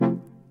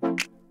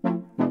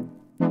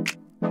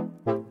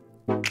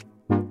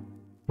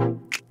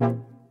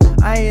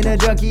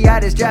ain't a junkie,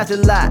 I just draft a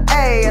lot,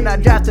 ayy, and I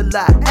draft a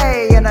lot,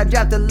 ayy, and I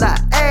draft a lot,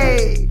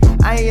 ayy.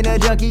 I ain't a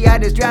junkie, I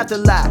just draft a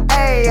lot,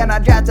 ayy, and I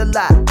draft a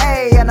lot,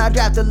 ayy, and I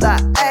draft a lot,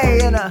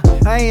 ayy, and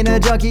I ain't a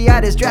junkie, I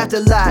just draft a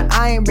lot.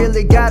 I ain't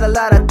really got a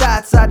lot of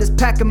thoughts, I just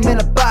pack them in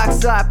a box.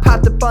 So I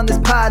popped up on this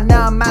pod,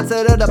 now I'm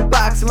outside of the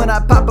box. When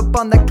I pop up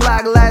on the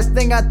clock, last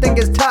thing I think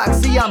is talk.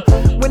 See, I'm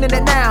winning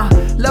it now,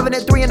 loving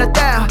it 3 in a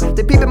thou.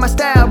 They peeping my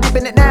style,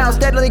 reaping it now,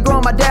 steadily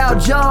growing my Dow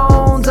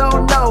Jones.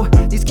 Oh no,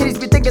 these kitties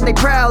be thinking they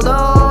proud.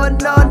 Oh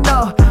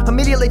no,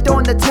 immediately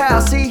throwing the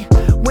towel. See,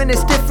 when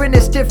it's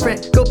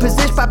different. Go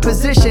position by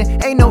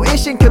position. Ain't no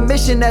issue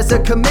commission as a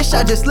commission.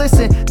 I just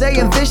listen. They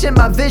envision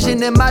my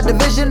vision in my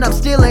division. I'm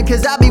stealing,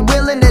 cause I be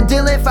willing and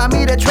dealing. Find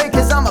me to trade,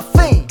 cause I'm a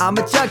fiend. I'm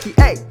a junkie,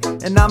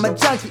 ayy, and I'm a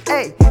junkie,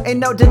 ayy. Ain't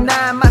no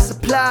denying my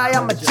supply.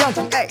 I'm a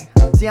junkie,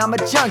 ayy. See, I'm a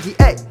junkie,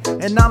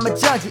 ayy, and I'm a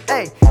junkie,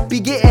 ayy. Be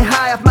getting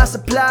high off my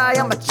supply.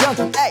 I'm a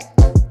junkie, ayy.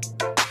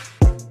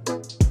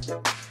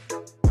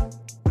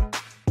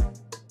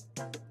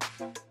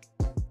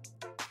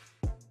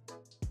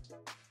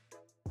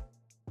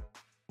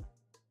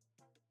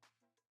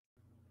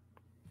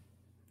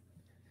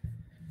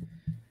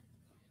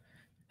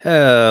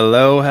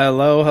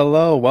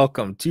 Hello.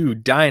 Welcome to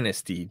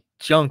Dynasty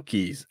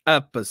Junkies,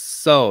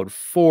 episode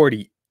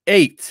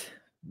 48.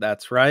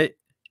 That's right.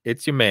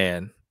 It's your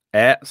man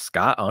at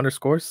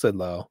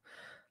Scott_Sidlow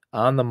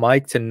on the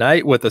mic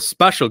tonight with a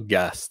special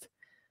guest,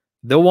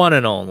 the one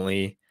and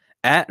only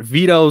at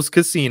Vito's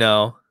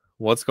Casino.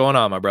 What's going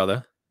on, my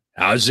brother?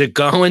 How's it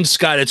going,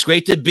 Scott? It's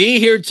great to be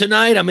here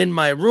tonight. I'm in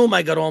my room.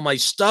 I got all my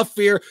stuff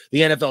here.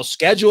 The NFL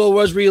schedule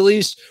was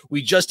released.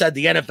 We just had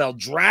the NFL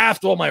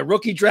draft. All my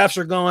rookie drafts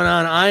are going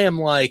on. I am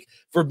like,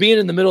 for being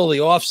in the middle of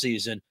the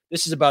offseason,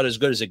 this is about as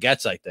good as it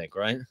gets, I think,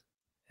 right?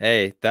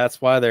 Hey, that's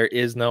why there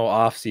is no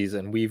off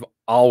season. We've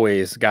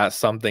always got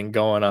something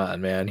going on,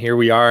 man. Here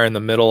we are in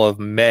the middle of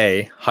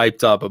May,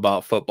 hyped up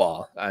about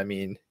football. I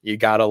mean, you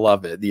got to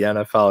love it. The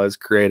NFL has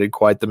created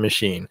quite the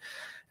machine.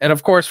 And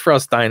of course, for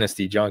us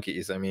Dynasty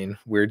junkies, I mean,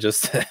 we're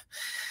just,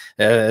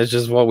 it's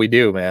just what we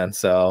do, man.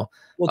 So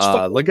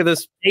look at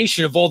this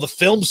nation of all the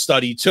film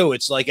study too.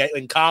 It's like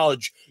in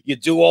college, you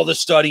do all the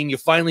studying, you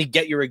finally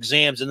get your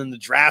exams, and then the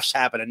drafts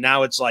happen. And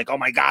now it's like, oh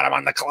my God, I'm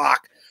on the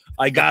clock.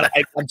 I'm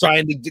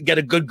trying to get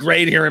a good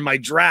grade here in my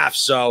draft.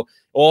 So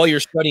all your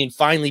studying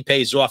finally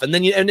pays off. And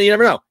then you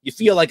never know. You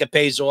feel like it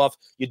pays off.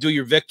 You do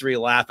your victory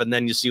lap, and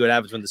then you see what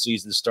happens when the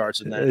season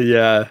starts. And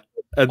then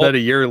And then a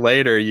year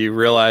later, you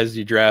realize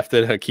you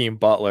drafted Hakeem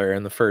Butler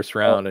in the first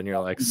round, and you're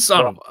like,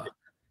 son of a.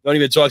 Don't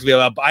even talk to me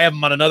about. I have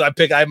him on another. I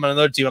have him on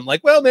another team. I'm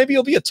like, well, maybe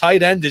he'll be a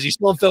tight end. Is he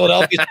still in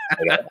Philadelphia?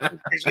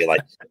 You're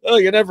like, oh,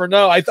 you never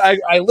know.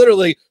 I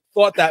literally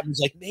thought that and was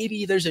like,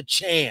 maybe there's a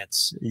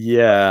chance.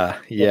 Yeah,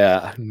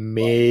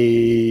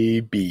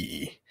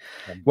 maybe.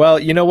 Well,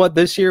 you know what?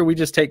 This year we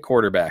just take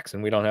quarterbacks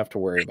and we don't have to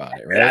worry about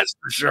it, right? That's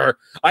for sure.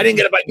 I didn't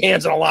get my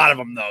hands on a lot of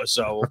them though,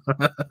 so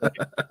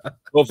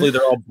hopefully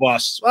they're all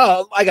busts.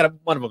 Well,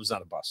 one of them is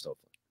not a bust,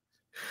 hopefully.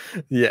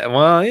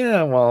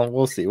 Well,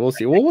 we'll see. Well,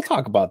 we'll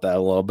talk about that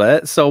a little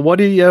bit. So why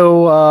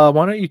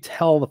don't you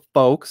tell the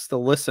folks, the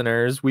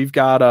listeners, we've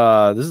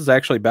got this is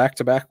actually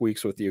back-to-back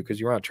weeks with you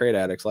because you were on Trade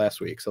Addicts last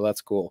week, so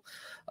that's cool.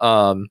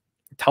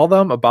 Tell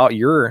them about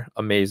your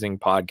amazing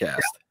podcast.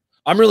 Yeah.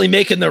 I'm really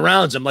making the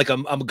rounds. I'm a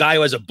guy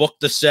who has a book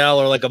to sell,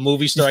 or like a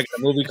movie star. I got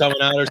a movie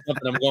coming out or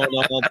something. I'm going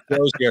on the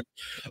shows here.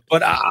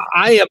 But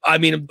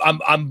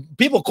I'm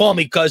people call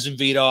me Cousin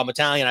Vito. I'm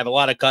Italian. I have a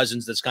lot of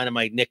cousins. That's kind of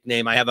my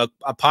nickname. I have a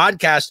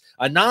podcast,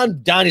 a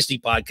non-dynasty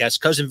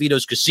podcast, Cousin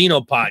Vito's Casino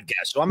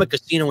podcast. So I'm a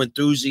casino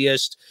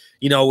enthusiast.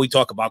 You know, we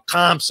talk about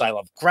comps. I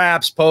love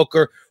craps,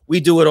 poker. We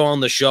do it all on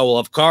the show. We'll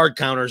have card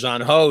counters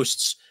on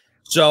hosts.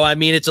 So, I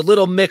mean, it's a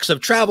little mix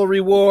of travel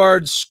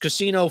rewards,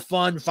 casino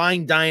fun,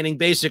 fine dining,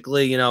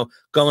 basically, you know,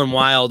 going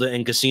wild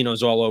in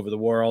casinos all over the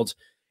world.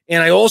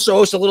 And I also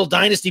host a little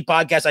Dynasty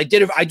podcast. I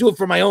do it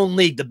for my own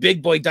league, the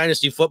Big Boy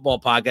Dynasty Football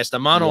Podcast.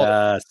 I'm on all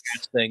the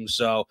things.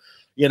 So,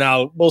 you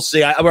know, we'll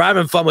see. We're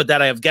having fun with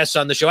that. I have guests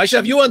on the show. I should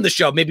have you on the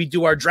show. Maybe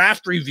do our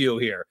draft review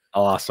here.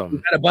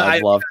 Awesome.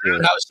 I'd love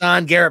to.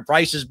 On Garrett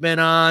Price has been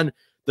on.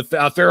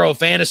 The Pharaoh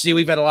Fantasy,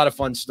 we've had a lot of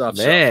fun stuff.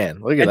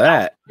 Man, look at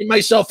that.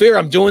 Myself here,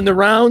 I'm doing the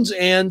rounds,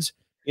 and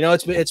you know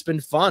it's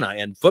been fun.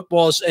 And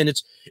football's, and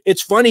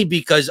it's funny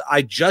because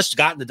I just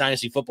got into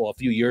Dynasty football a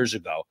few years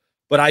ago,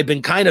 but I've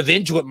been kind of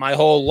into it my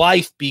whole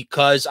life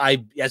because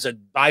as a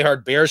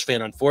diehard Bears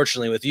fan,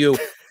 unfortunately, with you,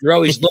 you're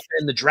always looking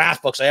in the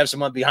draft books. I have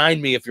someone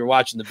behind me if you're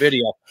watching the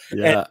video.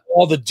 Yeah. And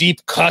all the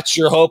deep cuts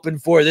you're hoping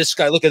for. This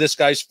guy, look at this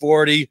guy's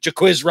 40.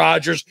 Jaquiz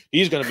Rogers,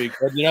 he's going to be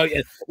good. You know,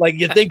 like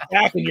you think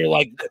back and you're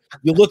like,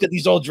 you look at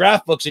these old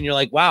draft books and you're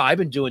like, wow, I've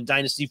been doing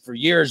Dynasty for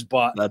years,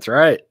 but that's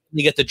right.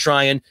 You get to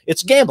try and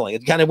it's gambling.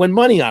 It kind of win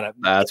money on it.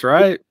 That's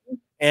right.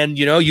 And,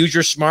 you know, use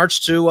your smarts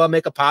to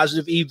make a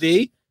positive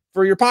EV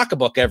for your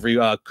pocketbook every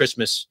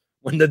Christmas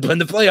when the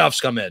playoffs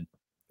come in.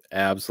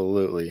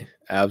 Absolutely.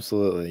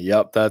 Absolutely.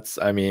 Yep.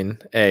 I mean,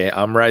 hey,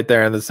 I'm right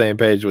there on the same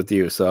page with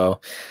you.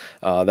 So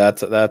that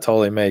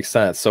totally makes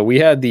sense. So we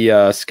had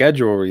the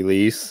schedule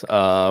release,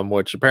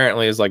 which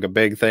apparently is like a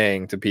big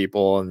thing to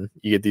people. And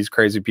you get these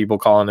crazy people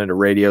calling into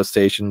radio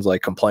stations,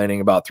 like complaining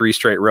about 3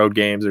 straight road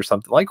games or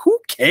something. Like, who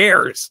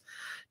cares?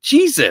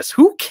 Jesus,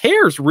 who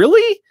cares?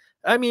 Really?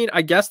 I mean,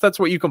 I guess that's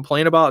what you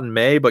complain about in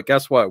May, but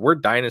guess what? We're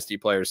dynasty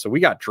players. So we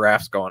got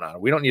drafts going on.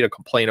 We don't need to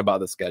complain about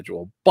the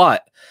schedule,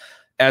 but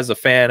as a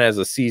fan, as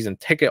a season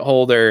ticket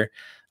holder,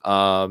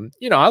 I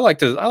like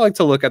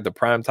to look at the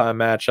primetime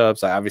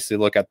matchups. I obviously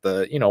look at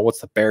the, what's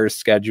the Bears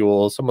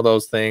schedule, some of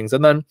those things.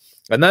 And then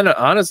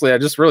honestly, I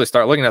just really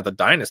start looking at the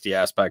dynasty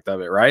aspect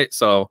of it. Right.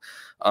 So,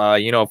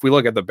 if we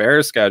look at the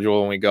Bears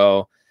schedule and we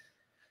go,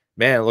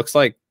 man, it looks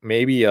like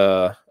maybe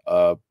a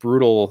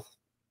brutal,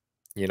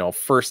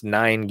 first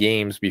 9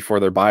 games before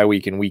their bye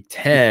week in week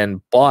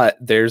 10, but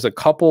there's a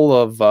couple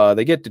of,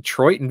 they get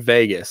Detroit and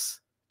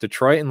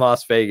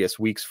Las Vegas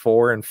weeks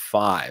 4 and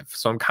 5.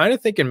 So I'm kind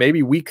of thinking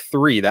maybe week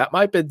 3, that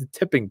might be the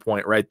tipping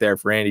point right there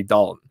for Andy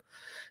Dalton.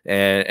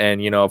 And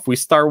if we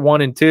start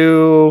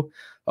 1-2,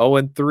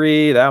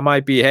 0-3, that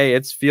might be, hey,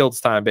 it's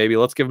Fields time, baby.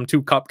 Let's give him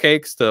 2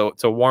 cupcakes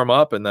to warm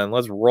up, and then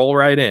let's roll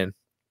right in.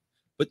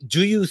 But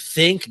do you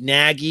think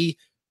Nagy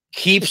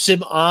keeps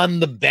him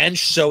on the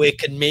bench so it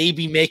can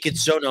maybe make it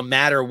so no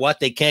matter what,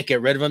 they can't get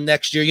rid of him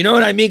next year? You know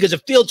what I mean? Because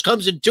if Fields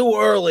comes in too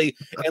early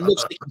and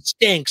looks like he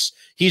stinks,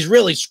 he's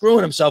really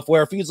screwing himself.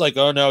 Where if he's like,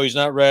 oh no, he's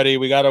not ready,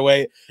 we got to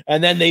wait.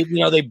 And then they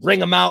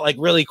bring him out like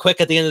really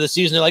quick at the end of the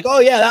season. They're like, oh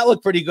yeah, that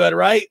looked pretty good,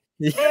 right?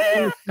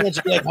 Yeah.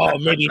 Like, oh,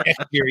 maybe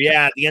next year.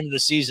 Yeah, at the end of the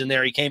season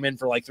there, he came in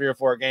for like 3 or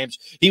 4 games.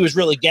 He was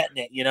really getting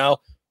it,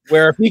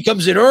 where if he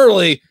comes in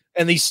early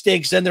and he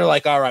stinks, then they're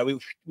like, all right,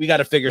 we got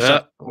to figure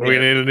something.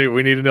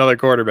 We need another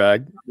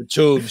quarterback. The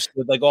tubes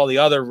with like all the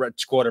other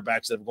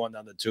quarterbacks that have gone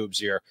down the tubes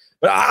here.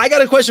 But I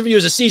got a question for you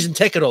as a season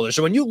ticket holder.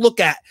 So when you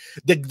look at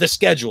the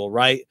schedule,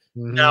 right?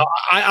 Mm-hmm. Now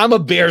I'm a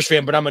Bears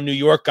fan, but I'm a New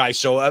York guy.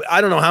 So I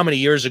don't know how many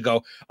years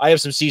ago I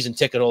have some season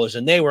ticket holders,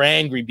 and they were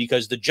angry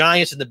because the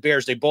Giants and the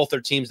Bears, they both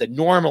are teams that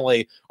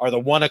normally are the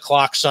 1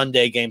 o'clock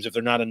Sunday games if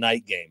they're not a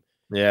night game.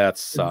 Yeah, it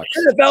sucks.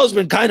 The NFL's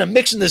been kind of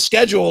mixing the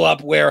schedule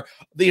up where,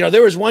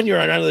 there was one year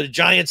I know the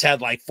Giants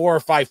had like 4 or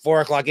 5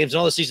 4 o'clock games, and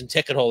all the season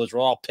ticket holders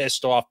were all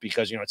pissed off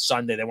because, it's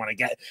Sunday. They want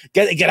to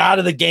get out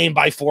of the game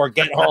by 4,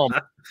 get home.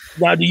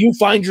 Now, do you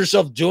find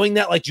yourself doing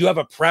that? Like, do you have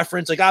a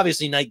preference? Like,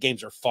 obviously night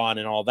games are fun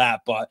and all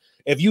that, but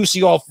if you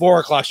see all 4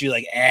 o'clocks, you're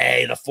like,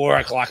 hey, the 4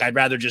 o'clock, I'd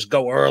rather just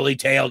go early,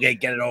 tailgate,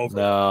 get it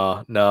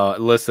over. No.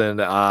 Listen,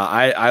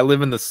 I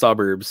live in the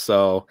suburbs,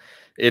 so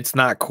it's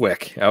not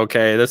quick.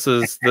 Okay. This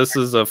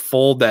is a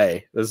full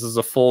day.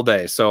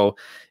 So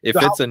if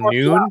it's a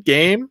noon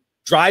game,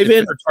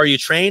 drive-in, or are you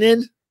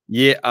training?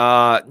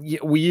 Yeah.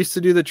 We used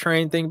to do the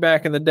train thing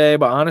back in the day,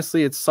 but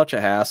honestly, it's such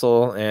a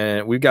hassle,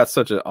 and we've got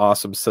such an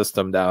awesome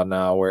system down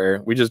now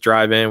where we just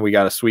drive in, we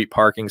got a sweet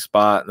parking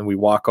spot, and then we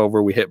walk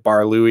over, we hit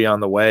Bar Louie on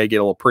the way, get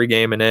a little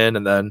pre-gaming in,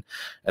 and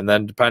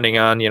then depending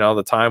on,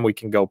 the time, we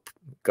can go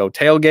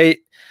tailgate,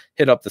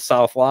 hit up the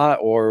south lot,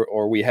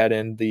 or we head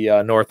in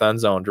the north end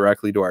zone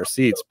directly to our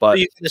seats. But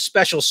in a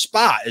special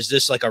spot, is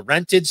this like a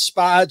rented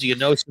spot? Do you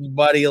know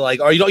somebody like,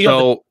 or you don't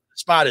know the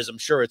spot is? I'm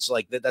sure it's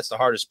like that's the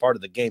hardest part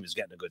of the game, is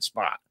getting a good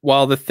spot.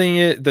 Well, the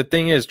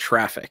thing is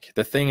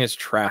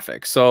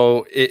traffic.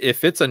 So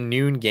if it's a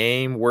noon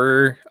game,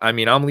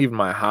 I'm leaving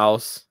my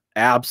house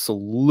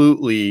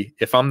absolutely,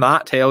 if I'm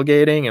not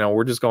tailgating,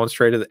 we're just going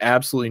straight to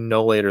absolutely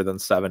no later than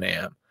 7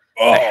 a.m.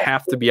 I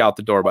have to be out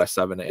the door by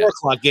 7 a.m. 4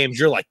 o'clock games,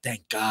 you're like,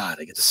 thank God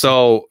I get to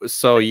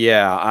so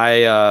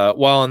yeah.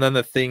 Well, and then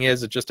the thing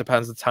is, it just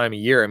depends the time of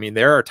year. I mean,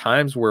 there are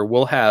times where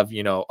we'll have,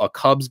 a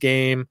Cubs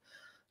game,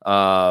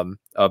 a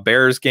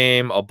Bears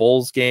game, a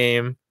Bulls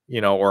game,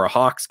 or a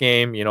Hawks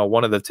game,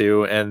 one of the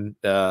two, and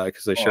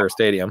because they share a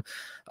stadium.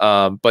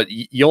 But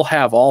you'll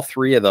have all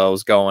 3 of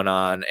those going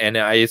on, and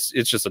it's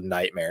just a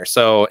nightmare.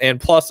 So, and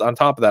plus on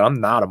top of that,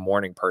 I'm not a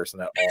morning person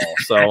at all.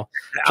 So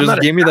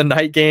just give me the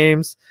night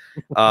games.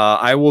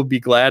 I will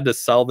be glad to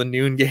sell the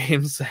noon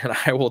games, and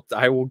I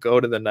will go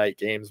to the night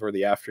games or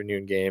the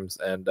afternoon games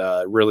and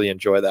really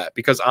enjoy that.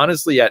 Because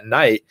honestly, at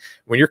night,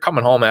 when you're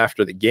coming home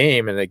after the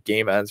game and the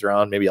game ends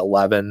around maybe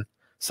 11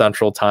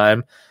 Central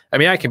Time,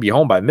 I can be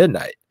home by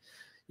midnight.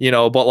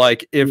 But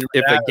like if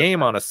a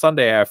game on a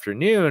Sunday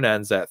afternoon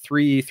ends at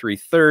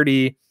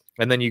 3:30,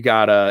 and then you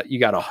got a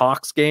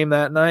Hawks game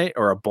that night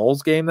or a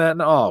Bulls game that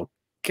night, oh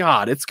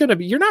God, it's going to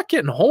be, you're not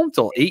getting home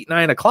till 8,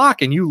 9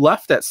 o'clock, and you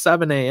left at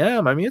 7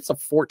 a.m. It's a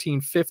 14,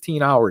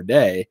 15 hour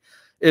day.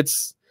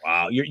 It's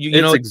wow.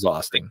 It's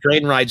exhausting.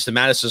 Train rides to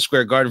Madison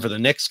Square Garden for the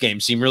Knicks game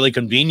seem really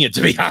convenient,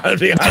 to be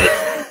honest.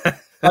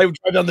 I would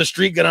drive down the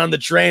street, get on the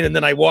train, and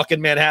then I walk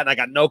in Manhattan. I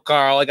got no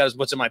car. All I got is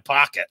what's in my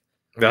pocket.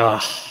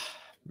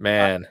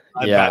 Man,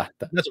 yeah,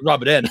 let's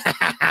rub it in.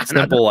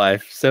 Simple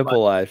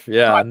life.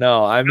 Yeah,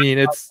 no,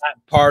 it's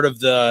part of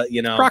the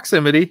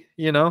proximity.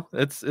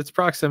 It's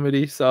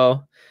proximity.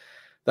 So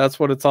that's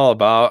what it's all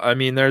about.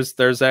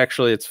 There's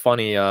actually, it's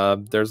funny.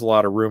 There's a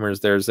lot of rumors.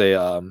 There's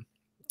a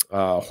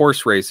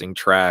horse racing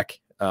track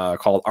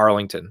called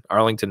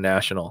Arlington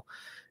National,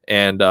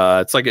 and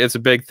it's a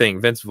big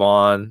thing. Vince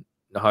Vaughn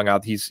hung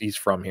out. He's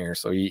from here,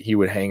 so he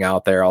would hang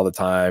out there all the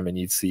time, and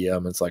you'd see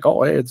him. It's like,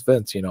 oh, hey, it's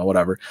Vince,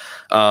 whatever.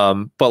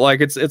 But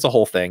like it's a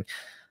whole thing.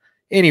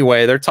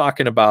 Anyway, they're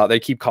talking about, they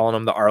keep calling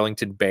them the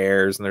Arlington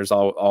Bears, and there's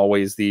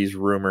always these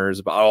rumors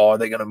about, oh, are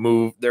they going to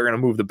move? They're going to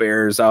move the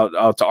Bears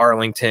out to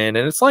Arlington,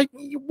 and it's like,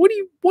 what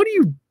are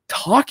you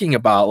talking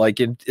about? Like,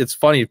 it's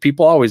funny.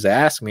 People always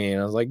ask me, and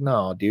I was like,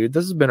 no, dude,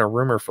 this has been a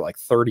rumor for like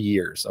 30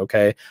 years,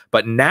 okay?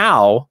 But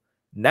now,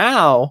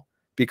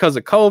 because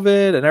of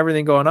COVID and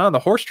everything going on, the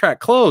horse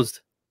track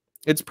closed.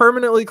 It's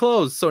permanently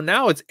closed, so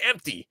now it's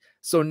empty.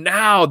 So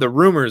now the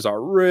rumors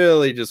are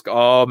really just,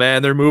 oh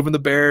man, they're moving the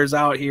Bears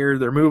out here.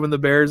 They're moving the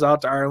Bears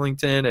out to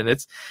Arlington, and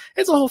it's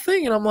a whole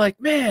thing. And I'm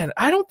like, man,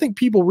 I don't think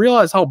people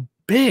realize how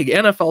big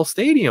NFL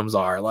stadiums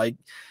are. Like,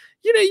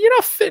 you're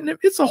not fitting.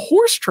 It's a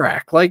horse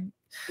track. Like,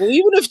 well,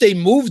 even if they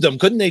moved them,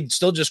 couldn't they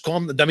still just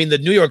call them? I mean, the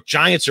New York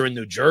Giants are in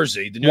New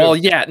Jersey.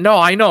 Yeah, no,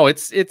 I know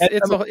it's a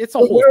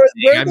whole thing.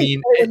 I mean,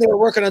 when they were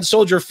working on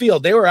Soldier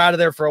Field, they were out of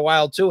there for a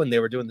while too, and they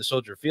were doing the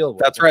Soldier Field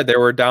work. That's right. They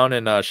were down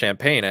in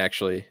Champaign,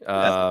 actually,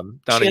 down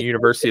at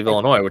University of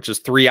Illinois, which is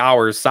 3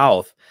 hours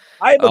south.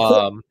 I have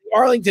a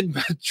Arlington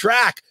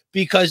track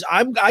because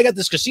I got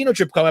this casino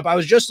trip coming up. I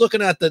was just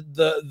looking at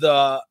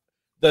the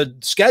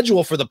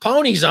schedule for the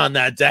ponies on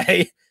that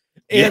day,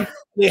 and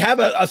they have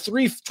a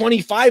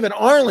 325 in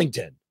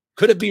Arlington.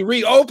 Could it be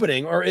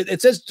reopening? Or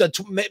it says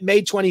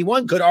May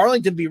 21. Could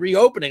Arlington be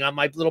reopening on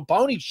my little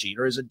pony sheet,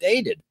 or is it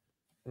dated?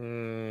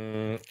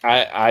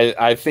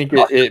 I think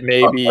it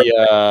may be.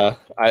 I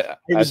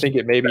think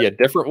it may be a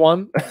different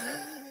one,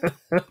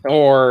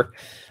 or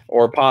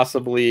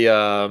possibly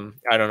I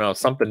don't know,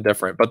 something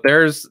different. But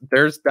there's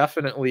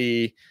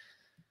definitely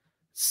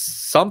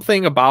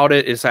something about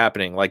it is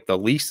happening. Like the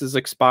lease is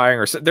expiring,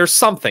 or there's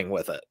something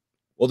with it.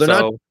 Well, they're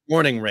not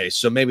morning race,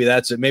 so maybe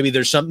that's it. Maybe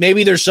there's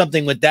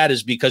something with that,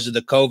 is because of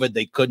the COVID.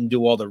 They couldn't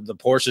do all the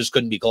horses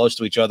couldn't be close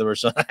to each other, or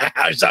something,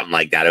 something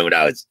like that. Who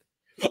knows?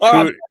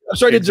 I'm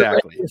sorry to do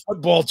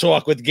football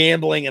talk with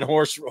gambling and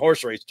horse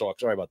race talk.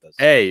 Sorry about this.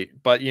 Hey,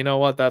 but you know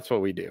what? That's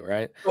what we do,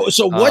 right?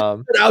 So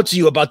what stood out to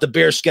you about the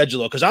Bears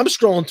schedule? Because I'm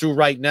scrolling through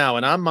right now,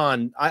 and I'm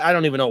on. I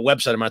don't even know what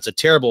website I'm on. It's a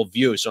terrible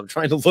view, so I'm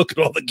trying to look at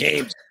all the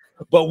games.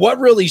 But what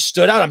really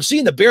stood out? I'm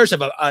seeing the Bears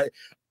have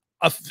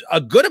a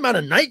good amount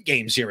of night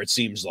games here, it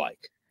seems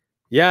like.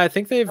 Yeah, I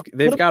think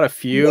they've got a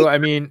few. I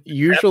mean,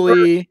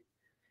 usually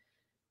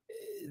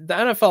the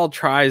NFL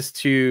tries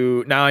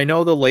to, now I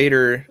know the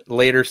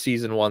later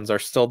season ones are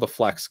still the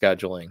flex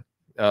scheduling.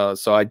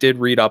 So I did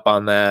read up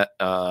on that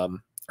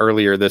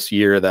earlier this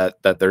year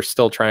that they're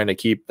still trying to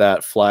keep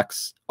that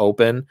flex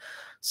open.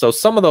 So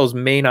some of those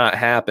may not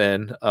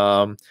happen.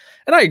 And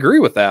I agree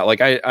with that. Like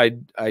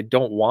I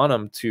don't want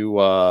them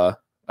to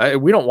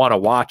we don't want to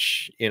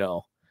watch,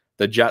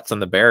 the Jets and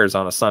the Bears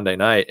on a Sunday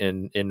night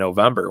in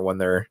November when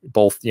they're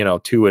both,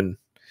 2 and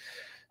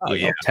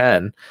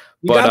 10.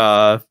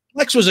 But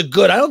flex was a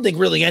good. I don't think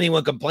really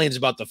anyone complains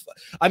about the.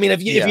 I mean,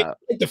 if you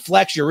take the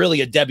flex, you're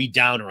really a Debbie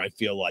Downer. I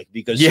feel like,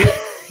 because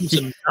it's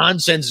a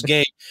nonsense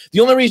game. The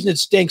only reason it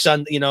stinks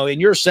on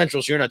in your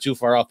Central, so you're not too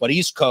far off, but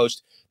East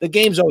Coast, the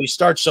games always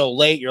start so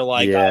late. You're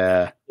like,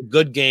 a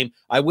good game.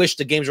 I wish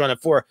the games were on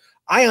at 4.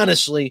 I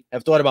honestly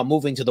have thought about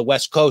moving to the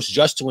West Coast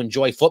just to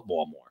enjoy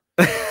football more.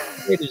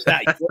 It is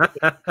that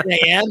 10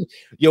 a.m.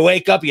 You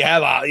wake up, you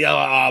have you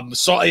have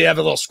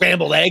a little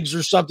scrambled eggs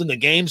or something. The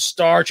game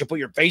starts. You put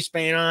your face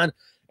paint on,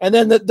 and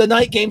then the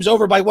night game's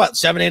over by what,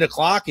 7, 8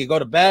 o'clock. You go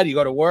to bed. You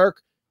go to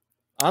work.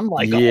 I'm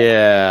like,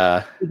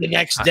 the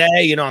next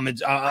day, I'm in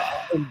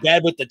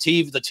bed with the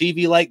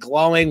TV light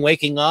glowing,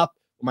 waking up,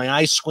 my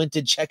eyes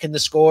squinted, checking the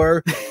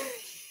score.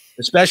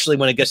 Especially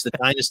when it gets to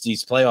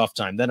Dynasty's playoff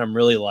time, then I'm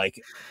really like,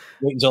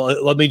 wait until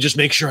let me just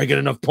make sure I get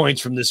enough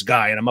points from this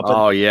guy, and I'm up.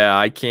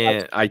 I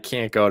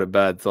can't go to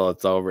bed till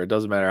it's over. It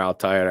doesn't matter how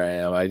tired I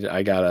am.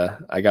 I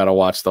gotta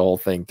watch the whole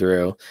thing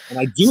through. And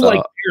I do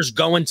like Bears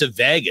going to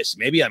Vegas.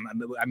 Maybe I'll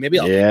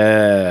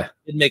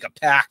make a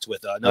pact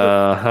with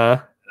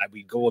another.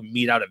 We go and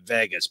meet out at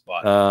Vegas,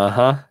 but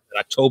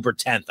October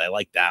 10th, I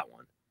like that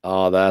one.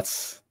 Oh,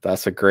 that's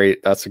a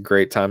great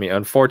time.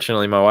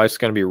 Unfortunately, my wife's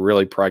going to be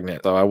really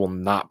pregnant, so I will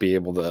not be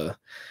able to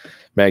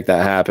make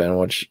that happen,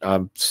 which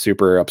I'm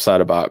super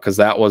upset about, because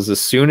that was as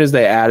soon as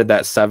they added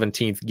that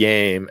 17th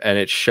game and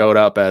it showed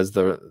up as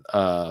the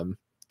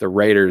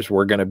Raiders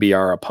were going to be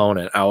our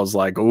opponent. I was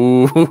like,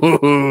 ooh,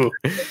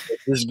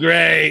 this is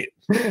great.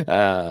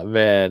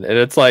 Man. And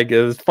it's like,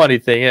 the funny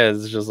thing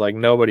is, it's just like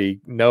nobody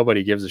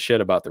gives a shit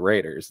about the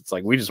Raiders. It's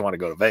like, we just want to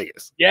go to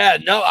Vegas. Yeah,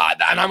 no,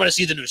 and I'm going to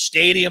see the new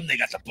stadium. They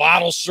got the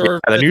bottle service.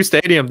 Yeah, the new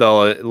stadium,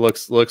 though, it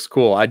looks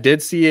cool. I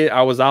did see it.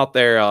 I was out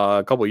there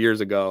a couple years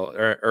ago,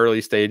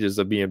 early stages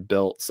of being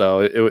built.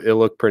 So it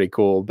looked pretty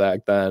cool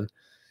back then.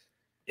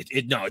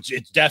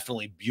 It's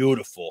definitely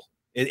beautiful.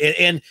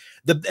 And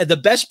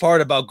the best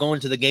part about going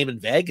to the game in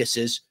Vegas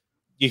is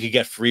you could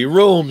get free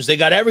rooms. They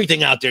got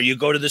everything out there. You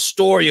go to the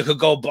store, you could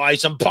go buy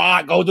some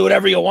pot, go do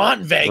whatever you want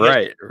in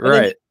Vegas.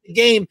 Right.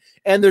 the game,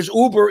 and there's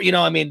Uber. You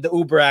know, I mean, the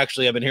Uber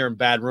actually, I've been hearing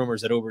bad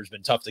rumors that Uber's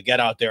been tough to get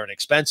out there and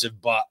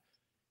expensive, but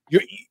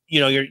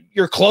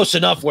you're close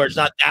enough where it's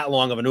not that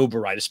long of an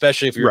Uber ride,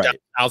 especially if you're down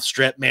South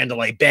Strip,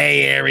 Mandalay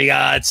Bay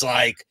area. It's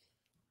like,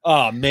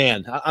 oh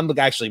man, I'm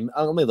actually.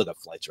 Let me look up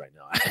flights right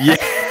now.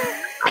 Yeah.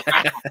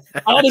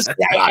 Honestly,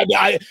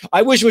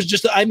 I wish it was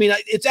just. I mean,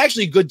 it's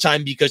actually a good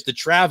time because the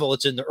travel.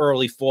 It's in the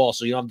early fall,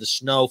 so you don't have the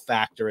snow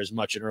factor as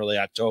much in early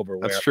October.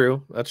 That's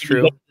true. That's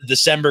true. The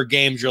December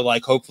games, you're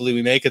like, hopefully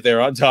we make it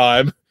there on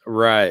time.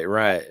 Right.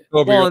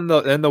 Well,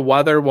 and the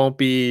weather won't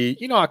be.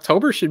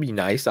 October should be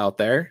nice out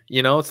there.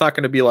 It's not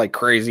going to be like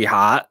crazy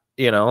hot.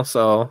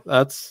 So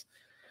that's.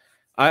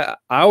 I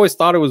always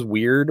thought it was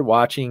weird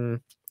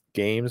watching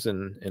games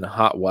in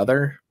hot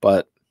weather,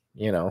 but.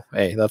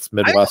 Hey, that's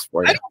Midwest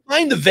for you. I don't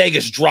mind the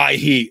Vegas dry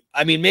heat.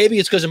 I mean, maybe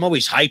it's because I'm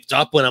always hyped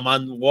up when I'm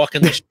on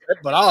walking the strip,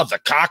 but I'll have the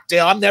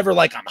cocktail. I'm never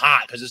like I'm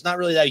hot because it's not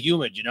really that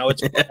humid.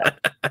 It's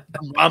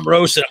I'm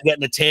roasted. I'm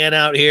getting a tan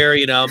out here.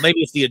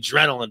 Maybe it's the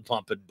adrenaline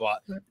pumping,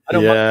 but I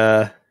don't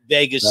mind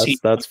Vegas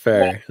heat. That's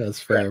fair. That's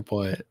fair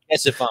point. I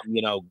guess if I'm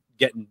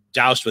getting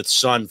doused with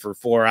sun for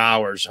 4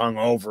 hours, hung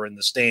over in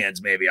the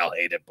stands, maybe I'll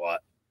hate it.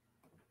 But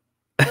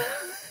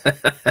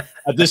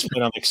at this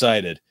point, I'm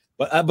excited.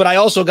 But I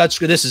also got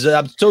this is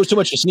too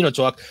much casino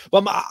talk.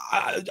 But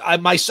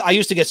I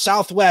used to get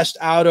Southwest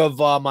out of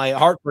my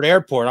Hartford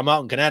Airport. I'm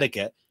out in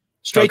Connecticut.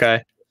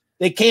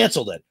 They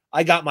canceled it.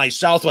 I got my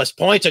Southwest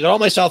points. I got all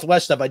my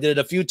Southwest stuff. I did it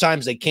a few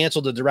times. They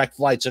canceled the direct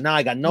flight, so now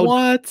I got no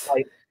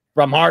flight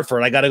from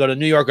Hartford. I got to go to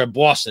New York or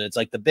Boston. It's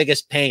like the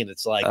biggest pain.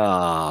 It's like,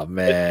 oh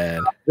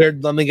man.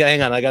 Let me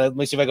hang on. Let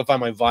me see if I can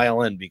find my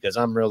violin because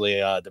I'm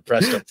really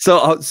depressed.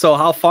 So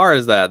how far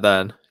is that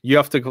then? You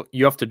have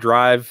to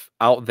drive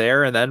out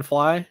there and then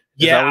fly?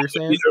 Is that what you're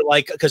saying?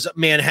 Like because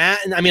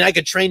Manhattan. I mean, I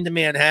could train to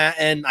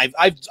Manhattan.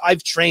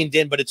 I've trained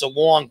in, but it's a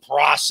long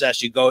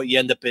process. You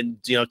end up in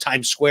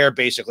Times Square,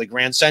 basically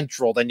Grand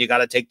Central. Then you got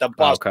to take the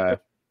bus to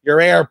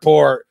your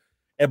airport.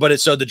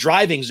 So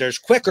the there's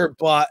quicker,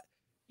 but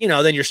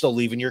then you're still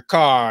leaving your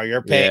car.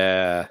 You're paying.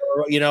 Yeah.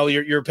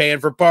 You're paying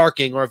for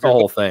parking, or if the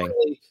whole thing.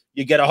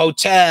 You get a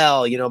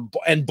hotel.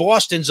 And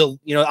Boston's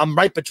I'm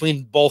right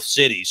between both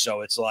cities,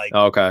 so it's like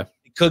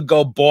could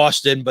go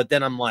Boston, but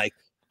then I'm like,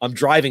 I'm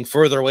driving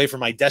further away from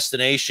my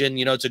destination,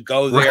 to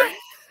go there.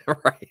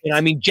 Right. And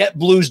I mean,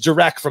 JetBlue's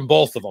direct from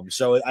both of them.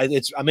 So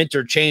I'm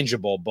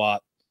interchangeable,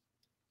 but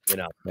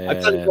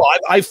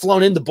I've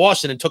flown into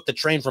Boston and took the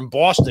train from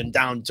Boston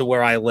down to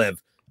where I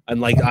live.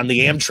 And like on the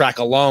Amtrak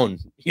alone,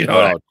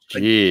 Oh,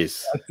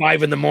 jeez. Like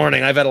 5 a.m.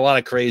 I've had a lot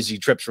of crazy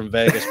trips from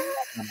Vegas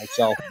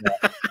myself.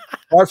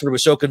 Hartford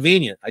was so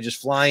convenient. I just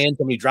fly in,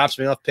 somebody drops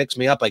me off, picks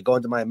me up. I go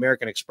into my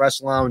American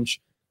Express lounge.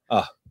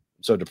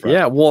 So depressed.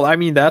 Yeah, well, I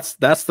mean, that's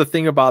the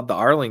thing about the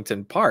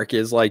Arlington Park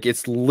is like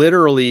it's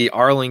literally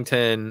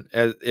Arlington.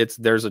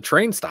 There's a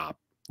train stop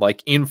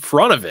like in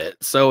front of it,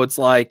 so it's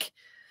like,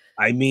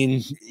 I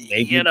mean,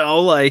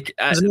 like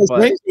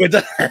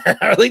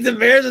Arlington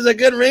Bears is a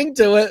good ring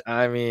to it.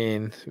 I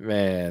mean,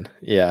 man,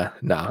 yeah,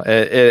 no,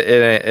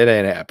 it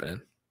ain't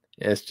happening.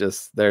 It's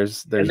just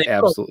there's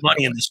absolutely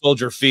money in the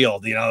Soldier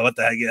Field. What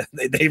the heck?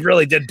 They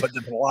really did put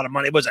a lot of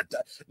money. It wasn't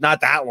not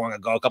that long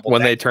ago.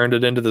 They turned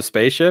it into the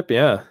spaceship.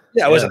 Yeah,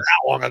 it wasn't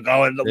that long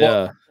ago, and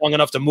long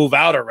enough to move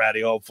out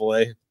already.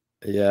 Hopefully.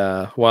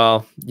 Yeah.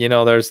 Well,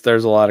 there's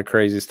a lot of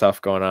crazy stuff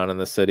going on in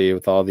the city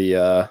with all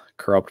the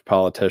corrupt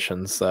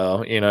politicians.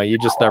 So you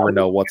just never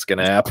know what's going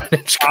to happen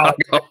in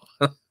Chicago.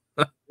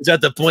 It's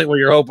at the point where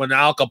you're hoping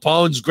Al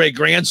Capone's great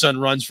grandson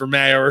runs for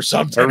mayor or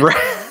something.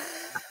 Right.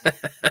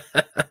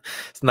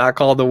 It's not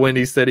called the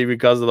Windy City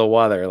because of the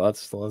weather.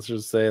 Let's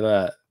just say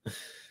that.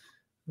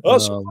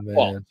 Oh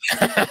man.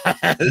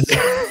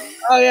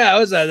 Oh yeah, it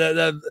was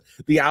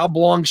the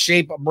oblong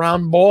shaped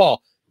brown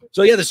ball.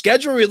 So yeah, the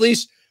schedule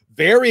release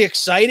very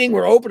exciting.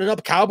 We're opening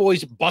up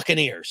Cowboys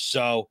Buccaneers,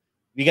 so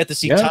we get to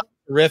see Tom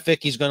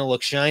Terrific. He's going to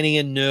look shiny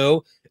and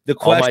new. The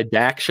question: all my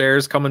Dak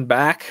shares coming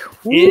back.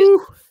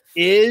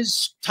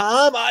 Is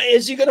Tom?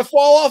 Is he going to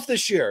fall off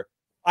this year?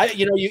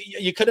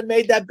 You could have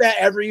made that bet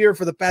every year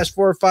for the past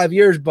 4 or 5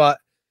 years, but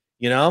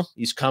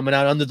he's coming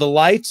out under the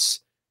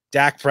lights.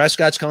 Dak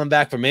Prescott's coming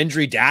back from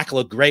injury. Dak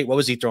looked great. What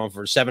was he throwing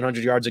for?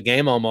 700 yards a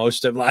game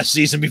almost last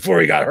season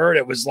before he got hurt.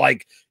 It was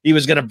like he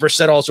was going to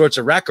set all sorts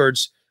of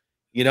records.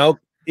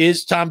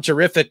 Is Tom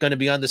Terrific going to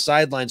be on the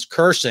sidelines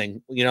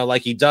cursing,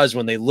 like he does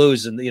when they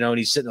lose, and and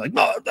he's sitting like,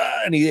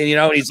 and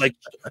he's like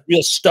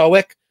real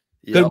stoic.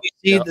 Could we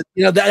see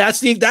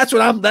that's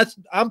what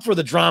I'm for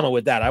the drama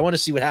with that. I want to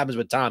see what happens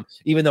with Tom,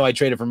 even though I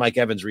traded for Mike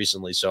Evans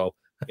recently. So,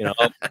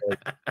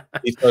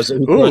 that's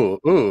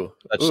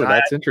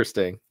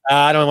interesting.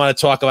 I don't want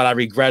to talk about. I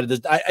regretted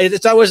it.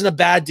 That wasn't a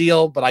bad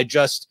deal, but I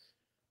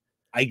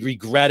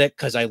regret it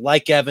because I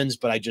like Evans,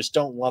 but I just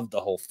don't love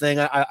the whole thing.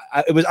 I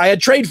had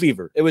trade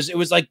fever. It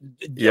was like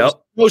no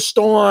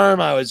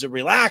storm. I was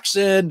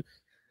relaxing,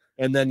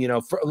 and then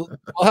what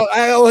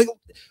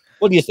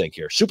do you think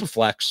here? Super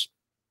flex.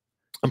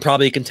 I'm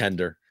probably a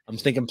contender. I'm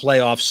thinking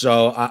playoffs,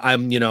 so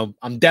I'm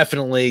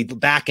definitely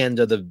back end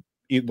of the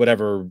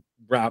whatever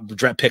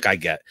draft pick I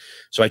get.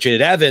 So I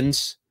traded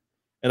Evans,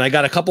 and I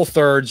got a couple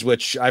thirds,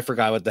 which I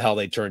forgot what the hell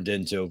they turned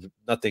into.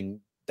 Nothing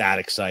that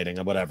exciting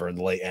or whatever in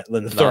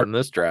the third in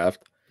this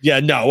draft. Yeah,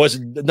 no, it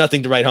wasn't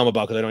nothing to write home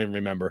about because I don't even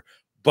remember.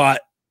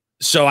 But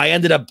so I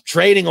ended up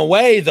trading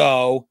away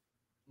though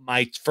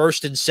my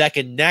first and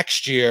second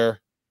next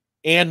year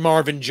and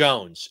Marvin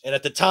Jones. And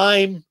at the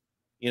time,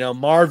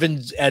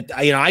 Marvin's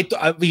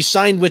he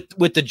signed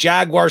with the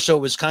Jaguars, so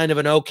it was kind of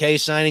an okay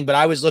signing. But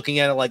I was looking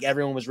at it like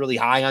everyone was really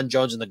high on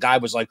Jones, and the guy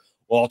was like,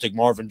 "Well, I'll take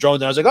Marvin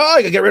Jones." And I was like, "Oh,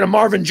 I can get rid of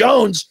Marvin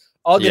Jones.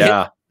 I'll get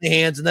him in the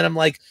hands." And then I'm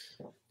like,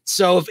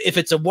 so if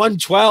it's a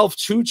 112,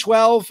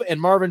 212, and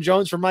Marvin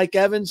Jones for Mike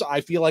Evans, I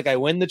feel like I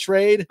win the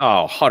trade.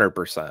 Oh,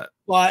 100%.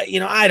 But,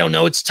 I don't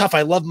know. It's tough.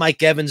 I love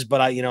Mike Evans,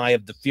 but I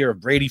have the fear of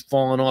Brady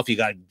falling off. You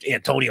got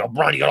Antonio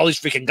Brown. You got all these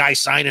freaking guys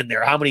signing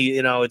there. How many,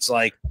 it's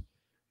like,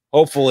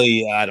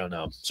 hopefully, I don't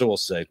know. So we'll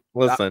see.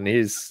 Listen,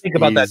 he's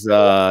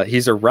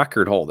a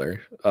record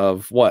holder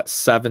of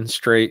 7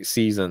 straight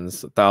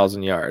seasons,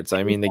 1,000 yards.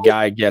 I mean, the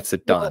guy gets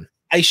it done.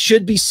 I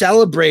should be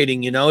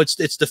celebrating,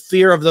 it's the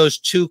fear of those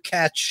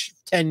 2-catch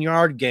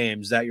 10-yard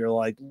games that you're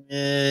like,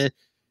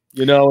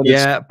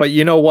 Yeah, but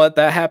you know what?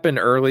 That happened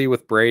early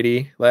with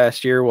Brady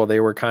last year while they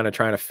were kind of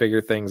trying to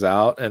figure things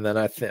out. And then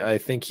I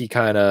think he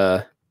kind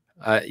of,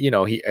 he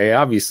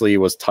obviously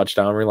was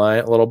touchdown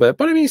reliant a little bit,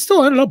 but I mean, he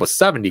still ended up with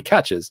 70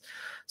 catches.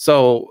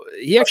 So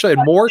he actually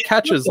had more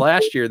catches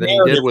last year than he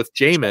did with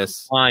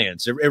Jameis.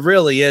 Lions. It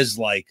really is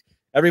like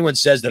everyone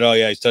says that, oh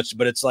yeah, he's touched,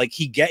 but it's like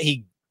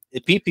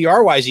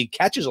PPR wise, he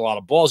catches a lot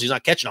of balls. He's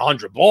not catching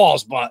 100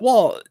 balls, but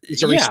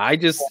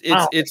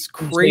it's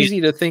crazy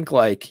to think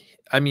like,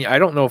 I mean, I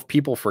don't know if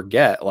people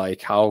forget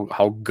like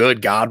how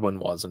good Godwin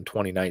was in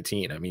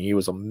 2019. I mean, he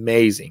was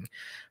amazing,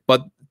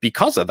 but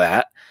because of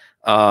that,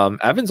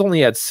 Evans only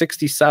had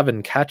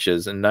 67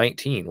 catches in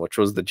 19, which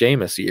was the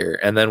Jameis year.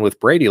 And then with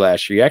Brady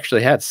last year, he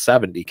actually had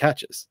 70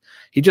 catches.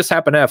 He just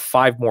happened to have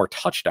 5 more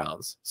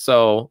touchdowns.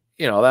 So,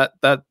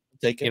 that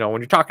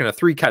when you're talking a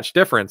 3-catch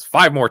difference,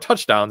 5 more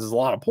touchdowns is a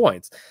lot of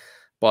points.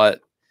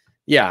 But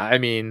yeah, I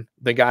mean,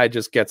 the guy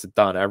just gets it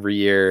done every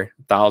year,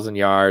 1,000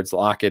 yards,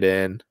 lock it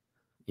in,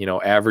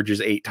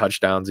 averages 8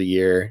 touchdowns a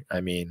year. I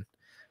mean,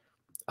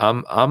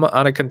 I'm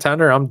on a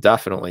contender. I'm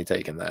definitely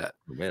taking that.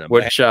 Man,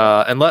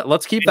 and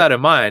let's keep that in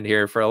mind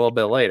here for a little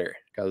bit later.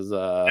 Because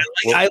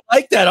I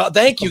like that.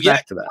 Thank you.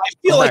 Back to that. I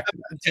feel like I'm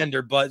a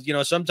contender, but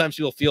sometimes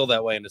people feel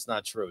that way, and it's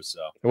not true.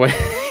 So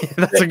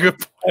that's a good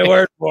point. My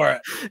word for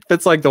it. If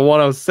it's like the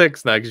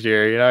 106 next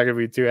year, you're not gonna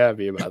be too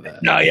happy about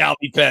that. No, yeah, I'll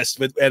be pissed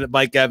with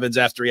Mike Evans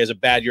after he has a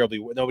bad year.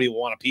 Nobody will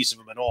want a piece of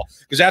him at all.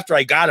 Because after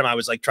I got him, I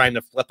was like trying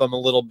to flip him a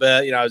little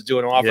bit. I was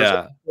doing offers.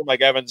 Yeah.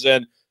 Mike Evans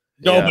in.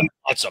 Nobody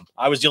wants him.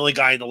 I was the only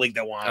guy in the league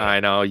that wanted him. I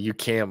know. You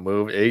can't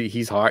move.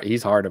 He's hard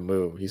to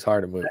move. And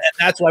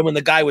that's why when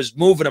the guy was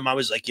moving him, I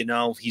was like,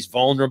 he's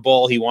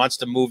vulnerable. He wants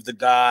to move the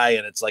guy.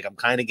 And it's like, I'm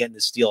kind of getting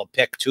to steal a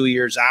pick 2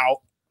 years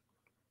out.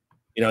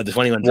 The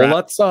 21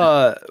 draft.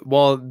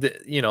 Well,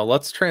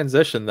 let's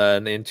transition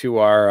then into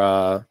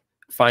our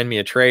find me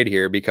a trade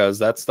here, because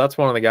that's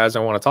one of the guys I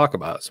want to talk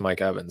about. It's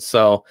Mike Evans.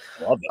 So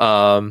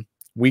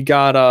we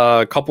got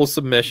a couple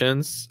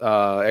submissions,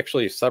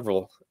 actually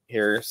several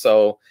here.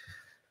 So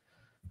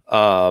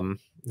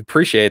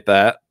appreciate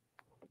that,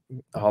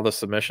 all the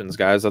submissions,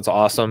 guys. That's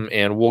awesome,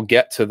 and we'll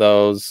get to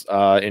those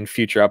in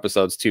future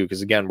episodes too,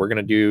 because again, we're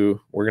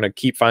gonna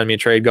keep Find Me a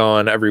Trade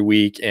going every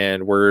week,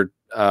 and we're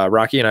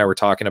Rocky and I were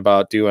talking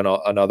about doing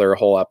another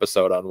whole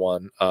episode on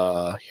one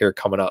here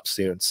coming up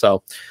soon.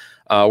 So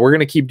we're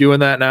gonna keep doing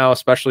that now,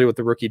 especially with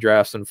the rookie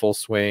drafts in full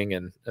swing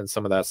and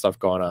some of that stuff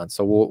going on.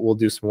 So we'll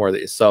do some more of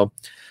these. So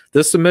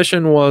this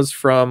submission was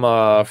from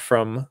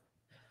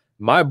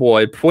my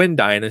boy Twin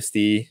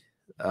Dynasty.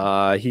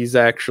 He's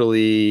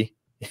actually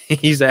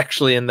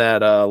in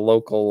that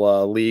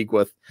local league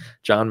with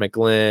John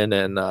McGlynn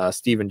and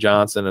Steven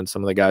Johnson and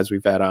some of the guys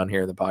we've had on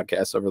here in the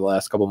podcast over the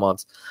last couple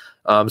months.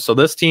 So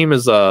this team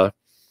is I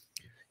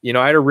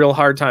had a real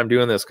hard time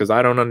doing this because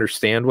I don't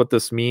understand what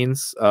this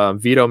means.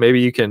 Vito, maybe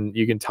you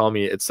can tell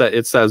me. It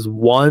says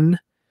 1.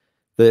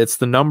 It's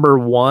the number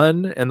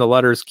 1 and the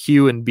letters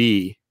Q and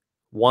B.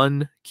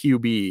 1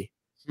 QB.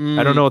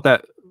 I don't know what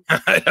that.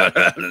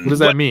 What does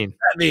that mean?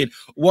 I mean,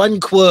 one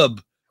club.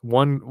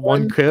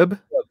 One crib.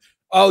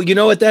 Oh, you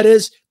know what that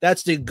is?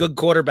 That's the good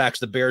quarterbacks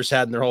the Bears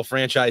had in their whole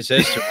franchise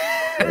history.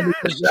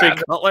 Jay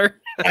Cutler.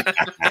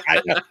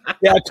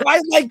 Yeah,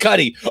 I like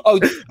Cuddy.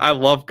 Oh, I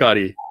love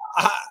Cuddy.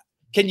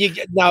 Can you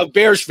get now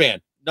Bears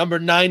fan number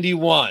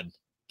 91?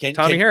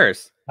 Tommy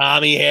Harris.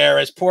 Tommy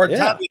Harris. Poor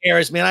Tommy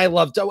Harris, man. I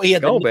love. He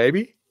had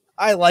baby.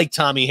 I like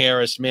Tommy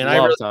Harris, man. I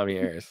love Tommy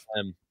Harris.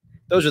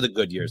 Those are the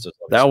good years.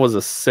 That was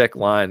a sick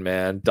line,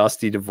 man.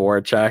 Dusty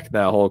Dvorak,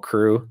 that whole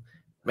crew,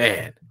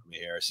 man. Tommy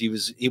Harris.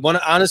 He won.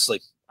 Honestly,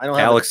 I don't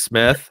have Alex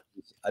Smith.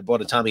 I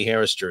bought a Tommy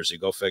Harris jersey.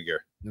 Go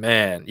figure.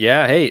 Man,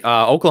 yeah. Hey,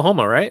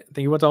 Oklahoma, right? I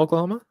think you went to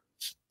Oklahoma.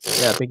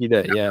 Yeah, I think you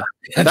did. Yeah,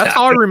 that's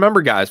how I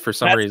remember guys for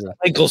some reason.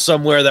 Ankle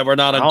somewhere that we're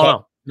not on.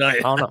 I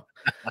don't know.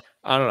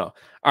 I don't know.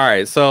 All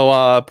right,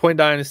 so Point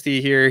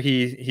Dynasty here.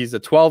 He's a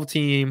 12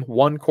 team,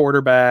 one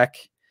quarterback,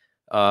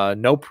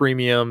 no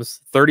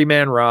premiums,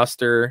 30-man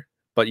roster,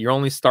 but you're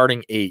only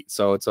starting 8.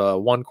 So it's a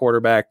one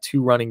quarterback,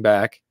 2 running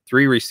back,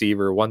 3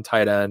 receiver, 1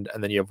 tight end,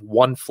 and then you have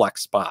 1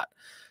 flex spot.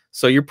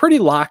 So you're pretty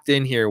locked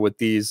in here with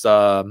these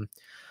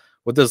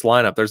with this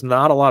lineup. There's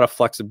not a lot of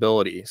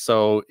flexibility.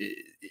 So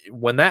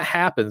when that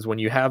happens, when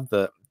you have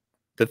the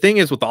thing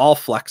is with all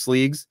flex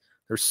leagues,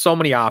 there's so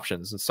many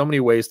options and so many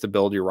ways to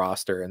build your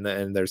roster,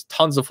 and there's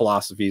tons of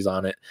philosophies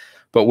on it.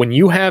 But when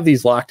you have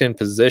these locked in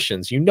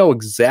positions, you know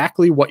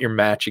exactly what you're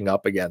matching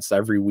up against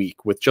every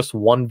week with just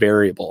one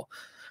variable.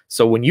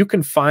 So when you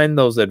can find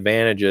those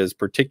advantages,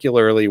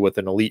 particularly with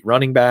an elite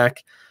running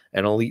back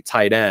and elite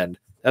tight end,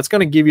 that's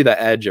going to give you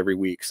the edge every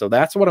week. So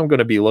that's what I'm going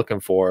to be looking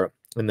for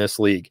in this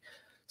league.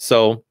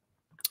 So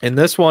in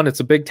this one,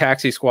 it's a big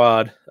taxi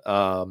squad.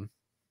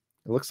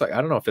 It looks like, I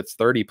don't know if it's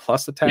 30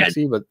 plus a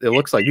taxi, but it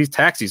looks like these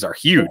taxis are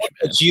huge.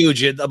 It's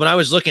huge. When I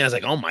was looking, I was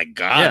like, oh my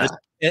God.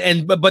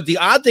 Yeah. But the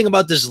odd thing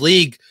about this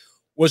league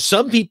was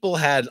some people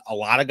had a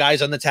lot of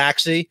guys on the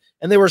taxi,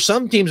 and there were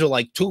some teams with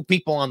like 2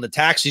 people on the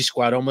taxi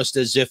squad, almost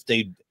as if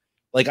they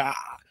like,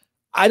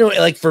 I don't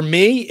like, for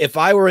me, if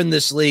I were in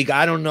this league,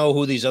 I don't know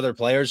who these other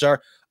players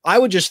are. I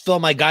would just fill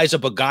my guys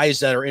up with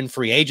guys that are in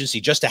free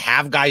agency just to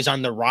have guys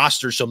on the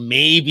roster. So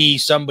maybe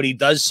somebody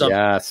does something.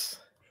 Yes.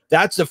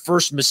 That's the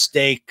first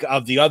mistake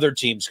of the other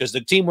teams, because the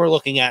team we're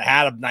looking at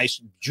had a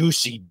nice,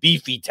 juicy,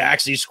 beefy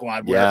taxi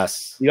squad.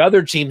 Yes. The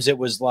other teams, it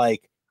was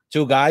like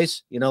 2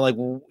 guys, you know, like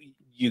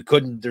you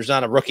couldn't, there's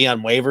not a rookie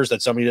on waivers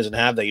that somebody doesn't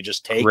have that you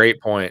just take.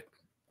 Great point.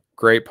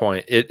 Great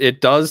point.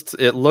 It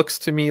looks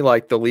to me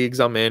like the leagues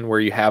I'm in where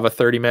you have a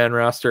 30-man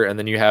roster and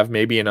then you have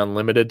maybe an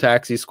unlimited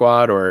taxi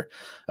squad or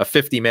a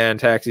 50-man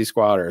taxi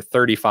squad or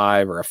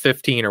 35 or a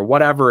 15 or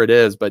whatever it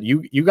is, but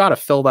you got to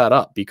fill that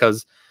up,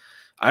 because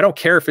I don't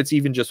care if it's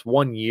even just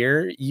 1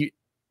 year, you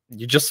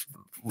just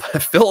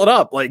fill it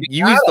up, like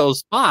use those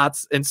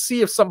spots and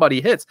see if somebody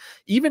hits.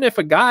 Even if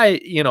a guy,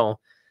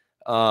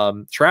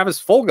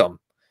 Travis Fulgham,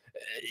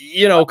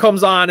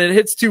 comes on and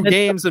hits 2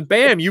 games and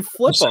bam, you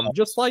flip them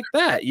just like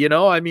that.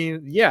 I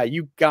mean, yeah,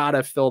 you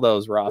gotta fill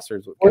those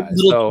rosters with guys.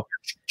 So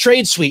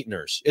trade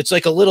sweeteners. It's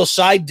like a little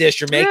side dish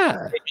you're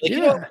making.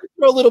 Throw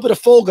a little bit of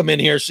Fulgham in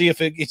here, see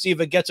if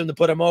it gets him to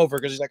put him over,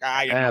 because he's like,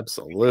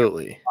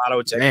 absolutely,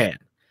 man.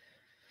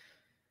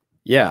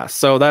 Yeah,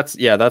 so that's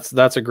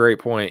a great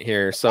point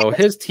here. So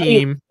his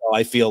team,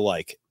 I feel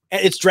like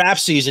it's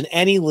draft season.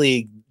 Any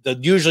league,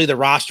 usually the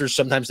rosters,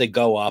 sometimes they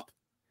go up.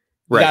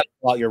 You got to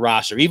fill out your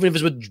roster, even if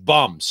it's with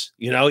bums.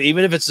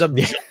 Even if it's some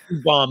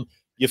bum,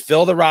 you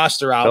fill the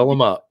roster out. Fill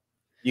them up.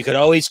 You could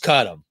always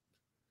cut them,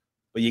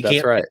 but you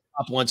can't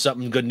up once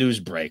something good news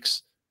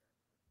breaks.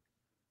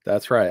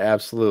 That's right,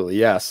 absolutely,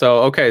 yeah.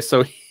 So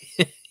so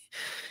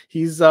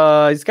he's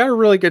got a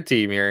really good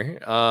team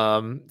here.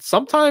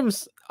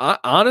 Sometimes.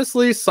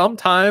 Honestly,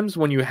 sometimes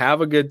when you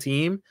have a good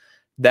team,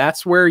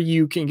 that's where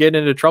you can get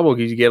into trouble,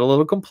 because you get a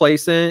little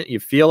complacent.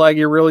 You feel like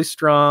you're really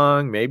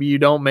strong. Maybe you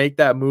don't make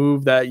that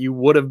move that you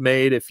would have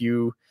made if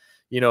you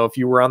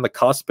were on the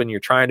cusp and you're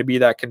trying to be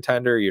that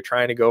contender. You're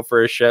trying to go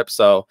for a ship.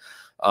 So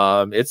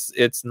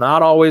it's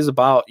not always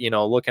about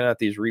looking at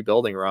these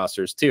rebuilding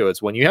rosters too.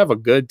 It's when you have a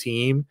good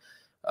team,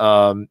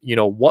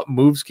 what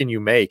moves can you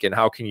make and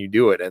how can you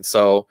do it? And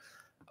so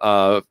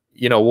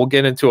we'll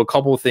get into a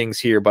couple of things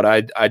here, but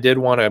I did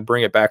want to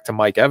bring it back to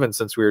Mike Evans,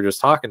 since we were just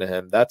talking to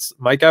him.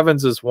 Mike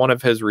Evans is one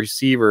of his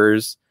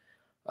receivers.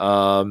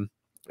 And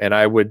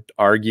I would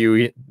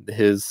argue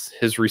his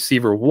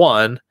receiver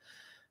 1,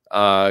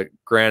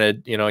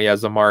 granted, he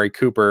has Amari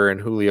Cooper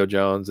and Julio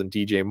Jones and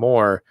DJ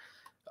Moore.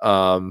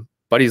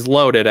 But he's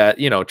loaded at,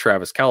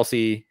 Travis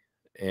Kelce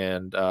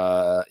and,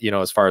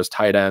 as far as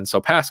tight end.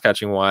 So pass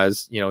catching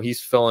wise,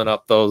 he's filling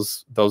up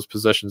those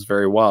positions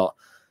very well.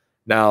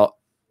 Now,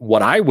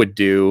 what I would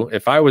do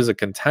if I was a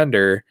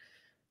contender,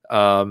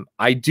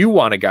 I do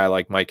want a guy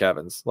like Mike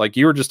Evans, like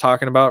you were just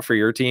talking about for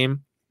your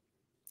team.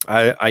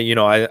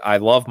 I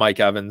love Mike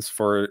Evans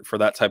for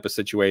that type of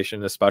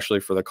situation, especially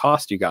for the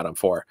cost you got him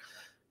for.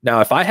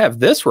 Now, if I have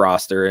this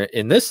roster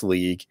in this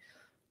league,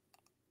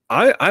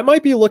 I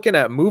might be looking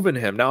at moving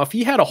him. Now, if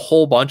he had a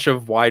whole bunch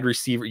of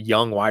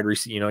young wide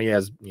receiver, he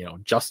has,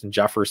 Justin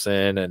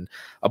Jefferson and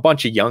a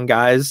bunch of young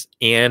guys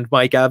and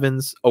Mike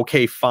Evans.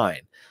 Okay,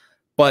 fine.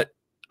 But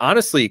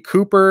honestly,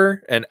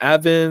 Cooper and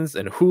Evans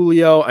and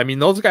Julio, I mean,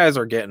 those guys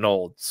are getting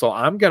old. So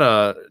I'm going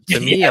to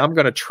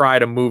try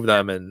to move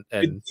them. And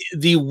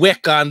the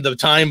wick on the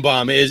time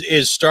bomb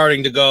is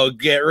starting to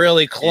get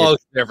really close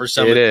there for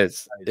some. It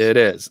is.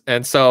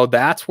 And so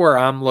that's where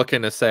I'm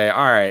looking to say,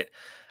 all right,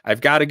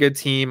 I've got a good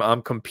team.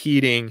 I'm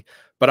competing,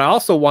 but I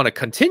also want to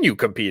continue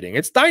competing.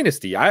 It's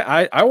dynasty.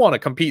 I want to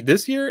compete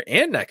this year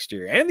and next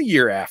year and the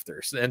year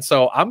after. And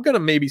so I'm going to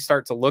maybe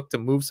start to look to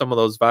move some of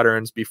those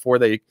veterans before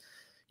they,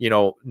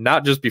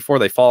 not just before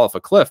they fall off a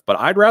cliff, but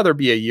I'd rather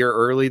be a year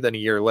early than a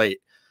year late,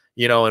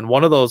 and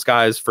one of those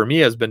guys for me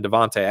has been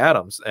Devontae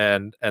Adams.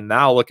 And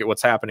now look at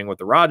what's happening with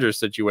the Rodgers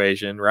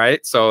situation,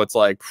 right? So it's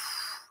like,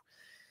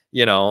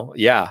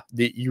 yeah,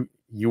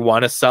 you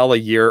want to sell a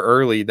year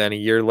early than a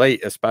year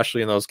late,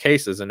 especially in those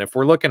cases. And if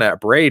we're looking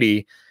at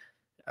Brady,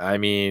 I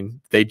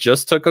mean, they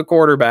just took a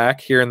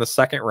quarterback here in the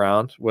second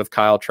round with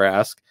Kyle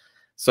Trask.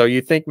 So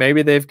you think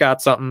maybe they've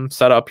got something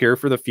set up here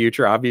for the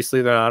future.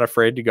 Obviously, they're not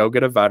afraid to go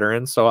get a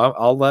veteran. So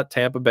I'll let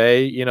Tampa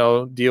Bay,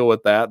 deal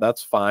with that.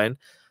 That's fine.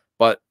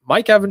 But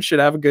Mike Evans should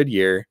have a good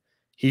year.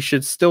 He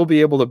should still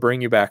be able to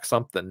bring you back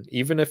something,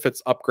 even if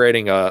it's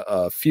upgrading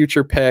a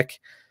future pick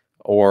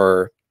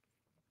or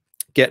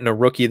getting a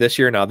rookie this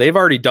year. Now, they've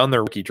already done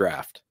their rookie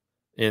draft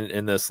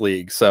in this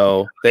league.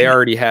 So they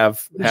already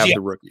have the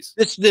rookies.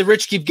 The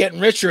rich keep getting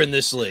richer in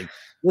this league.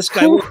 This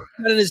guy,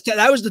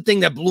 that was the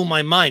thing that blew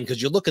my mind,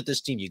 because you look at this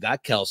team, you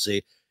got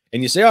Kelsey,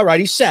 and you say, all right,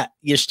 he's set.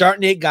 You're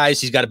starting 8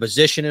 guys. He's got a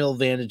positional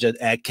advantage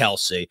at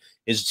Kelsey.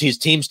 His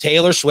team's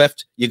Taylor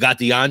Swift. You got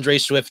DeAndre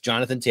Swift,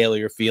 Jonathan Taylor.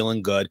 You're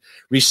feeling good.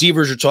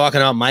 Receivers are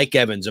talking about Mike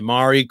Evans,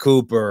 Amari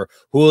Cooper,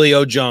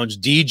 Julio Jones,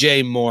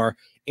 DJ Moore.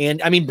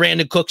 And, I mean,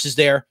 Brandon Cooks is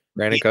there.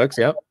 Brandon Cooks,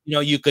 yep.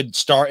 You could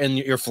start in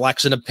your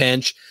flex in a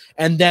pinch.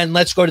 And then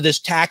let's go to this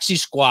taxi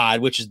squad,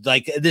 which is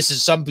like, this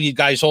is some of you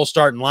guys' whole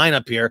starting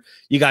lineup here.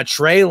 You got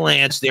Trey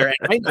Lance there. And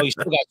I know you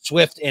still got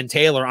Swift and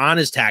Taylor on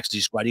his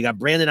taxi squad. You got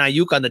Brandon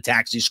Ayuk on the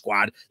taxi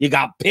squad. You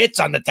got Pitts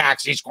on the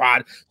taxi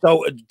squad.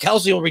 So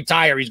Kelsey will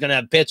retire. He's going to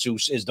have Pitts, who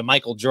is the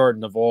Michael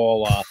Jordan of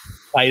all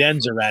tight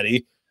ends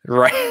already.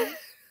 Right.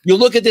 You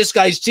look at this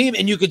guy's team,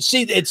 and you can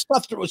see it's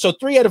tough. So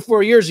 3 out of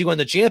 4 years he won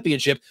the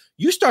championship.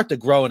 You start to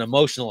grow an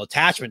emotional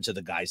attachment to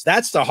the guys.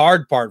 That's the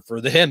hard part for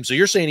him. So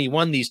you're saying he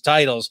won these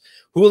titles.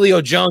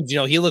 Julio Jones,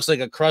 he looks like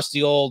a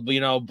crusty old,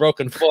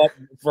 broken foot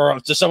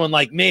to someone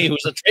like me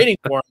who's trading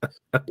for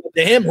him.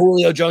 To him,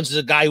 Julio Jones is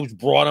a guy who's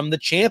brought him the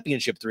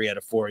championship 3 out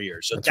of 4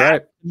 years. So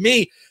right. To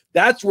me,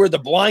 that's where the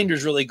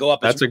blinders really go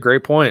up. That's a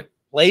great point.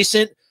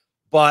 Complacent,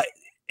 but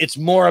it's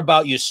more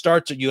about you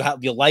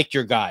like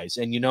your guys,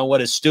 and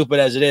as stupid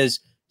as it is,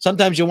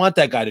 sometimes you want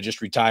that guy to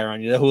just retire on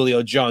you. The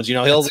Julio Jones,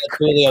 he'll let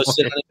Julio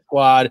sit in the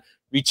squad,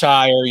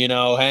 retire,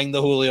 hang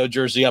the Julio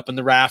jersey up in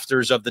the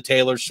rafters of the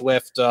Taylor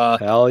Swift,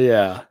 hell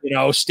yeah,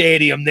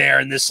 stadium there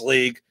in this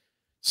league.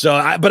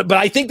 So, but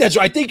I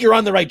think you're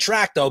on the right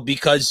track though,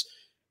 because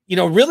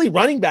really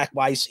running back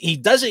wise, he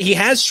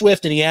has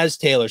Swift and he has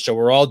Taylor, so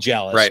we're all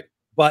jealous, right?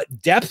 But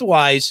depth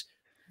wise,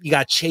 you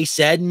got Chase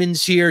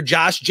Edmonds here.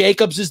 Josh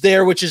Jacobs is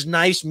there, which is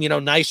nice,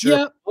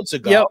 nicer months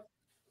ago. Yep.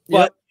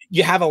 But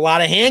you have a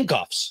lot of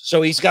handcuffs.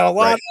 So he's got a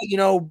lot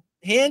of,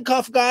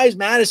 handcuff guys.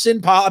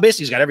 Madison, Pollard.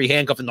 Basically, he's got every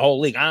handcuff in the whole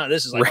league. I don't know.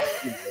 This is like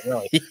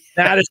really.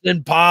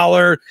 Madison,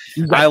 Pollard.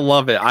 I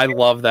love it. I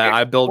love that.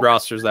 I build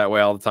rosters that way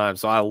all the time.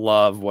 So I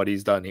love what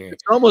he's done here.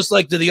 It's almost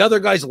like, do the other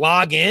guys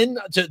log in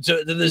to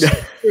this?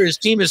 His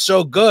team is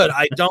so good.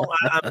 I'm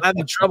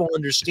having trouble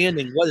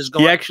understanding what is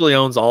going on. He actually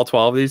owns all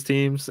 12 of these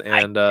teams.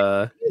 And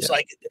it's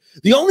like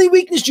the only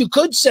weakness you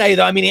could say,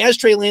 though, I mean, he has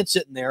Trey Lance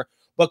sitting there,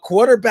 but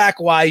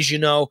quarterback wise,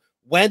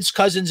 Wentz,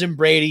 Cousins, and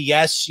Brady.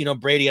 Yes,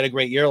 Brady had a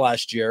great year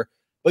last year,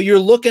 but you're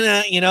looking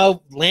at,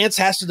 Lance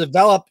has to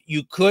develop.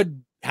 You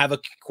could have a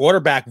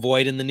quarterback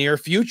void in the near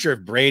future.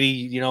 If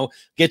Brady,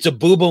 gets a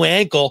boo-boo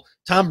ankle,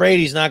 Tom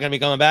Brady's not going to be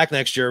coming back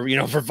next year,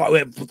 for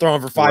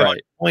throwing for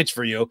 500 points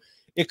for you.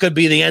 It could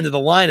be the end of the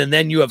line. And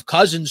then you have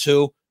Cousins,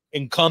 who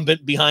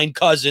incumbent behind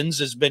Cousins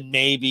has been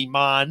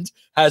Mond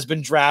has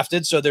been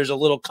drafted. So there's a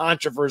little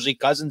controversy.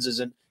 Cousins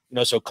isn't,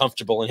 so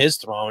comfortable in his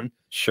throne.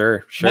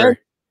 Sure.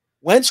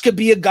 Wentz could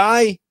be a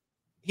guy,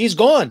 he's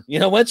gone.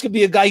 Wentz could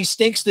be a guy, he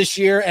stinks this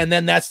year, and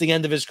then that's the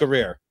end of his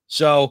career.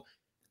 So,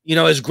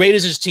 as great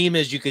as his team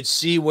is, you could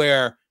see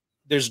where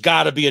there's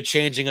got to be a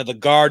changing of the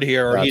guard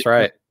here. Or that's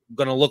right.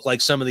 Going to look like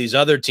some of these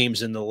other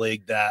teams in the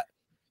league that.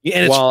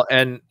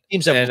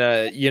 Teams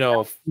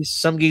have,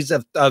 some guys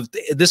have,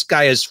 this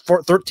guy has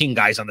 13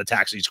 guys on the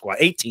taxi squad,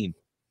 18,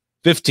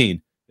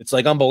 15. It's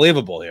like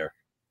unbelievable here.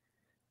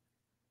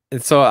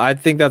 And so I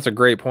think that's a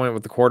great point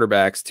with the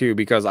quarterbacks too,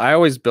 because I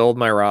always build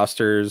my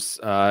rosters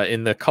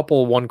in the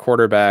couple one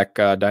quarterback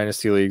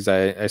dynasty leagues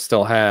I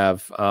still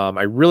have.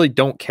 I really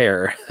don't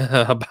care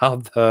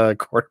about the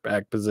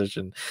quarterback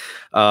position.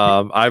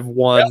 I've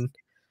won,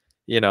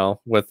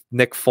 with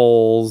Nick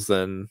Foles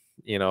and,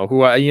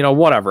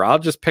 whatever. I'll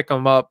just pick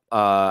them up.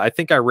 I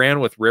think I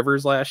ran with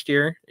Rivers last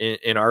year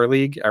in our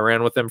league. I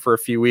ran with him for a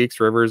few weeks,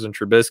 Rivers and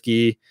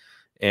Trubisky.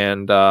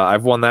 And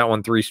I've won that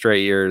one 3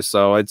 straight years.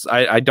 So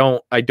I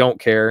don't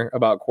care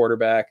about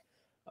quarterback.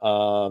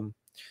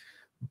 But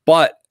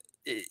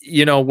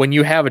when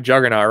you have a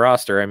juggernaut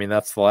roster, I mean,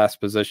 that's the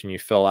last position you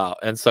fill out.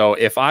 And so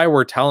if I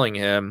were telling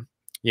him,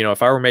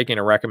 if I were making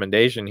a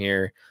recommendation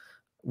here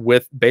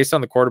based on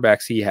the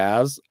quarterbacks he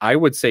has, I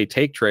would say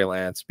take Trey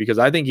Lance, because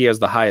I think he has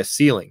the highest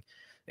ceiling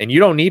and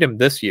you don't need him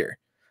this year.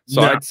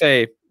 So I'd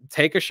say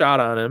take a shot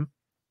on him.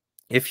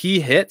 If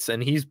he hits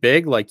and he's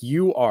big, like,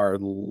 you are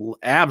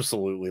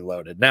absolutely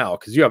loaded now,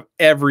 because you have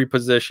every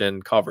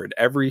position covered,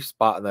 every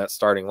spot in that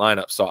starting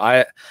lineup. So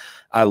I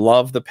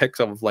love the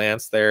picks of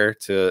Lance there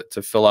to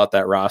fill out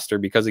that roster,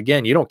 because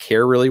again, you don't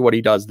care really what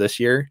he does this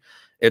year.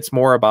 It's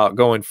more about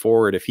going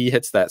forward. If he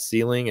hits that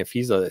ceiling, if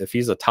he's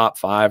a top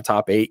 5,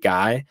 top 8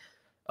 guy,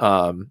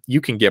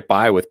 you can get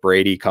by with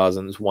Brady,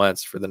 Cousins,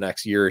 Wentz for the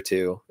next year or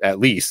two, at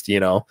least, you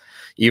know,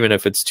 even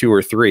if it's 2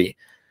 or 3.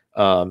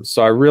 So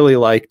I really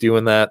like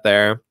doing that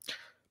there.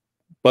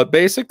 But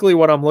basically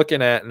what I'm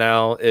looking at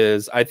now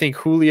is I think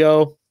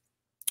Julio,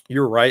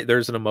 you're right.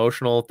 There's an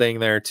emotional thing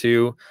there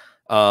too.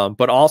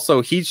 But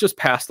also he's just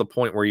past the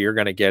point where you're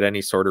going to get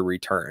any sort of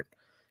return.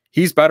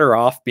 He's better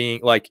off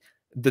being like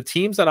the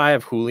teams that I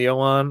have Julio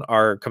on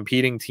are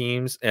competing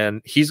teams,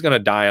 and he's going to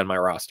die on my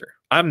roster.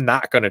 I'm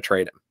not going to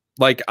trade him.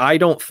 Like, I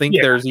don't think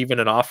there's even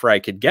an offer I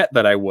could get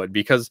that I would,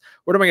 because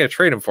what am I going to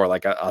trade him for?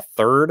 Like a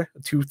third,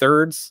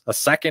 2/3, a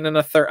second and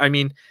a third. I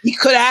mean, he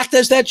could act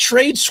as that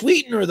trade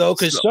sweetener though,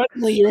 because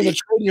suddenly you're in the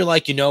trade and you're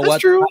like, you know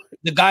what? True.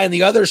 The guy on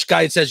the other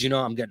side says, you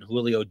know, I'm getting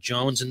Julio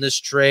Jones in this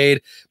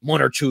trade,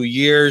 1 or 2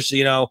 years,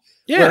 you know.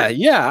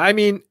 Yeah. I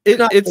mean,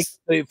 it's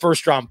the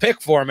first round pick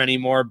for him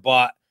anymore,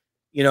 but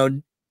you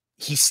know,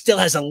 he still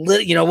has a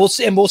little, you know, we'll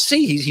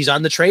see. He's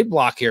on the trade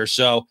block here.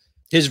 So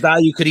his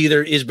value could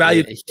either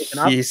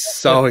he's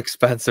so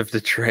expensive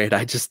to trade.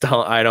 I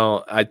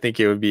think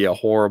it would be a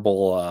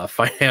horrible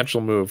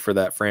financial move for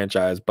that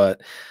franchise.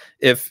 But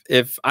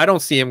if I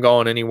don't see him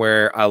going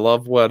anywhere, I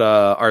love what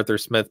Arthur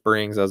Smith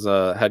brings as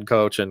a head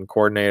coach and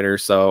coordinator.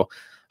 So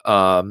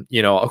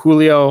you know,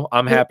 Julio,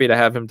 I'm happy to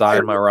have him die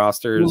in my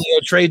rosters. Julio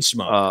trade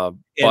smoke.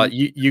 But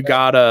you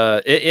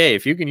gotta, hey,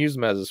 if you can use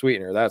him as a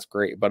sweetener, that's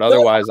great. But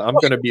otherwise, I'm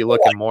going to be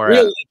looking more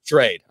at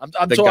trade. I'm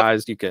the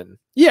guys you can.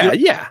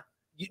 Yeah.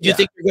 Do you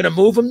think you're going to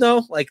move him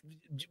though? Like,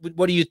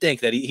 what do you think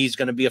that he's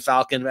going to be a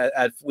Falcon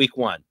at week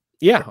 1?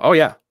 Yeah. Oh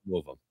yeah.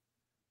 Move him.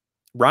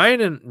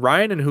 Ryan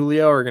and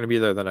Julio are going to be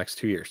there the next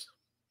 2 years.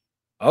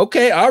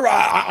 Okay. All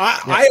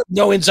right. I have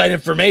no inside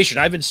information.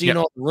 I've been seeing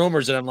all the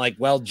rumors and I'm like,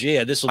 well,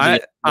 gee, this will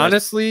be.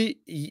 Honestly,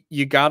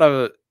 you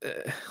gotta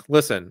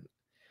listen.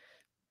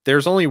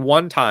 There's only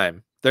one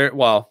time there.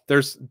 Well,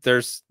 there's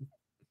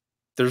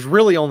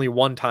really only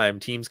one time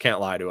teams can't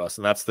lie to us,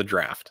 and that's the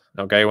draft.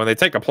 Okay. When they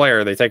take a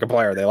player, they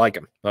like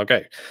him.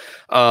 Okay.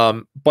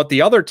 But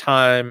the other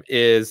time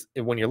is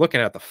when you're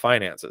looking at the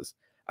finances.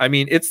 I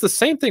mean, it's the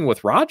same thing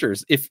with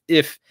Rodgers.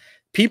 If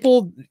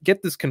people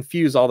get this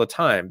confused all the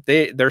time,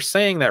 they're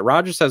saying that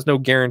Rodgers has no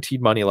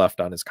guaranteed money left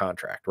on his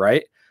contract,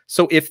 right?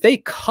 So if they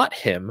cut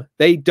him,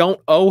 they don't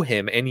owe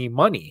him any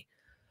money.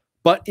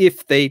 But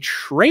if they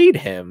trade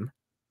him,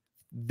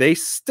 they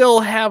still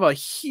have a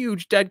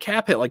huge dead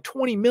cap hit, like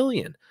 $20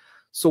 million.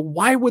 So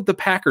why would the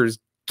Packers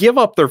give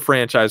up their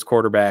franchise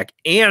quarterback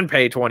and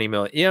pay $20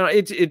 million? You know,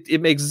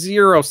 it makes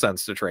zero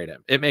sense to trade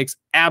him. It makes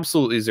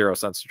absolutely zero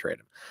sense to trade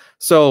him.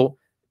 So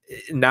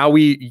now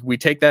we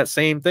take that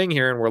same thing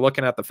here and we're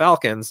looking at the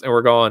Falcons and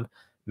we're going,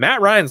 Matt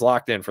Ryan's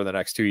locked in for the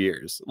next 2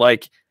 years.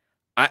 Like,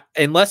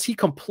 unless he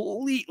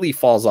completely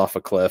falls off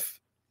a cliff,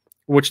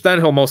 which then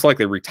he'll most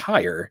likely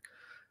retire.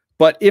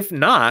 But if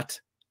not,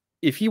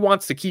 if he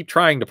wants to keep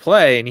trying to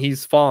play and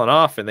he's fallen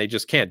off and they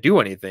just can't do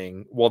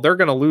anything, well, they're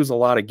going to lose a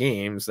lot of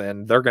games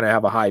and they're going to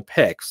have a high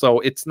pick. So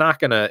it's not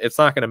going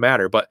to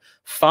matter. But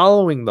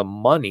following the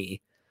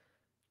money,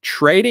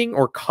 trading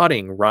or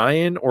cutting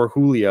Ryan or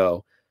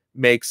Julio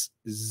makes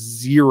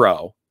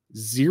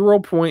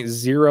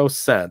 0.0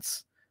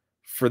 sense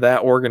for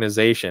that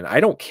organization. I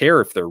don't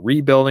care if they're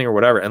rebuilding or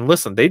whatever. And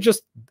listen, they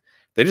just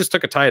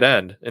took a tight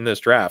end in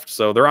this draft.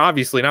 So they're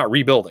obviously not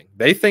rebuilding.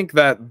 They think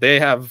that they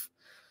have,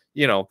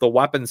 you know, the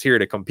weapons here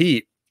to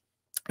compete.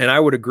 And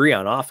I would agree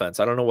on offense.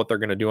 I don't know what they're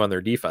going to do on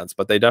their defense,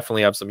 but they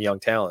definitely have some young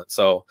talent.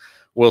 So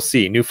we'll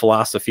see. New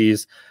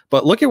philosophies.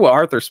 But look at what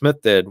Arthur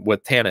Smith did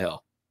with Tannehill,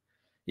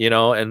 you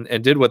know,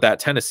 and did with that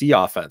Tennessee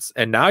offense.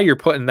 And now you're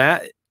putting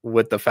that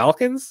with the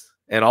Falcons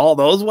and all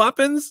those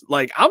weapons.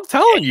 Like, I'm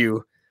telling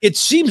you, it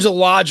seems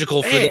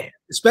illogical for them,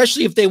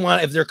 especially if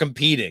they're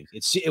competing.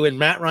 When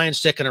Matt Ryan's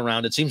sticking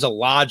around, it seems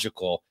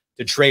illogical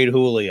to trade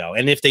Julio.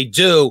 And if they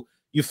do,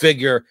 you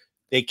figure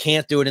they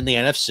can't do it in the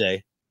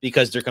NFC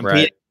because they're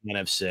competing in the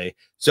NFC.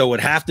 So it would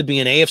have to be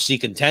an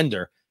AFC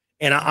contender.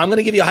 And I'm going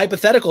to give you a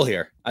hypothetical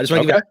here. I just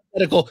want to give you a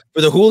hypothetical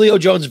for the Julio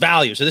Jones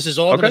value. So this is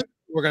all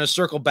we're going to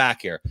circle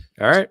back here.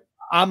 All right.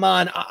 I'm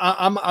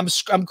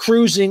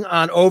cruising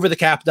on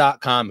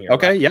overthecap.com here.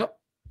 Okay. Right? Yep.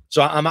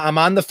 So I'm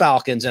on the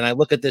Falcons and I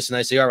look at this and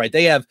I say, all right,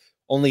 they have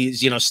only,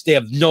 you know, they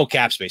have no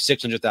cap space,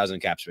 600,000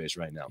 cap space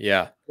right now.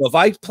 Yeah. So if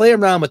I play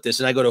around with this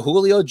and I go to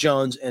Julio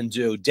Jones and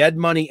do dead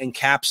money and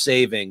cap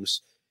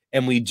savings,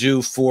 and we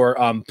do for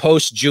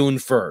post June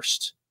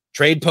 1st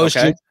trade post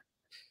June,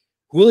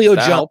 Julio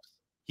Jones,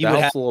 he would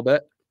have a little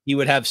bit. He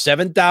would have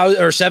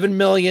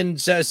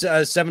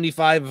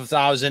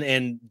 7,075,000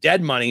 in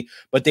dead money,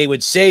 but they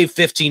would save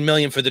 15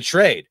 million for the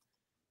trade.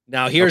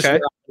 Now here's where I'm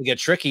gonna get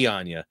tricky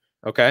on you.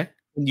 Okay.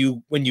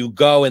 When you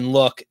go and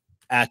look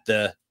at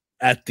the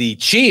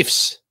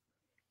Chiefs,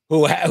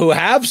 who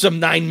have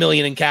some 9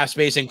 million in cap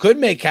space and could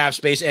make cap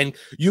space, and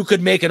you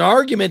could make an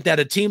argument that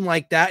a team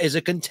like that is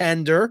a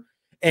contender,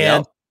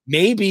 and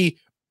maybe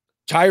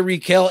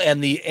Tyreek Hill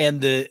and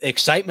the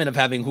excitement of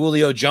having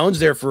Julio Jones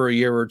there for a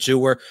year or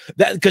two,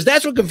 because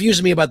that's what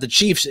confuses me about the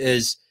Chiefs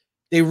is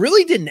they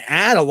really didn't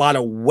add a lot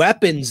of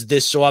weapons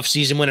this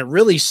offseason when it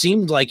really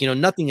seemed like,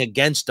 nothing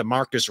against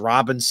DeMarcus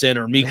Robinson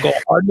or Mecole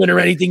Hardman or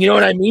anything. You know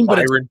what I mean? But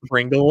Byron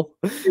Pringle.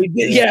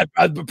 Yeah,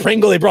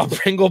 Pringle. They brought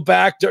Pringle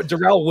back.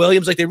 Darrell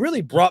Williams. Like, they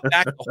really brought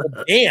back the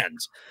whole band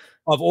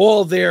of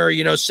all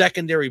their,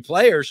 secondary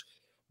players.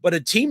 But a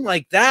team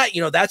like that,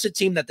 that's a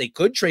team that they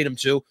could trade him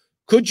to.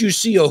 Could you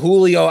see a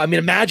Julio? I mean,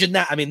 imagine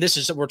that. I mean,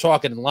 we're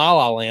talking in La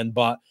La Land,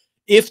 but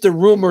if the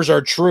rumors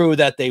are true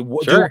that they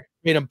would trade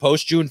him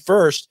post June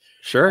 1st,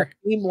 sure. A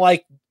team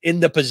like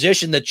in the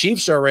position the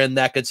Chiefs are in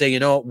that could say,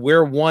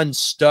 we're one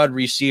stud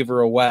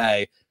receiver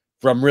away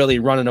from really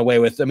running away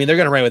with. I mean, they're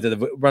going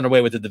to run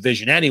away with the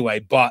division anyway,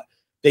 but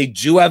they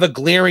do have a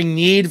glaring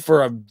need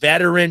for a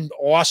veteran,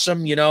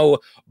 awesome,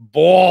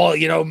 ball,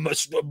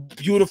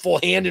 beautiful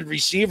handed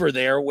receiver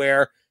there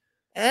where,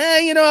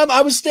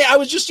 I was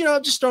just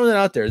throwing it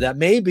out there that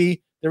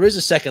maybe there is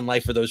a second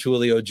life for those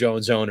Julio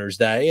Jones owners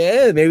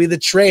that, maybe the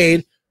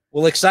trade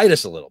will excite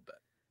us a little bit.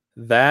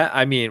 That,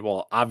 I mean,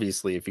 well,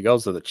 obviously, if he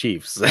goes to the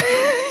Chiefs,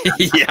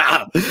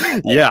 yeah,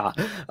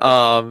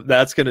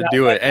 that's gonna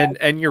do it.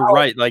 And you're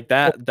right, like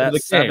that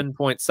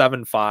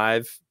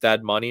 7.75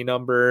 dead money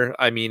number.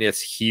 I mean,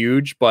 it's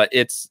huge, but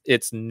it's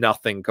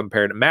nothing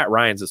compared to Matt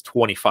Ryan's is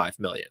 25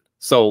 million.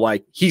 So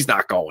like, he's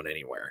not going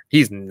anywhere.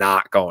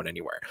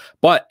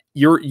 But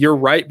you're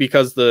right,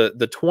 because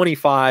the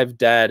 25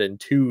 dead and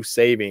 2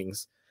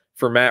 savings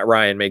for Matt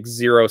Ryan makes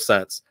 0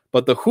 sense.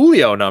 But the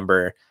Julio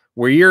number,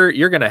 where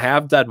you're going to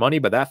have dead money,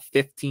 but that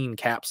 15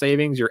 cap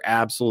savings, you're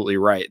absolutely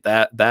right.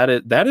 That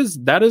is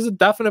a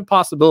definite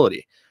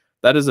possibility.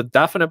 That is a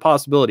definite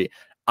possibility.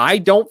 I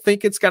don't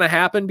think it's going to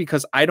happen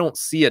because I don't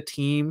see a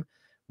team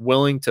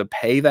willing to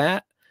pay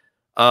that.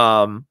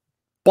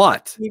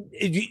 But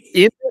in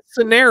this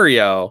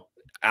scenario,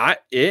 I'll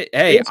give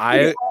it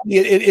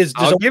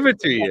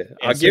to you.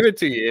 I'll give it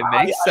to you. It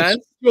makes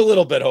sense a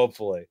little bit,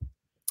 hopefully.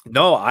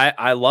 No,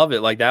 I love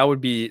it. Like, that would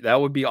be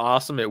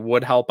awesome. It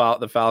would help out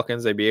the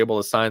Falcons. They'd be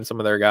able to sign some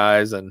of their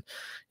guys, and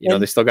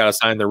they still got to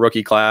sign their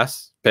rookie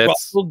class. Pitts,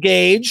 Russell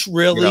Gage,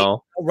 really.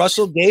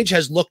 Russell Gage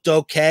has looked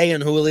okay,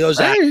 and Julio's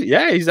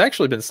he's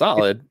actually been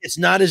solid. It's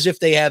not as if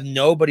they have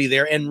nobody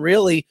there. And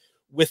really,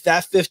 with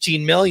that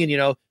 15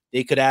 million,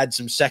 they could add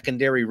some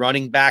secondary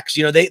running backs.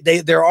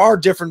 There are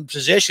different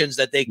positions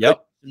that they could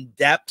in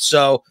depth.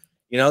 So,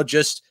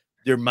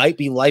 there might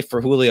be life for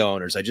Julio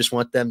owners. I just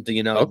want them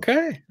to,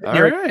 Okay.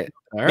 All right.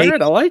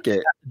 I like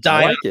it.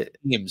 I like it.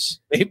 Teams.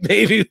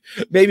 Maybe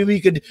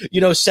we could,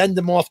 send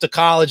them off to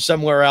college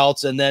somewhere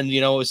else, and then,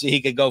 so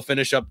he could go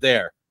finish up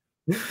there.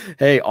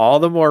 Hey, all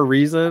the more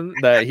reason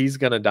that he's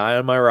going to die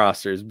on my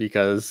rosters,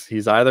 because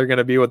he's either going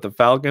to be with the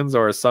Falcons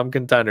or some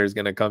contender is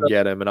going to come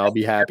get him, and I'll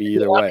be happy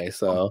either way.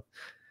 So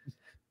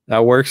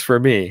that works for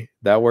me.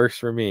 I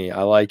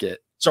like it.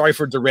 Sorry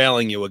for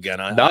derailing you again.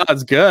 No,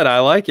 it's good.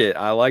 I like it.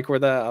 I like where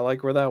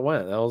that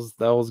went.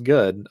 That was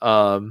good.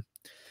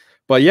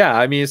 But yeah,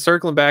 I mean,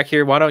 circling back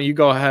here, why don't you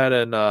go ahead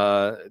and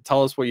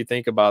tell us what you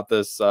think about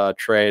this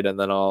trade, and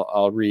then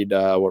I'll read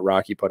what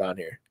Rocky put on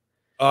here.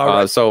 All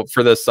right. So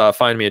for this,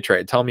 find me a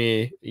trade. Tell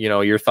me,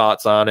 your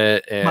thoughts on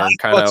it and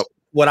kind of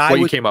what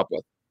you came up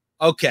with.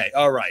 Okay.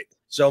 All right.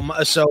 So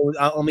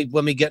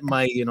let me get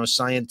my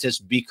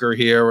scientist beaker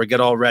here, or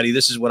get all ready.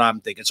 This is what I'm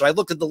thinking. So I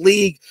looked at the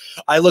league,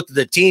 I looked at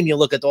the team, you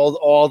look at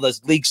all the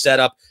league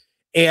setup,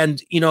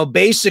 and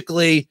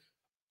basically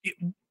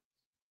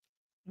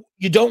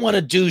you don't want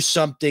to do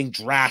something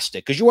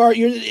drastic, because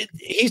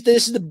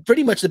this is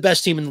pretty much the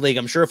best team in the league.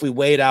 I'm sure if we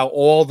weighed out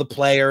all the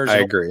players, I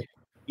agree.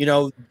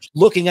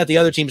 Looking at the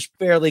other teams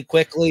fairly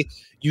quickly,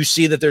 you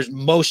see that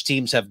most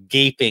teams have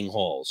gaping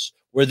holes,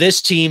 where this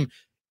team,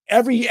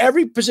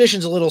 every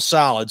position's a little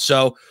solid.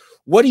 So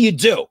what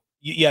do?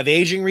 You have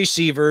aging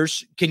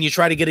receivers. Can you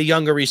try to get a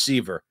younger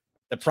receiver?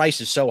 The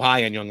price is so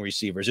high on young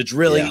receivers. It's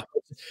really,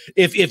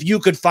 if you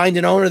could find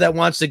an owner that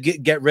wants to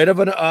get rid of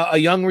a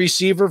young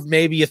receiver,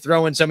 maybe you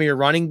throw in some of your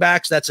running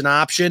backs. That's an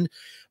option.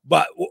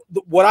 But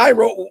what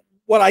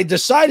I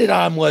decided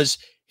on was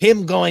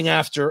him going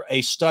after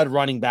a stud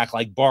running back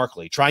like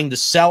Barkley, trying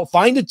to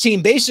find a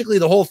team. Basically,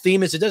 the whole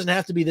theme is, it doesn't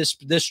have to be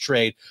this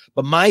trade,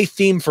 but my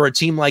theme for a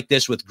team like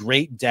this with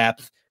great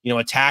depth,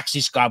 a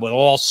taxi squad with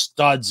all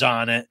studs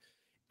on it.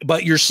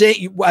 But you're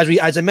saying,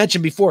 as I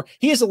mentioned before,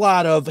 he has a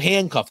lot of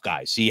handcuff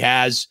guys. He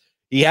has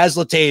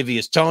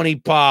Latavius, Tony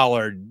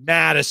Pollard,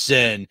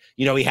 Madison.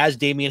 He has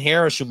Damian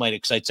Harris, who might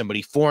excite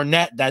somebody.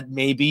 Fournette, that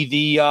maybe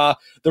the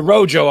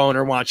Rojo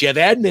owner wants. You have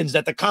Edmonds,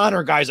 that the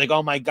Connor guy's like,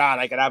 oh my God,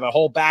 I could have a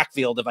whole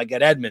backfield if I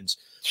get Edmonds.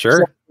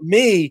 Sure. So for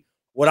me,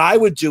 what I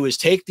would do is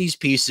take these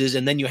pieces,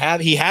 and then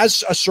he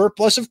has a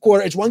surplus of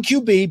quarter. It's one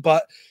QB,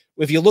 but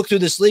if you look through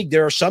this league,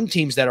 there are some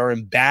teams that are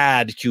in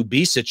bad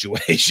QB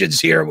situations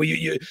here.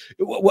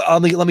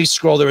 Let me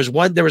scroll.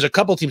 There was a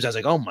couple teams I was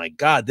like, oh my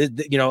God,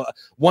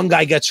 one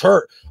guy gets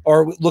hurt.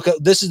 Or look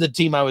at, this is the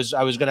team I was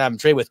going to have him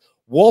trade with.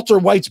 Walter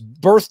White's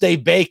birthday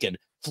bacon,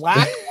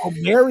 Flacco,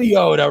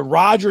 Mariota,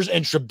 Rodgers,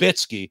 and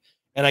Trubisky.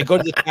 And I go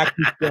to the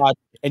taxi squad,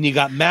 and you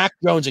got Mac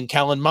Jones and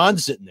Kellen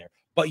Mond sitting there.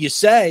 But you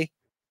say,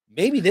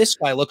 maybe this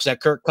guy looks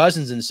at Kirk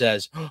Cousins and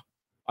says,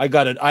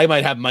 I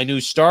might have my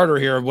new starter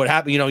here. What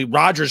happened? You know,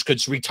 Rodgers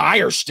could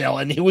retire still,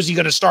 and who was he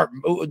going to start?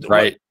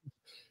 Right.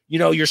 You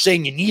know, you're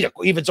saying you need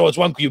even though it's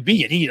one QB,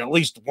 you need at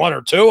least one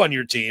or two on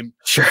your team.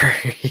 Sure.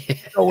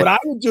 So what I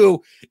would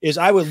do is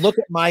I would look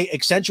at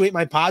accentuate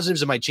my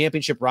positives in my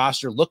championship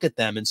roster, look at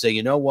them and say,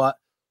 you know what,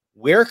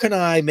 where can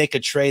I make a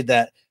trade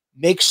that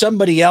makes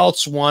somebody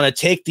else want to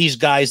take these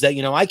guys that,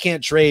 you know, I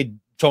can't trade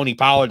Tony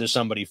Pollard to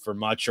somebody for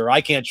much, or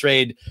I can't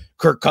trade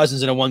Kirk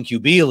Cousins in a 1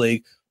 QB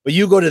league. But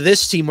you go to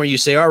this team where you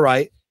say, all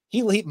right,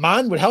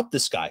 Mond would help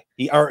this guy.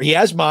 He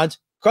has Mond.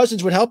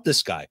 Cousins would help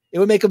this guy. It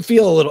would make him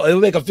feel a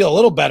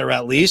little better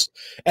at least.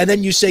 And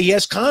then you say,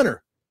 yes,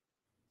 Connor,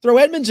 throw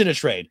Edmonds in a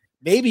trade.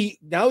 Maybe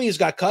now he's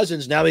got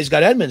Cousins. Now he's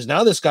got Edmonds.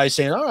 Now this guy's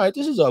saying, all right,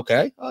 this is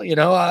okay. You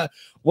know,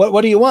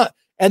 what do you want?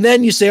 And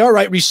then you say, all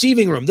right,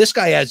 receiving room. This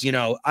guy has, you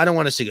know, I don't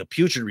want to say a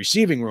putrid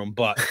receiving room,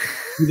 but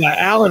you got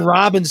Allen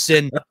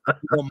Robinson,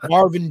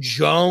 Marvin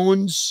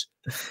Jones.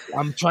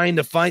 I'm trying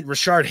to find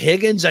Rashard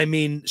Higgins. I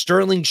mean,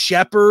 Sterling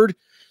Shepard.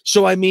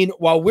 So, I mean,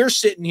 while we're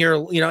sitting here,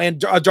 you know, and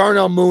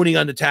Darnell Mooney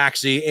on the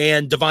taxi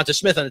and Devonta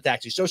Smith on the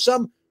taxi. So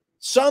some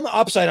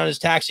upside on his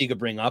taxi you could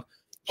bring up.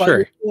 But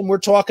sure. When we're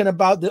talking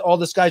about all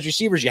this guy's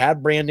receivers, you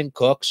have Brandon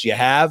Cooks, you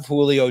have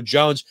Julio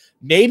Jones.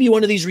 Maybe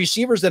one of these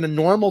receivers that a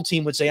normal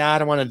team would say, I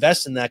don't want to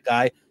invest in that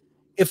guy.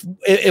 If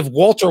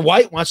Walter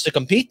White wants to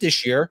compete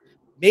this year,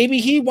 maybe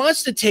he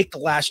wants to take the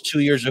last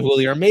 2 years of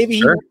Julio, or maybe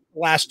he wants the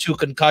last 2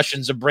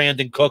 concussions of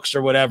Brandon Cooks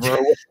or whatever,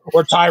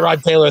 or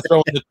Tyrod Taylor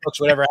throwing the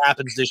Cooks, whatever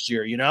happens this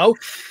year, you know?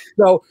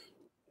 So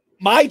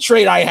my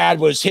trade I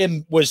had was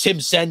him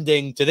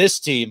sending to this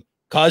team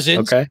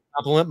Cousins to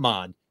compliment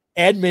Mond,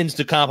 Edmonds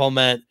to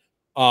compliment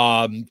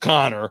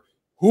Connor,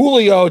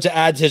 Julio to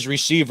add to his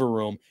receiver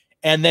room,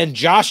 and then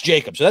Josh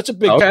Jacobs. So that's a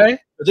big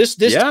This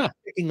yeah.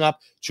 picking up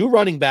 2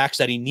 running backs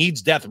that he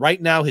needs depth.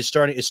 Right now, his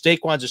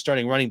Saquon's a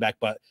starting running back,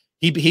 but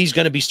he's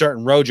going to be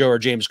starting Rojo or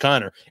James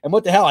Conner. And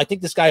what the hell? I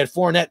think this guy had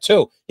Fournette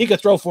too. He could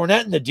throw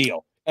Fournette in the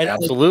deal. And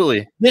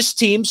absolutely, this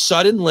team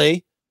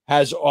suddenly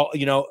has all,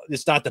 you know,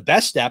 it's not the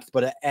best depth,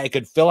 but it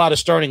could fill out a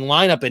starting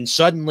lineup, and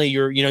suddenly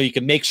you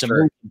can make some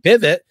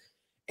pivot,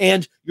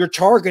 and you're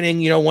targeting,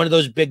 you know, one of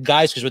those big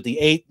guys, because with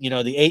the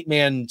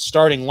 8-man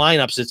starting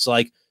lineups, it's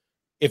like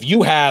if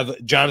you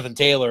have Jonathan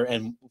Taylor,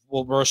 and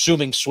we're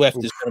assuming Swift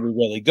is going to be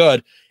really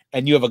good,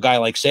 and you have a guy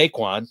like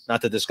Saquon,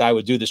 not that this guy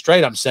would do this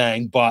trade, I'm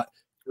saying, but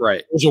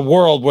there's a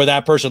world where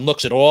that person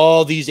looks at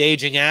all these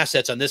aging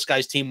assets on this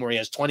guy's team where he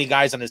has 20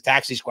 guys on his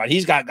taxi squad.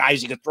 He's got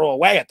guys he could throw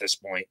away at this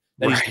point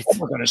that he's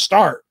never going to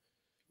start.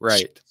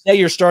 Right. So say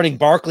you're starting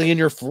Barkley in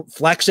your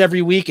flex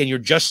every week, and you're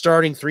just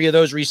starting 3 of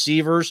those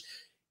receivers.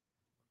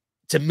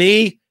 To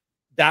me,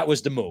 that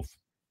was the move.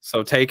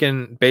 So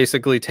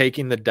basically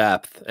taking the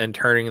depth and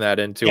turning that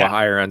into a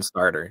higher end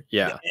starter.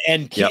 Yeah.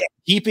 And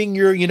keeping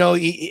your, you know,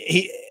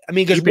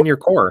 because keeping your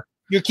core.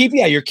 You're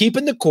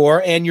keeping the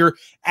core, and you're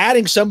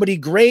adding somebody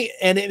great.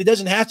 And it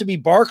doesn't have to be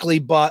Barkley,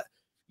 but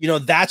you know,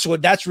 that's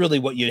really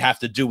what you have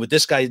to do with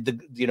this guy.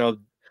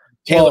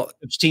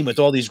 Taylor's team with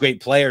all these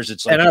great players.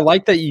 It's like, and I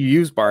like that you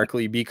use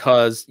Barkley,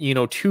 because, you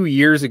know, 2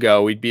 years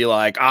ago we'd be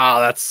like,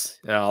 that's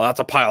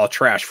a pile of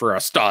trash for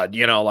a stud,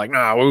 you know, like,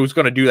 who's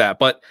going to do that?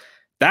 But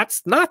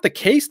that's not the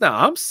case now.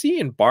 I'm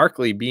seeing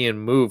Barkley being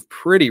moved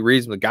pretty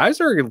reasonably. Guys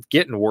are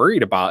getting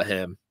worried about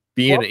him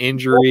being an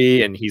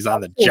injury, and he's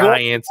on the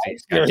Giants.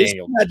 He's got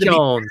Daniel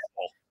Jones.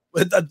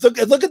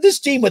 Look at this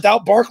team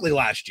without Barkley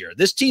last year.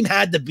 This team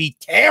had to be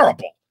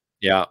terrible.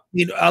 Yeah.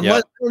 You know, I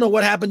don't know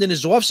what happened in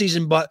his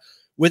offseason, but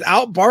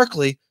without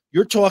Barkley,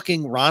 you're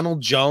talking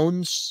Ronald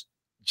Jones,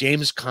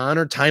 James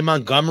Conner, Ty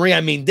Montgomery.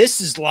 I mean, this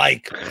is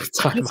like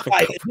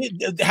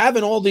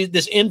having all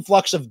this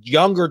influx of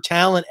younger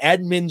talent,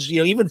 Edmonds, you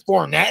know, even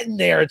Fournette in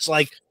there. It's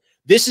like,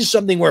 this is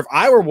something where if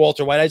I were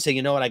Walter White, I'd say,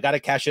 you know what, I got to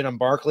cash in on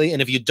Barkley.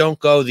 And if you don't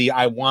go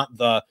I want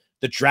the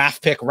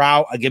draft pick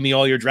route, give me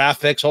all your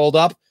draft picks, hold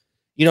up.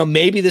 You know,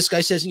 maybe this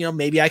guy says, you know,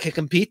 maybe I could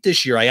compete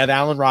this year. I have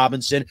Allen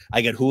Robinson.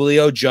 I get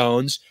Julio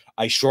Jones.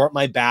 I short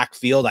my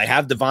backfield. I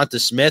have Devonta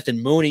Smith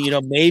and Mooney. You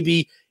know,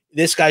 maybe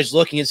this guy's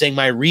looking and saying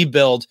my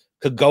rebuild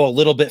could go a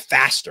little bit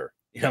faster.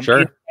 You know,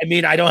 sure. I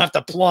mean, I don't have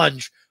to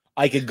plunge.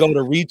 I could go to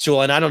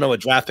retool, and I don't know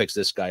what draft picks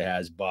this guy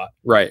has, but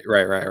right.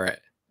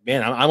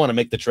 Man, I want to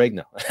make the trade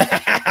now.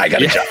 I got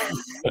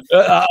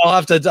to. I'll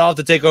have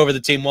to take over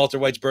the team. Walter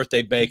White's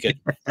birthday bacon.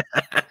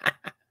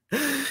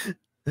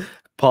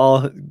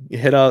 Paul,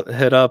 hit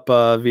up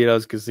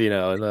Vito's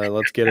Casino, and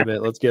let's get him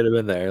in. Let's get him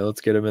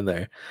in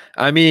there.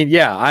 I mean,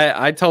 yeah,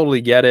 I totally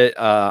get it.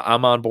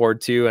 I'm on board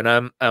too, and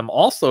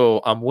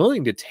I'm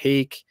willing to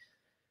take.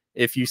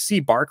 If you see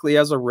Barkley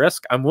as a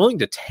risk, I'm willing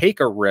to take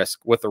a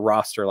risk with a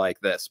roster like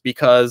this,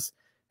 because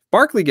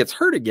Barkley gets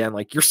hurt again,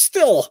 like you're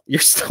still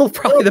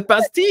probably the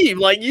best team.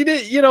 Like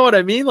you know what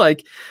I mean?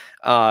 Like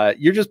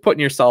you're just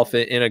putting yourself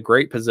in a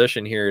great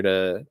position here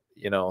to,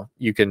 you know,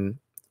 you can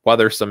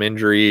weather some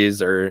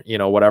injuries or, you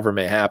know, whatever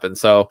may happen.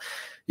 So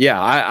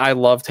yeah, I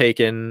love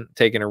taking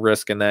a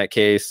risk in that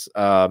case.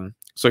 So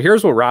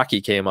here's what Rocky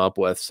came up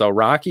with. So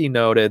Rocky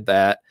noted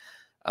that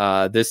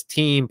this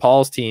team,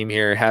 Paul's team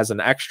here, has an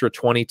extra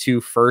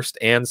 22 first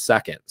and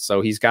second.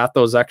 So he's got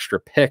those extra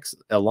picks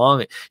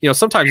along. You know,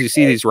 sometimes you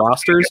see these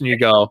rosters and you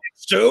go,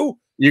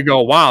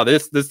 wow,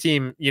 this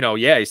team, you know,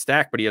 yeah, he's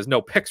stacked, but he has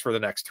no picks for the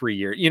next 3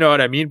 years. You know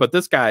what I mean? But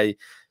this guy,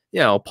 you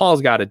know,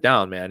 Paul's got it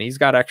down, man. He's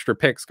got extra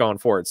picks going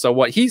forward. So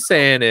what he's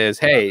saying is,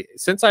 hey,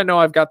 since I know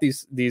I've got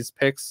these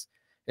picks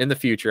in the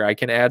future, I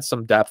can add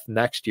some depth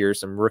next year,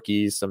 some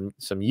rookies,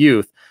 some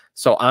youth.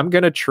 So I'm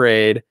going to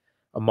trade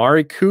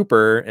Amari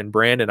Cooper and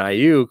Brandon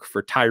Ayuk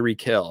for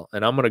Tyreek Hill.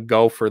 And I'm going to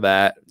go for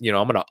that. You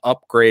know, I'm going to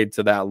upgrade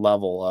to that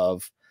level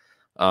of,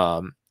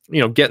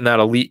 you know, getting that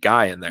elite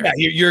guy in there. Yeah,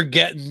 you're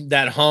getting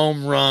that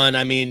home run.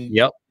 I mean,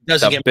 yep.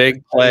 Doesn't get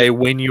big play,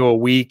 win you a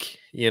week,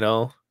 you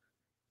know.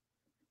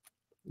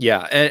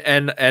 Yeah.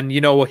 And,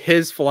 you know,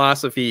 his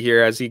philosophy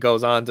here, as he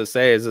goes on to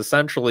say, is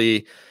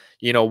essentially,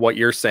 you know, what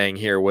you're saying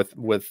here with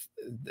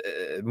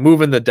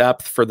moving the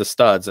depth for the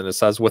studs. And it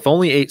says with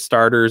only 8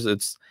 starters,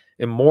 it's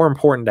more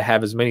important to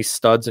have as many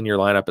studs in your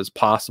lineup as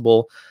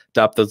possible.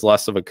 Depth is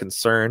less of a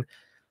concern.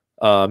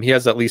 He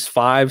has at least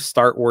 5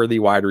 start-worthy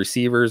wide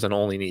receivers and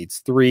only needs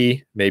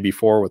 3, maybe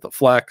 4 with a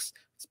flex.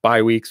 It's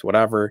bye weeks,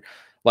 whatever.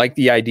 Like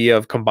the idea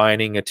of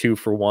combining a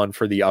 2-for-1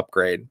 for the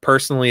upgrade.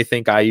 Personally,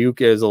 think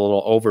Ayuk is a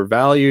little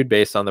overvalued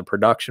based on the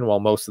production while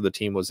most of the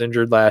team was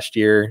injured last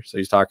year. So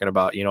he's talking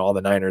about, you know, all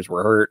the Niners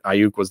were hurt.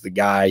 Ayuk was the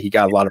guy. He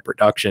got a lot of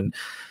production.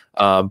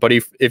 But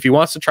if he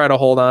wants to try to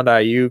hold on to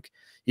Ayuk,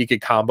 he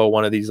could combo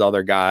one of these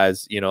other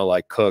guys, you know,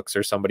 like Cooks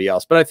or somebody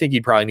else. But I think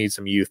he'd probably need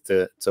some youth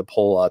to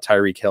pull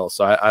Tyreek Hill.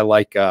 So I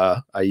like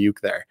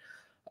Ayuk there.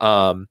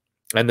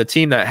 And the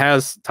team that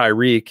has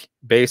Tyreek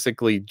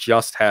basically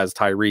just has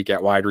Tyreek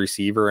at wide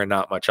receiver and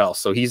not much else.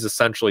 So he's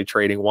essentially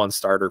trading 1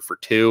 starter for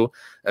 2.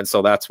 And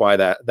so that's why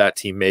that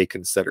team may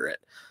consider it.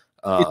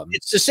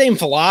 It's the same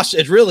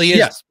philosophy. It really is.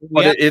 Yes,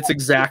 but it's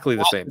exactly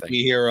the same thing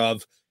here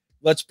of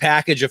let's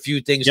package a few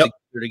things together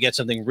to get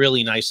something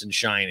really nice and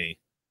shiny.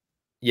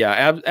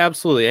 Yeah,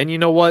 absolutely. And you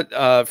know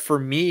what? For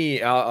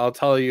me, I'll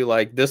tell you,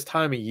 like this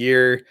time of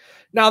year,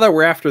 now that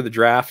we're after the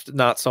draft,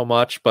 not so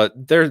much, but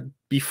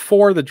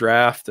before the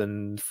draft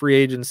and free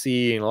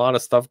agency and a lot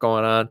of stuff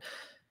going on,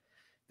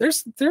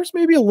 there's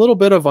maybe a little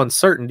bit of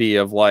uncertainty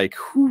of like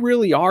who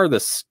really are the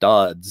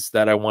studs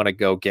that I want to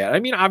go get. I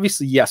mean,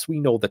 obviously, yes, we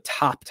know the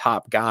top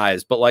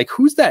guys, but like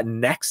who's that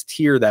next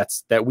tier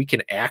that we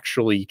can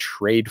actually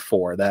trade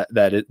for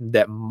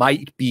that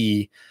might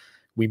be,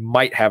 we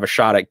might have a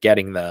shot at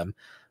getting them.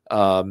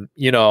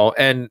 You know,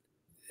 and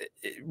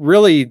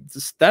really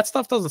that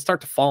stuff doesn't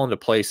start to fall into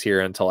place here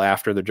until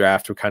after the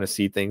draft. We kind of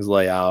see things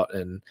lay out,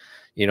 and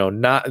you know,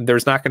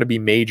 there's not going to be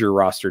major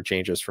roster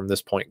changes from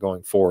this point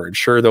going forward.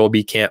 Sure, there will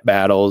be camp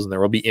battles and there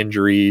will be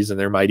injuries and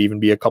there might even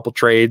be a couple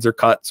trades or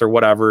cuts or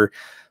whatever.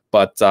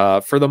 But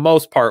for the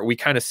most part, we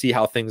kind of see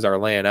how things are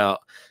laying out.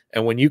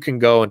 And when you can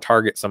go and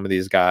target some of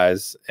these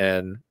guys,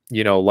 and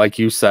you know, like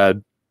you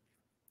said,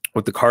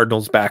 with the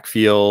Cardinals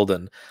backfield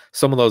and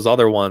some of those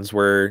other ones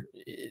where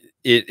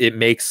it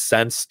makes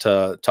sense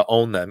to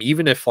own them,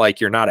 even if like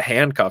you're not a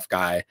handcuff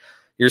guy,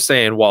 you're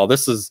saying, well,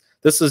 this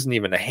isn't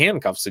even a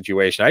handcuff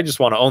situation. I just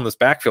want to own this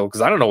backfield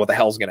because I don't know what the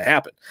hell's going to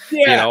happen.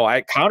 Yeah. You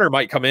know, Connor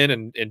might come in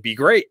and be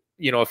great.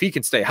 You know, if he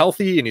can stay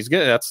healthy and he's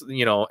good, that's,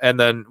 you know, and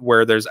then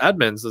where there's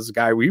Edmonds, this is a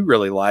guy we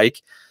really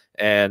like.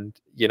 And,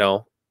 you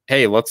know,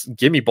 hey, let's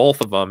give me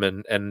both of them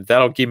and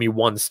that'll give me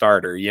 1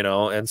 starter, you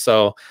know? And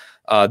so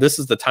this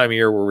is the time of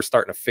year where we're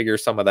starting to figure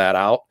some of that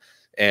out.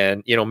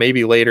 And, you know,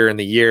 maybe later in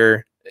the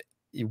year,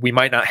 we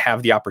might not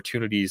have the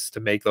opportunities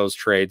to make those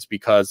trades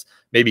because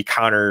maybe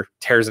Connor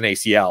tears an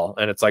ACL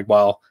and it's like,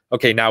 well,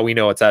 okay, now we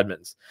know it's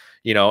Edmonds,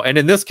 you know, and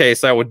in this case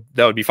that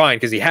would be fine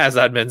because he has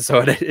Edmonds,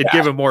 so it'd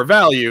give him more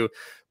value.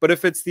 But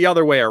if it's the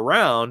other way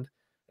around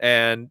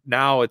and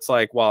now it's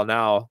like, well,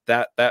 now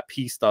that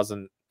piece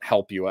doesn't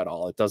help you at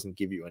all. It doesn't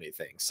give you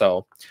anything.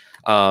 So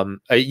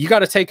you got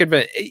to take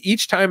advantage.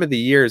 Each time of the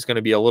year is going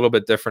to be a little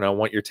bit different on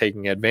what you're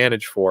taking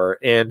advantage for.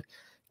 And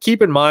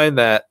keep in mind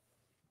that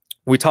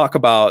we talk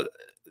about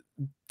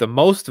the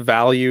most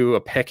value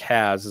a pick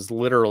has is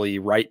literally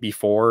right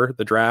before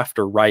the draft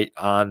or right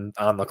on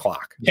the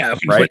clock. Yeah,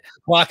 right.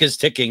 The clock is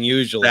ticking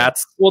usually.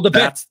 That's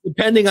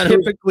depending on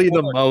typically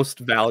the most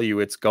value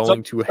it's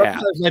going to have.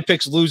 My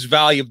picks lose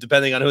value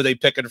depending on who they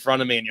pick in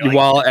front of me. And you're like,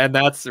 well, and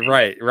that's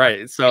right.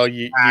 So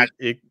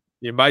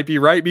it might be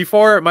right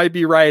before, it might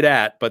be right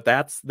at, but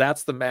that's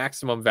the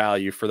maximum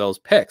value for those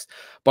picks.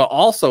 But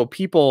also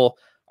people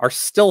are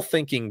still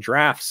thinking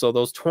draft. So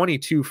those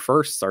 22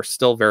 firsts are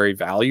still very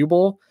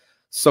valuable.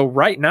 So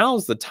right now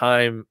is the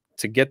time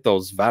to get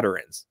those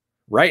veterans.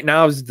 Right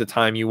now is the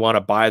time you want to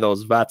buy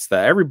those vets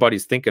that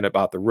everybody's thinking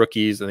about, the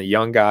rookies and the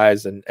young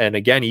guys. And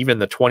again, even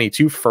the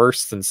 22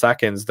 firsts and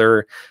seconds,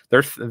 they're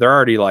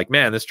already like,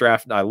 man, this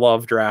draft, I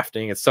love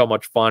drafting. It's so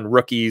much fun.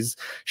 Rookies,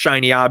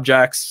 shiny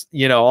objects,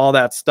 you know, all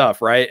that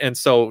stuff. Right. And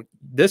so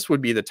this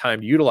would be the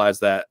time to utilize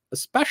that,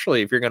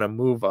 especially if you're going to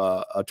move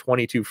a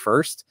 22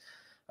 first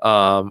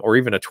or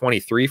even a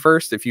 23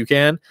 first, if you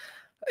can.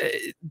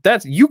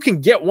 that's, you can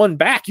get one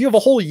back. You have a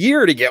whole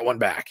year to get one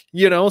back,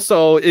 you know?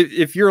 So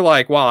if you're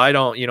like, well, I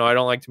don't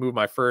like to move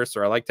my first,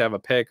 or I like to have a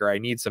pick, or I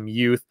need some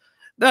youth,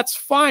 that's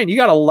fine. You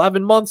got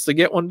 11 months to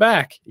get one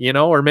back, you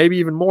know, or maybe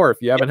even more if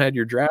you haven't had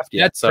your draft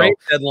yet. That's trade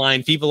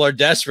deadline. People are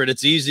desperate.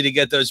 It's easy to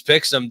get those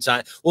picks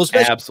sometimes. Well,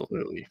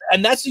 absolutely.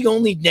 And that's the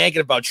only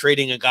negative about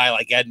trading a guy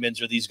like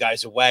Edmonds or these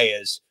guys away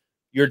is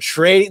you're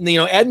trading, you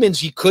know, Edmonds,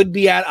 he could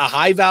be at a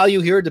high value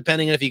here,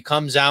 depending on if he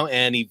comes out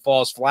and he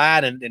falls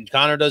flat and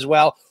Connor does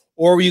well,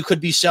 or you could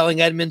be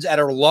selling Edmonds at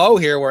a low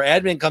here where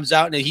Edmond comes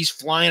out and he's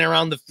flying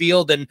around the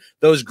field, and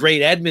those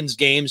great Edmonds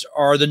games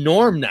are the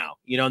norm now,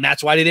 you know, and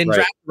that's why they didn't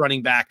draft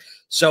running back.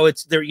 So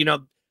it's there, you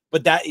know,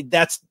 but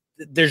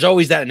there's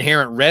always that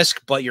inherent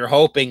risk, but you're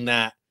hoping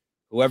that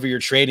whoever you're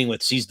trading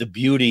with sees the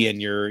beauty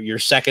in your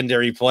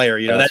secondary player.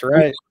 You know, that's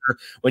right.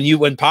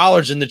 When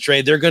Pollard's in the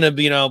trade, they're going to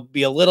be, you know,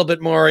 be a little bit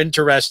more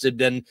interested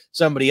than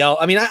somebody else.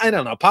 I mean, I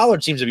don't know.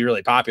 Pollard seems to be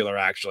really popular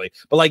actually,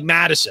 but like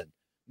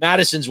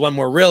Madison's one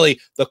where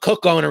really the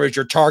Cook owner is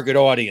your target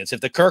audience.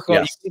 If the Kirk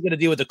owner, you're going to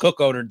deal with the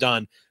Cook owner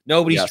done,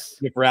 nobody's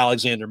trading for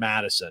Alexander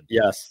Mattison.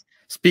 Yes.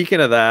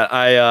 Speaking of that,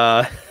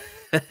 I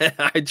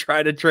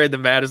try to trade the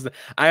Madison.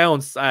 I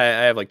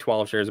have like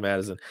 12 shares of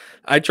Madison.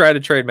 I tried to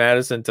trade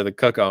Madison to the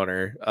Cook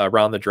owner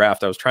around the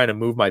draft. I was trying to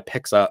move my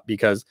picks up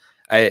because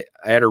I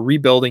had a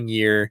rebuilding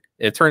year.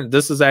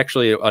 This is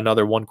actually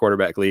another one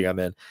quarterback league I'm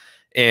in,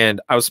 and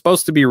I was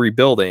supposed to be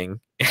rebuilding,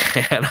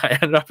 and I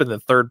ended up in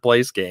the third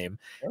place game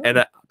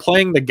and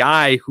playing the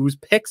guy whose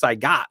picks I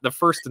got, the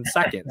first and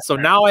second. So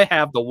now I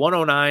have the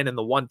 109 and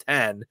the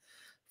 110.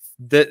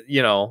 That,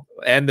 you know,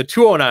 and the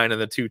 209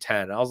 and the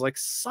 210. I was like,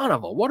 son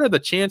of a, what are the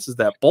chances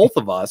that both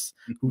of us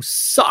who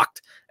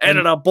sucked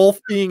ended up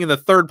both being in the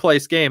third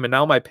place game, and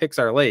now my picks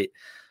are late.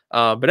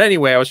 But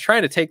anyway, I was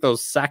trying to take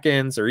those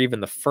seconds or even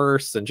the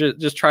first and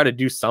just try to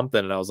do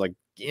something. And I was like,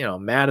 you know,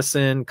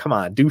 Madison, come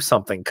on, do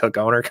something, Cook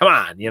owner, come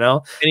on, you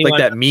know, like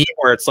that meme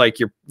where it's like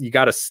you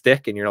got a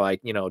stick and you're like,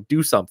 you know,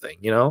 do something,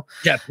 you know.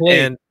 Yeah, please.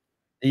 And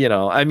you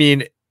know, I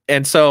mean.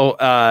 And so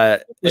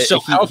it was so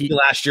healthy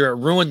last year, it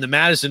ruined the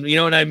Madison. You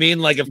know what I mean?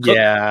 Like if Cook,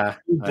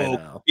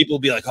 people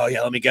would be like, oh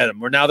yeah, let me get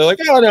him. Where now they're like,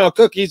 oh no,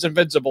 Cook, he's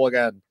invincible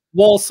again.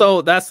 Well,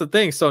 so that's the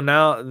thing. So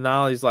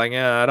now he's like,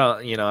 yeah, I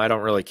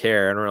don't really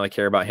care. I don't really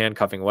care about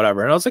handcuffing,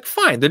 whatever. And I was like,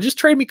 fine, then just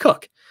trade me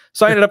Cook.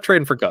 So I ended up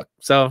trading for Cook.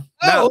 So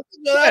hey,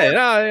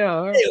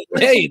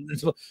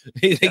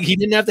 he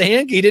didn't have to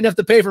he didn't have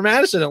to pay for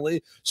Madison at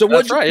least. So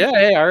that's right. Yeah,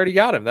 hey, I already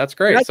got him. That's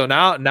great. So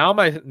now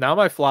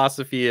my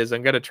philosophy is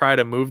I'm gonna try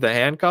to move the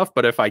handcuff,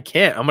 but if I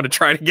can't, I'm gonna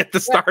try to get the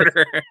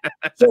starter.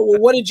 So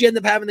what did you end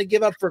up having to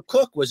give up for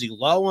Cook? Was he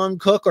low on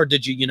Cook, or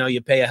did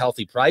you pay a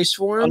healthy price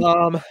for him?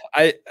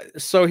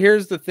 So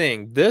here's the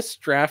thing. This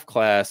draft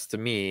class to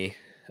me,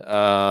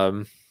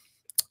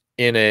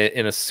 in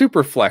a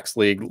super flex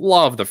league,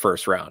 love the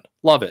first round.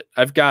 Love it.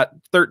 I've got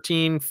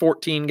 13,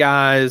 14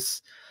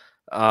 guys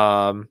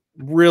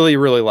really,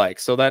 really like.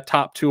 So that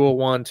top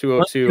 201,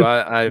 202,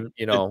 I'm,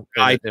 in a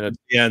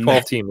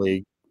 12 team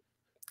league,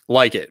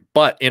 like it.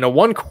 But in a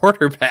one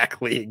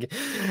quarterback league,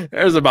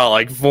 there's about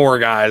like 4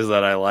 guys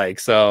that I like.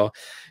 So,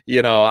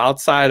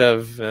 outside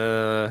of,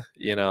 a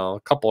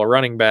couple of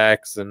running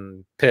backs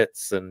and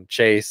Pitts and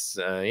Chase,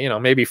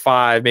 maybe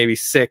 5, maybe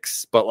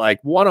 6, but like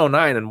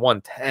 109 and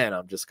 110,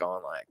 I'm just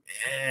going like,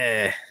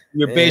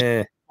 You're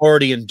basically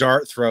already in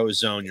dart throw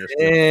zone.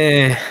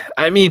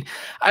 I mean,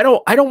 I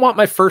don't want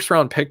my first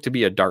round pick to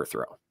be a dart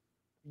throw.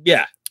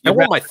 Yeah. I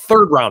want my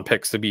third round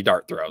picks to be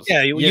dart throws.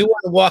 Yeah, you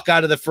want to walk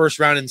out of the first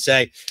round and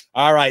say,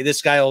 all right,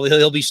 this guy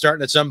he'll be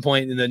starting at some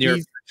point in the near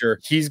future.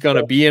 He's going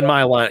to be in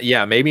my line.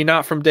 Yeah, maybe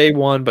not from day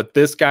one, but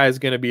this guy is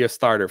going to be a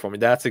starter for me.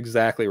 That's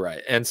exactly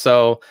right. And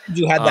so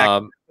you had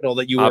that capital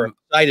that you were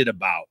excited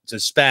about to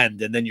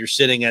spend, and then you're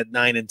sitting at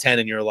 9 and 10,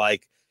 and you're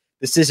like,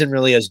 this isn't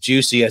really as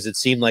juicy as it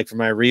seemed like for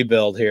my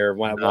rebuild here.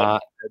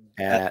 Not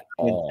at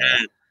all.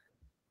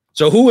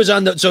 So who was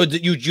on the? So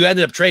you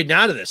ended up trading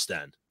out of this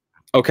then?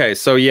 Okay,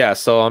 so yeah,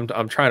 so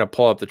I'm trying to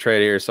pull up the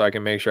trade here so I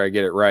can make sure I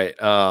get it right.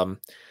 Let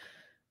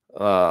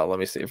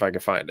me see if I can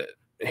find it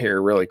here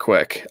really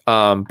quick.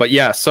 But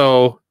yeah,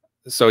 so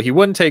he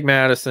wouldn't take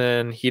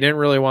Madison. He didn't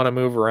really want to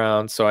move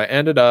around, so I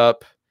ended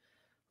up,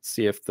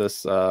 see if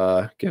this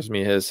gives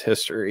me his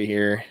history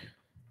here.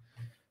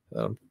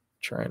 I'm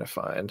trying to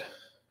find.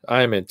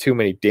 I'm in too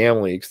many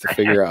damn leagues to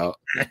figure out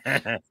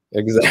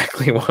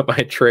exactly what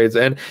my trades.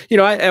 And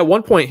at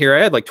one point here,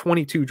 I had like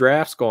 22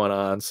 drafts going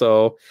on,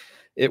 so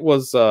it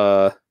was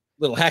a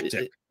little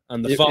hectic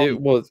on the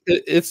phone.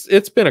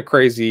 It's been a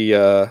crazy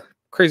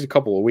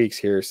couple of weeks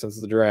here since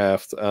the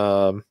draft.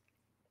 But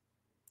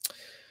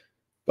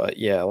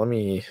yeah,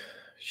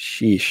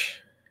 sheesh.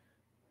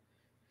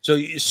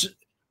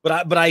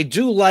 But I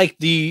do like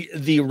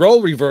the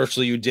role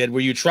reversal you did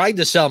where you tried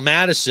to sell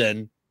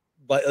Madison,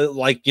 but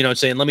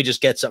saying, let me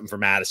just get something for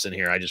Madison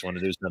here. I just want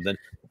to do something.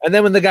 And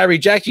then when the guy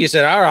rejected you,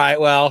 said, all right,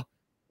 well,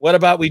 what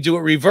about we do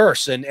it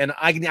reverse? And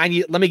I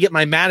need, let me get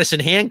my Madison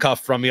handcuff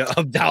from you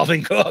of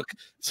Dalvin Cook.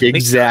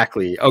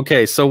 Exactly.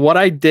 Okay. So what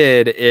I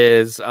did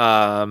is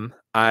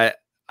I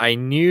I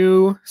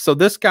knew. So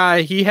this guy,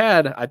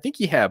 I think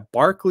he had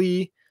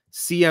Barkley,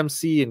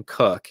 CMC, and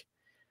Cook,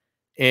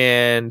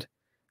 and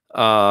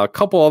a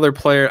couple other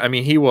players. I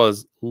mean, he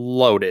was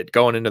loaded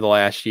going into the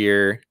last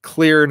year,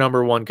 clear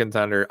number one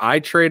contender. I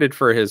traded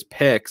for his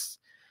picks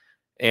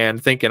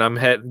and thinking I'm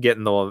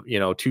getting the,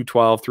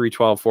 212,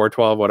 312,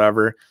 412,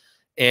 whatever.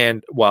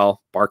 And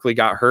well, Barkley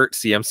got hurt,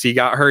 CMC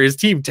got hurt, his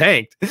team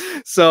tanked.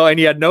 So, and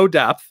he had no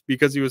depth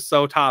because he was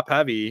so top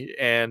heavy.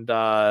 And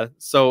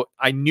so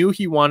I knew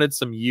he wanted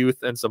some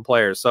youth and some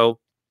players. So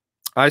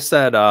I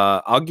said,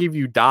 I'll give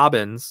you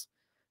Dobbins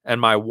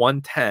and my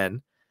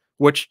 110,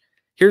 which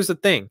here's the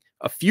thing.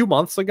 A few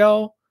months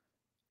ago,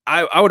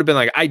 I would have been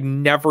like, I'd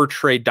never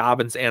trade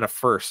Dobbins and a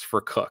first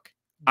for Cook.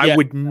 I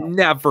would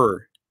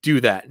never do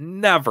that.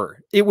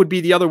 Never. It would be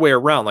the other way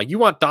around. Like, you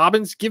want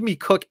Dobbins, give me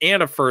Cook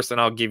and a first,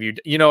 and I'll give you,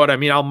 you know what I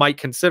mean? I might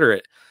consider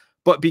it.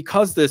 But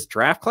because this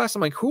draft class,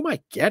 I'm like, who am I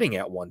getting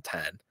at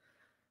 110?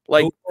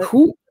 Like,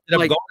 who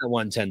ended up going at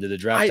 110 to the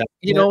draft?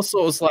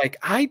 So it was like,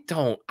 I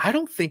don't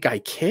think I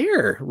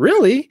care,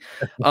 really.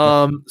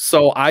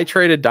 So I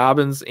traded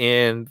Dobbins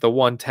in the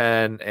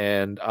 110,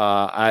 and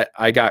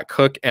I got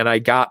Cook, and I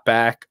got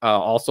back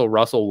also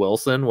Russell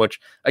Wilson, which,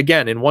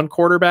 again, in one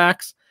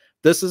quarterbacks,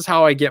 this is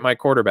how I get my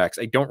quarterbacks.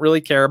 I don't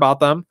really care about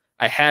them.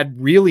 I had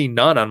really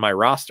none on my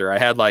roster. I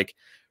had like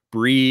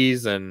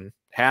Breeze and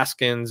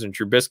Haskins and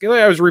Trubisky. Like,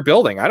 I was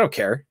rebuilding. I don't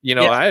care.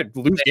 I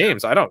lose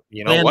games. I don't,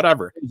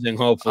 whatever.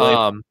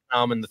 Hopefully,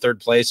 I'm in the third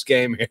place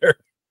game here.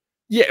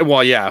 Yeah,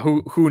 well, yeah.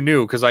 Who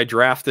knew? Because I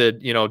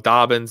drafted,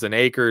 Dobbins and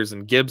Akers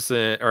and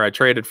Gibson, or I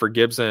traded for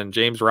Gibson,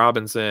 James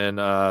Robinson.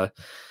 I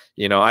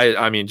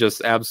mean,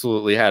 just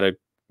absolutely had to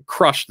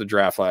crush the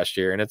draft last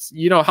year. And it's,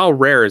 how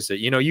rare is it?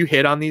 You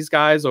hit on these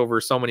guys over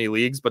so many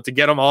leagues, but to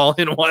get them all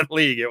in one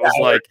league, it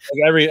was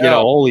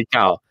holy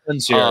cow.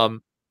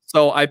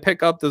 So I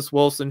pick up this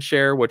Wilson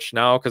share, which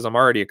now, because I'm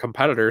already a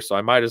competitor, so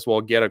I might as well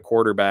get a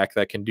quarterback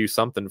that can do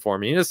something for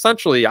me. And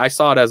essentially, I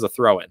saw it as a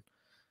throw-in.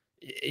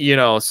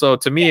 So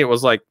to me, it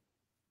was like,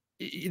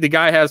 the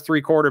guy has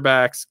 3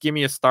 quarterbacks. Give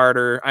me a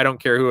starter. I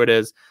don't care who it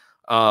is.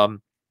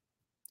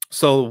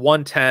 So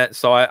 110.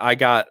 So I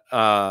got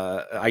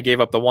I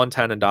gave up the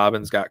 110 and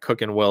Dobbins, got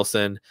Cook and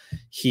Wilson.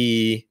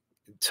 He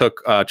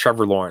took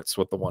Trevor Lawrence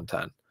with the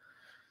 110.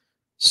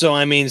 So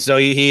I mean,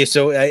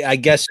 I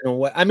guess in a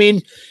way, I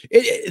mean,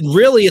 it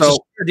really is a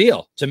fair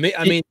deal to me.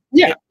 I mean,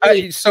 yeah.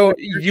 So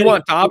you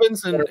want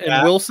Dobbins and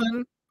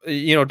Wilson?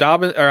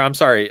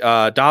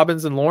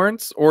 Dobbins and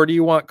Lawrence, or do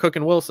you want Cook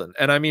and Wilson?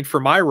 And I mean, for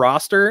my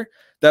roster,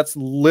 that's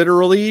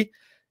literally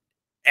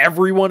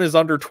everyone is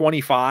under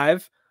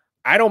 25.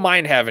 I don't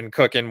mind having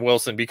Cook and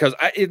Wilson because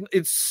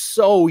it's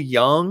so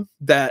young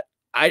that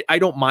I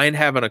don't mind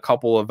having a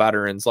couple of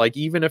veterans. Like,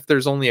 even if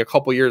there's only a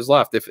couple years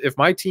left, if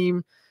my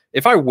team,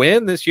 if I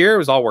win this year, it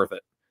was all worth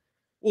it.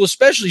 Well,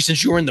 especially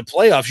since you were in the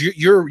playoffs,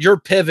 you're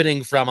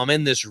pivoting from I'm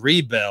in this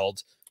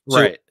rebuild,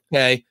 right?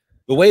 Okay,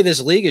 the way this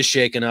league is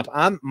shaken up,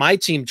 my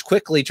team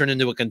quickly turned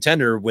into a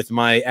contender with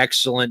my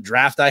excellent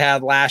draft I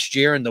had last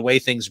year and the way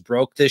things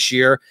broke this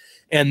year.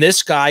 And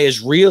this guy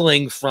is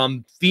reeling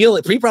from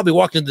feeling. He probably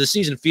walked into the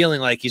season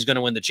feeling like he's going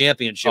to win the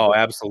championship. Oh,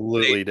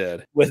 absolutely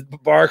did. With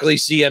Barkley,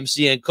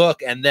 CMC, and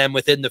Cook. And then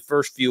within the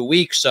first few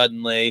weeks,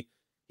 suddenly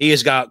he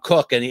has got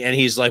Cook, and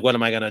he's like, "What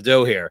am I going to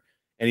do here?"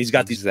 And he's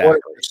got these.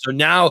 So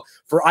now,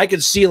 I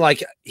could see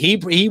like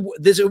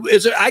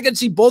I could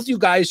see both you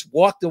guys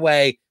walked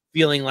away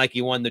feeling like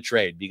he won the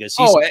trade because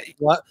he's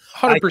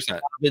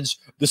 100%.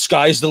 The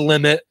sky's the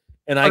limit,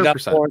 and 100%. I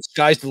got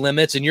sky's the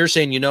limits. And you're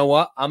saying, you know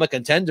what? I'm a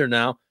contender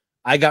now.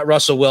 I got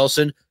Russell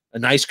Wilson, a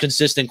nice,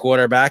 consistent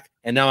quarterback,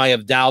 and now I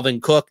have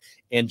Dalvin Cook.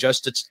 And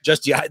just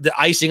the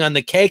icing on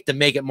the cake to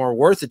make it more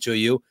worth it to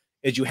you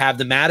is you have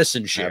the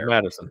Madison share.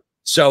 Madison.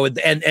 So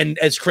and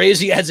as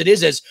crazy as it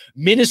is, as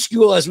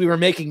minuscule as we were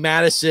making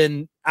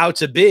Madison out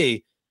to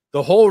be,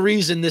 the whole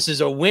reason this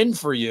is a win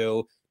for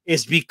you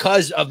is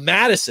because of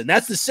Madison.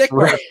 That's the sick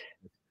part. Right.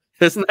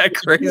 Isn't that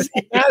crazy?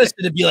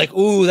 Madison to be like,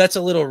 ooh, that's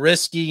a little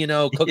risky,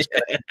 Cook's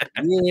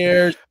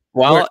years.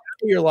 Well,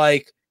 you're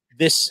like,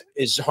 this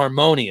is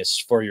harmonious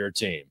for your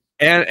team.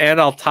 And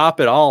I'll top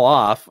it all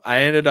off.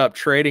 I ended up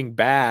trading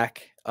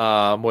back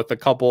with a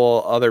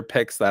couple other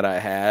picks that I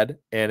had,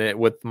 and it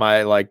with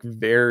my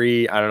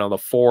the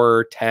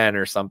 410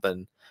 or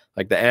something,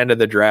 like the end of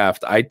the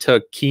draft. I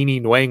took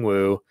Keeney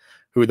Nwangwu,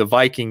 who the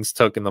Vikings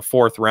took in the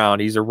 4th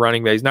round. He's a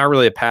running back. He's not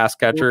really a pass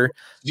catcher.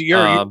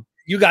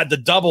 You got the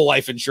double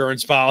life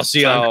insurance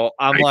policy. So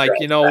I'm like,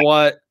 you know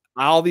what?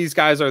 All these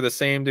guys are the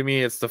same to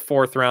me. It's the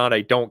 4th round.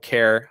 I don't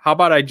care. How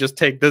about I just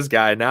take this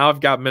guy? Now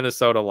I've got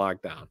Minnesota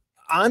locked down.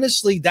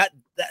 Honestly, that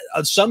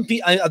some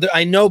people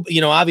I know,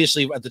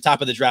 obviously at the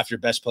top of the draft, your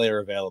best player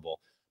available.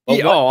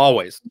 But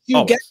always.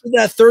 You get to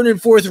that 3rd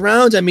and 4th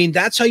round. I mean,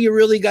 that's how you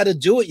really got to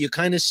do it. You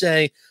kind of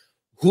say,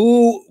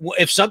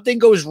 if something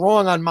goes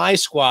wrong on my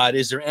squad,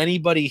 is there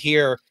anybody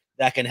here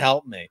that can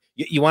help me?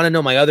 You want to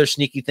know my other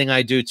sneaky thing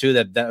I do too,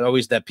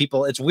 that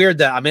people, it's weird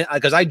that I'm in,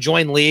 because I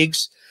join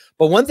leagues.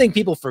 But one thing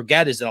people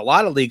forget is that a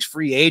lot of leagues,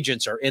 free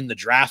agents are in the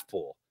draft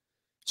pool.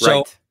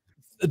 So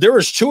there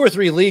was 2 or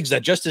 3 leagues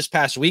that just this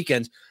past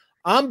weekend,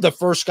 I'm the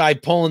first guy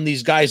pulling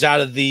these guys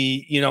out of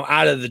the,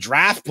 out of the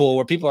draft pool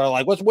where people are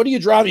like, what are you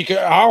drafting?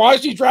 How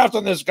is he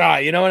drafting this guy?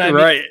 You know what I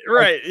mean?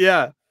 Right.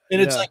 Yeah. And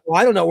it's like, well,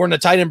 I don't know. We're in a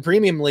tight end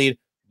premium lead.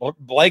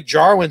 Blake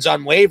Jarwin's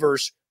on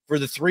waivers for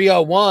the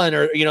 301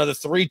 or, the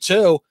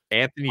 3-2.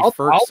 Anthony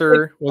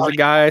Ferkser was a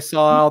guy I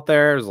saw out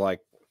there. It was like,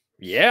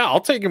 yeah,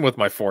 I'll take him with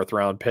my 4th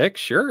round pick.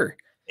 Sure.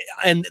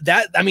 And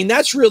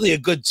that's really a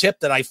good tip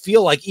that I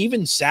feel like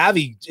even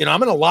savvy,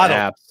 I'm in a lot of,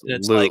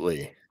 absolutely.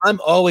 It's like, I'm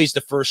always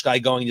the first guy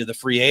going to the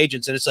free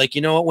agents. And it's like,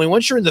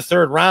 once you're in the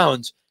 3rd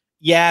round,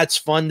 yeah, it's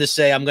fun to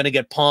say I'm going to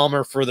get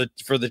Palmer for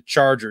the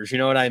Chargers. You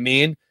know what I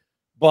mean?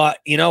 But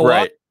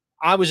what?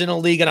 I was in a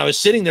league and I was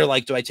sitting there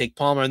like, do I take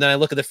Palmer? And then I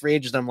look at the free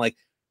agents and I'm like,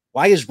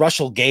 why is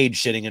Russell Gage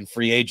sitting in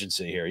free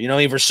agency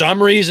here? For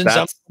some reason,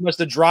 someone must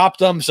have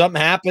dropped him. Something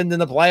happened in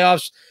the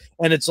playoffs.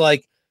 And it's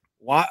like,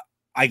 why?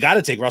 I got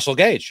to take Russell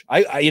Gage.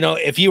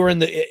 If you were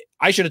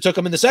I should have took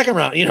him in the 2nd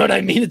round. You know what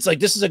I mean? It's like,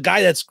 this is a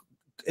guy that's,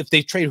 if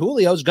they trade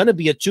Julio, is going to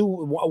be a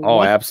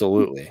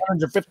absolutely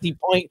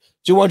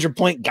 200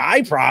 point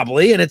guy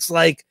probably. And it's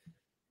like,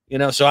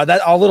 so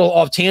that a little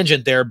off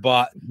tangent there,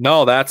 but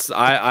no,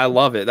 I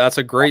love it. That's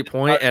a great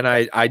point. And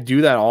I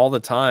do that all the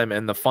time.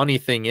 And the funny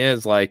thing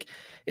is, like,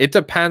 it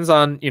depends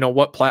on,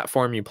 what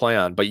platform you play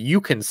on, but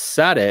you can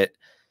set it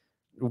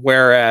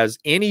whereas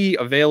any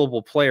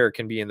available player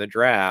can be in the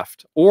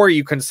draft, or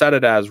you can set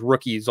it as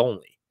rookies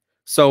only.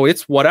 So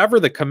it's whatever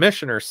the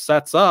commissioner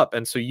sets up.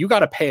 And so you got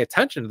to pay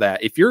attention to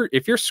that. If you're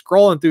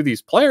scrolling through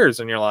these players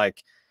and you're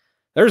like,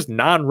 there's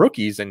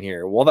non-rookies in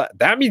here, well,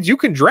 that means you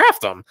can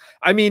draft them.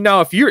 I mean,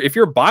 now if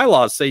your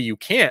bylaws say you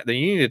can't, then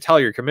you need to tell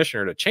your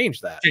commissioner to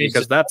change that,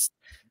 because that's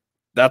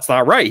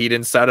not right. He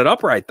didn't set it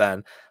up right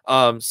then.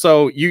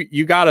 So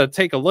you got to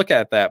take a look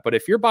at that. But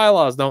if your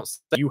bylaws don't say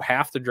you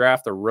have to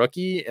draft a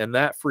rookie and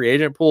that free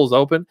agent pool is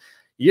open,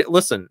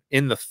 listen,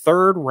 in the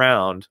 3rd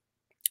round,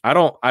 I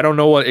don't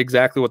know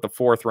exactly what the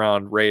 4th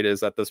round rate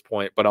is at this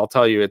point, but I'll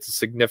tell you it's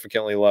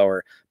significantly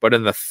lower. But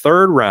in the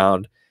 3rd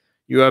round,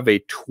 you have a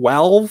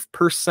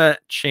 12%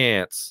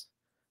 chance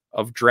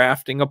of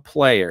drafting a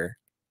player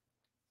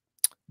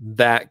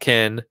that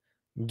can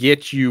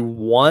get you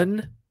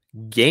 1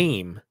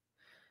 game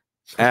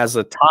as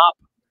a top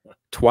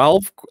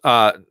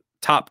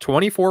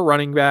 24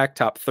 running back,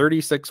 top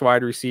 36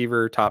 wide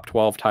receiver, top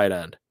 12 tight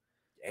end.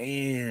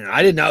 And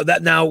I didn't know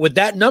that. Now with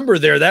that number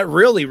there, that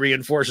really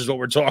reinforces what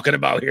we're talking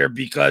about here,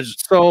 because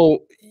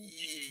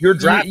you're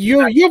drafting, you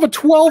have a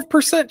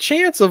 12%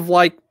 chance of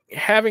like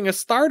having a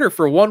starter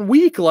for 1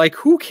 week. Like,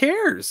 who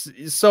cares?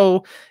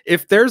 So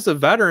if there's a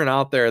veteran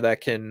out there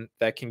that can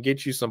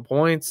get you some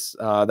points,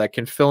 that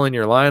can fill in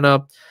your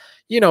lineup,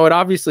 it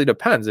obviously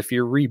depends. If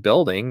you're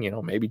rebuilding,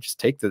 maybe just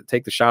take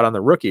the shot on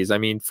the rookies. I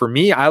mean, for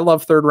me, I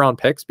love 3rd round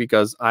picks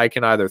because I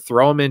can either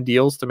throw them in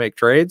deals to make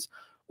trades,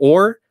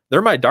 or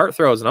they're my dart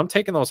throws, and I'm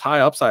taking those high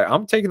upside.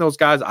 I'm taking those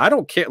guys. I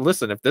don't care.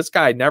 Listen, if this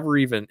guy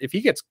if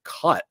he gets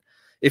cut,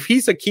 if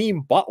he's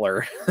Hakeem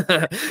Butler,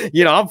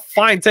 I'm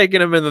fine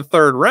taking him in the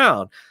 3rd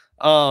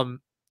round.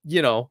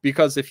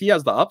 Because if he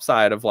has the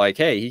upside of like,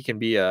 hey, he can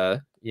be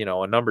a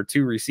number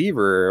 2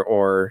 receiver,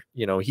 or,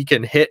 he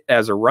can hit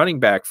as a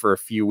running back for a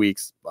few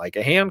weeks, like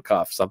a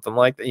handcuff, something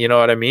like that. You know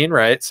what I mean?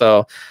 Right.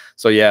 So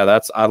yeah,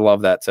 I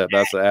love that tip.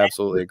 That's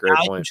absolutely a great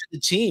point. The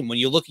team, when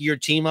you look at your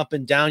team up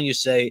and down, you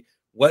say,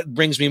 what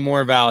brings me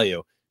more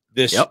value?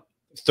 This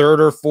 3rd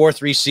or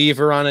 4th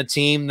receiver on a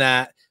team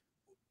that,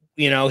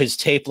 his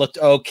tape looked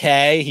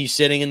okay. He's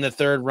sitting in the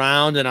 3rd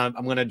round, and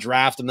I'm going to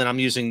draft him. Then I'm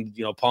using,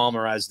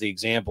 Palmer as the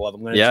example of,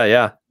 I'm going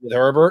to with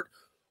Herbert.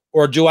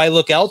 Or do I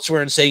look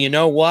elsewhere and say, you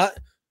know what?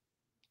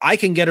 I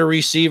can get a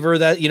receiver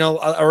that,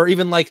 or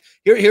even like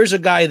here's a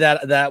guy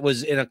that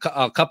was in a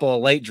couple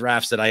of late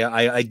drafts that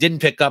I didn't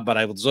pick up, but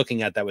I was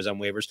looking at that was on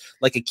waivers,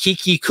 like a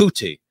Kiki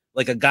Kuti,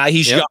 like a guy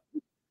young.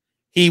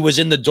 He was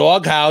in the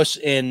doghouse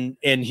in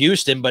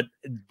Houston, but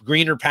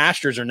greener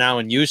pastures are now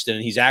in Houston,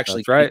 and he's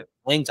actually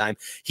playing time.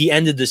 He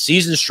ended the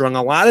season strong.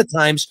 A lot of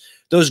times,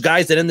 those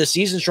guys that end the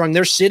season strong,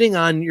 they're sitting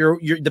on your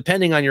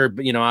depending on your,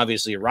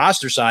 obviously your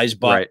roster size,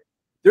 but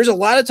there's a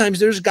lot of times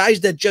there's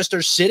guys that just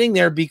are sitting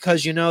there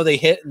because, they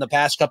hit in the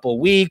past couple of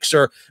weeks,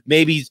 or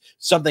maybe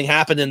something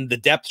happened in the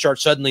depth chart.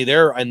 Suddenly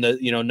they're in the,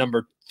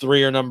 number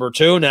 3 or number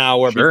 2 now,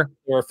 or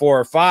 4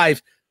 or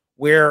 5,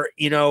 where,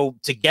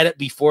 to get it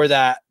before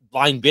that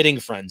blind bidding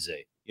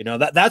frenzy,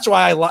 that's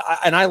why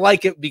I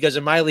like it, because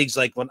in my leagues,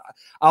 like when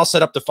I'll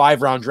set up the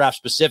 5 round draft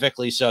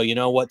specifically. So,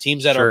 what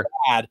teams that are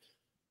bad,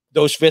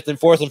 those 5th and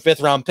 4th and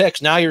 5th round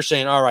picks, now you're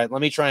saying, all right,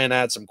 let me try and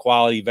add some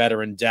quality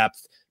veteran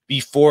depth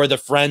before the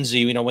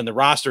frenzy, when the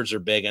rosters are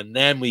big, and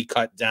then we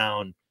cut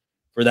down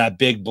for that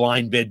big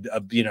blind bid,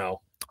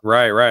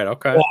 Right.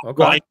 Okay.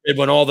 Blind bid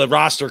when all the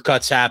roster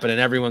cuts happen and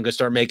everyone can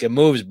start making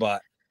moves.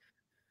 But,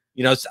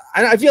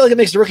 I feel like it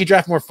makes the rookie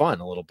draft more fun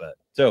a little bit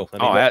too.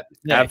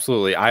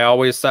 Absolutely. I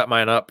always set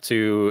mine up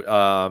to,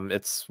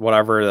 it's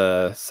whatever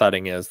the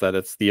setting is, that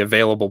it's the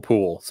available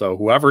pool. So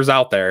whoever's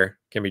out there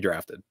can be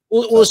drafted.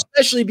 Well,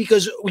 especially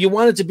because you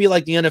want it to be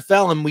like the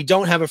NFL, and we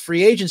don't have a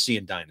free agency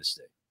in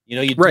Dynasty. You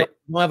know, you Right.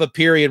 don't have a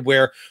period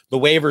where the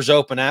waivers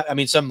open. I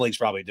mean, some leagues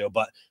probably do,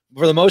 but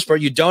for the most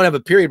part, you don't have a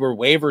period where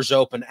waivers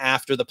open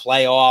after the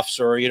playoffs,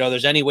 or, you know,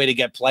 there's any way to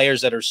get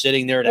players that are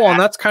sitting there. Well, and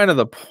that's kind of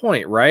the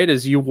point, right?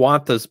 Is you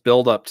want this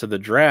build up to the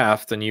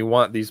draft and you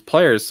want these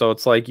players. So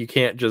it's like you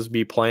can't just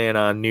be playing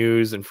on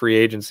news and free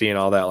agency and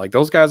all that. Like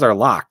those guys are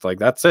locked. Like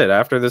that's it.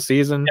 After the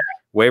season,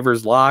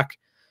 waivers lock.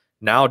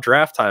 Now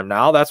draft time.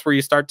 Now that's where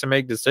you start to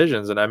make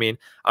decisions. And I mean,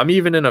 I'm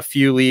even in a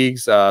few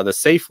leagues, the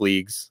safe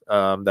leagues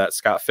that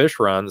Scott Fish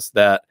runs,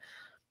 that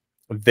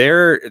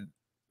they're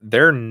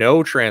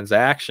no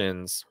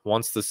transactions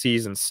once the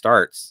season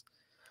starts,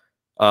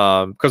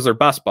 because they're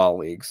best ball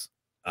leagues.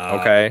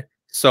 Okay.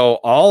 So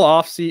all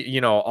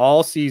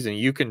all season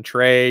you can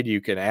trade, you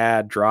can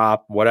add,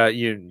 drop, whatever.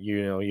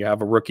 You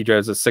have a rookie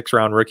draft, it's a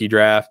 6-round rookie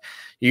draft.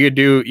 You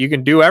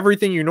can do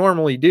everything you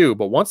normally do,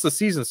 but once the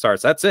season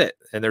starts, that's it.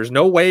 And there's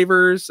no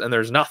waivers and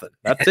there's nothing.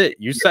 That's it.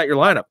 You set your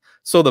lineup.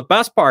 So the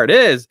best part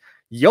is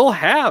you'll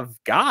have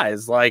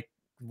guys like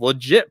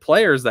legit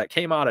players that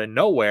came out of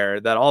nowhere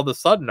that all of a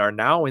sudden are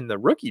now in the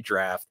rookie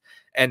draft.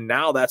 And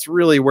now that's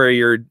really where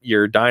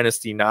your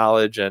dynasty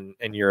knowledge and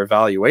your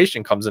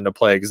evaluation comes into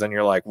play. Because then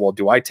you're like, well,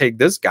 do I take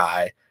this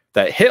guy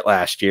that hit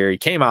last year? He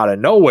came out of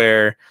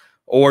nowhere.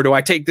 Or do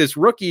I take this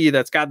rookie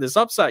that's got this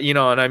upside? You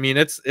know, and I mean,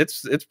 it's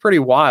pretty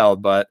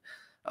wild, but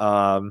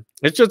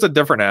it's just a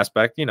different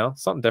aspect, you know,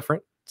 something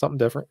different.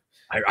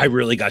 I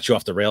really got you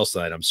off the rails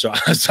tonight. I'm so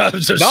no,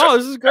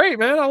 this is great,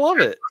 man. I love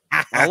it.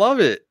 I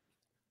love it.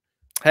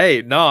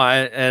 Hey, no,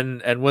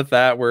 and with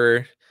that,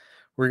 we're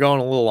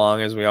going a little long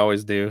as we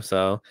always do.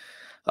 So,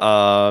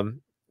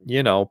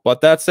 you know,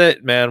 but that's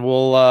it, man.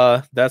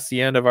 We'll that's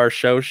the end of our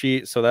show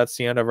sheet. So that's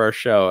the end of our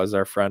show, as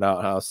our friend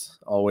Outhouse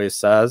always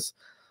says.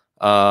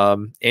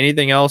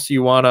 Anything else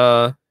you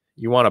wanna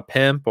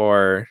pimp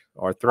or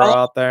throw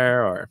out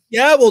there? Or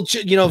yeah, well,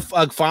 you know,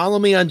 follow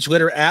me on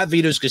Twitter at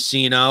Vito's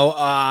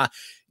Casino.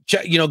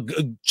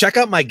 Check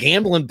out my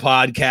gambling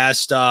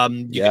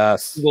podcast.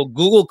 Yes,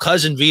 Google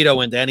Cousin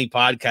Vito into any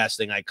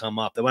podcasting I come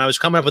up. And when I was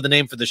coming up with the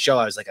name for the show,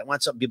 I was like, I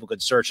want something people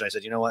could search. And I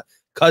said, you know what?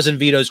 Cousin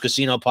Vito's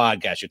Casino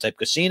Podcast. You type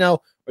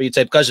casino or you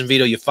type Cousin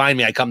Vito, you find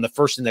me. I come the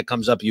first thing that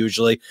comes up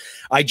usually.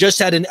 I just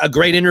had a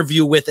great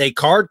interview with a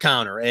card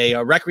counter,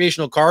 a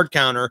recreational card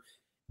counter.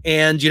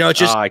 And, you know, it's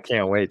just, I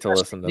can't wait to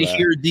listen to that.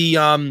 Hear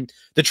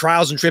the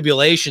trials and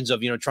tribulations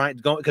of, you know, trying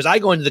to go, because I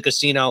go into the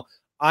casino,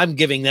 I'm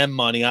giving them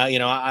money.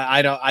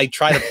 I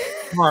try to be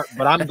smart,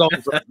 but I'm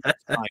going for it,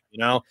 you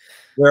know,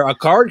 where a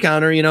card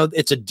counter, you know,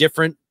 it's a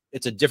different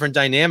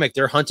dynamic.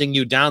 They're hunting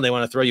you down. They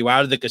want to throw you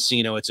out of the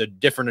casino. It's a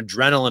different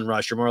adrenaline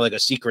rush. You're more like a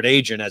secret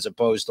agent as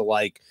opposed to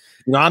like,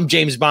 you know, I'm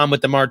James Bond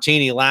with the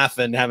martini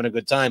laughing, having a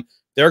good time.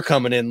 They're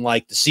coming in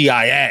like the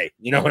CIA.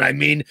 You know what I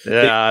mean?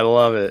 Yeah, I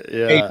love it.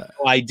 Yeah.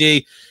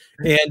 ID.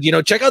 And, you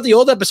know, check out the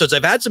old episodes.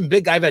 I've had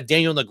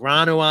Daniel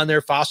Negreanu on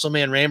there, Fossil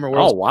Man Raymer.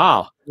 Oh,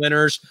 wow.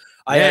 Winners.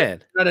 I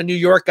had not a New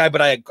York guy,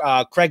 but I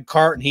had Craig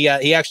Carton. He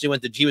actually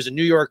he was in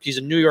New York. He's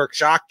a New York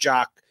shock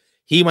jock.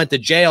 He went to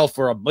jail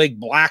for a big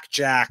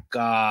blackjack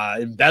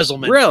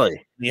embezzlement.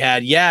 Really?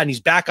 And he's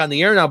back on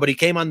the air now, but he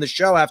came on the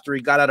show after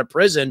he got out of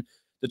prison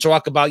to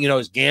talk about, you know,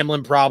 his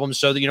gambling problems.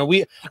 So that, you know,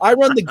 I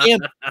run the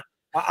gamble.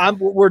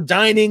 We're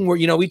dining,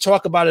 we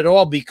talk about it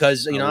all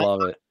because, you know, I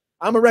love it.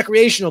 I'm a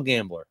recreational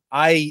gambler.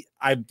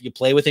 You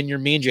play within your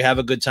means. You have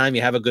a good time.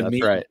 You have a good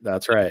meal.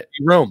 That's right.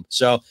 Room.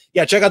 So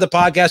yeah, check out the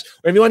podcast.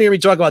 Or if you want to hear me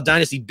talk about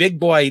Dynasty,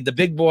 the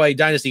Big Boy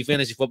Dynasty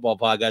Fantasy Football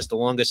Podcast, the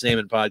longest name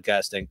in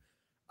podcasting.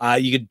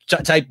 You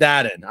could type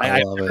that in.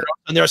 I love it.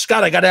 And there,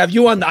 Scott, I gotta have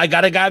you on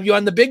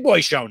the Big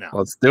Boy show now.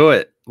 Let's do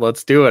it.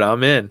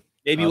 I'm in.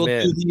 Maybe we'll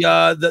do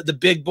the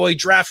Big Boy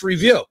draft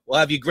review. We'll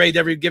have you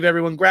give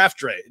everyone draft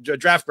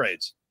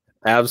grades.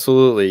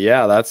 Absolutely.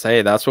 Yeah, that's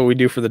what we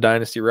do for the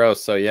Dynasty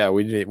Roast. So yeah,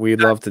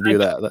 we'd love to do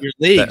that. Your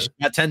leagues.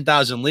 You got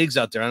 10,000 leagues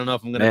out there. I don't know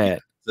if I'm gonna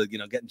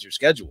get into your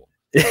schedule.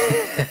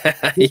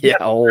 Yeah,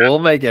 we'll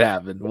make it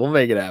happen.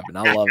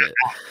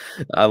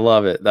 I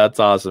love it. That's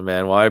awesome,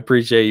 man. Well, I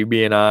appreciate you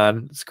being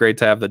on. It's great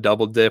to have the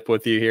double dip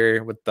with you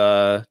here with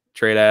the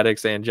Trade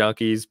Addicts and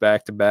Junkies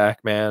back to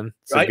back, man.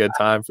 It's a good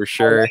time for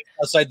sure.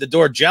 Outside the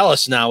door,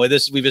 jealous now with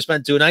this. We've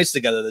spent 2 nights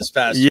together this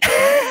past year.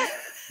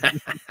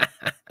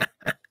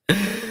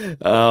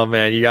 Oh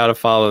man, you got to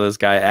follow this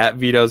guy at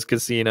Vito's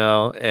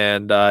Casino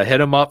and hit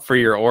him up for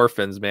your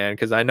orphans, man,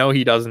 because I know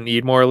he doesn't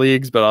need more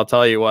leagues, but I'll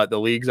tell you what, the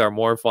leagues are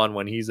more fun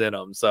when he's in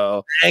them.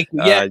 So thank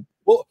you. Yeah.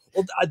 Well,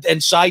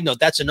 and side note,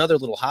 that's another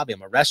little hobby.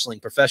 I'm a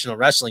professional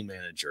wrestling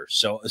manager.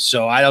 So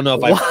I don't know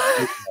if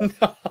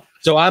I.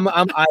 So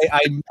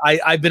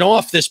I've been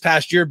off this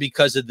past year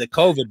because of the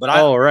COVID, but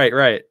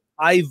right.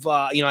 I've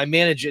I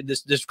manage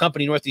this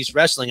company, Northeast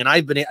Wrestling, and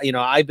I've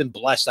been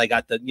blessed. I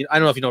got I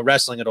don't know if you know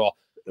wrestling at all.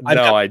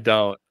 No, I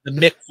don't. The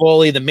Mick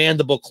Foley, the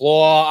Mandible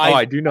Claw.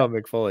 I do know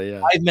Mick Foley.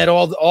 Yeah, I've met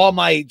all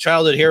my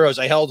childhood heroes.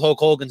 I held Hulk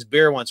Hogan's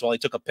beer once while he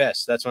took a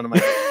piss. That's one of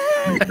my.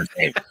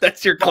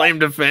 That's your claim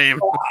to fame.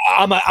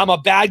 I'm a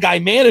bad guy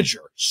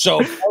manager,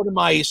 so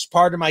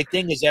part of my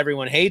thing is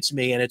everyone hates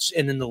me, and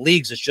in the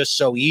leagues it's just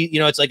so easy.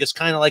 It's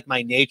kind of like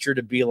my nature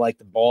to be like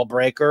the ball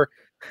breaker.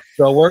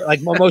 So we're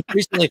like most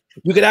recently,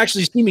 you could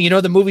actually see me. You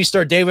know the movie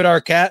star David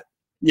Arquette?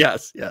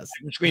 Yes, yes.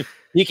 Scream.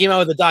 He came out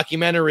with a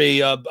documentary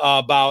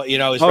about his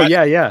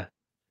yeah.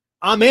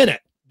 I'm in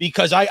it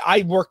because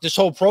I worked this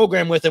whole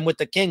program with him with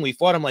the King. We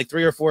fought him like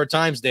 3 or 4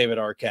 times, David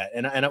Arquette,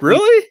 and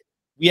really.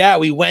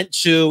 We went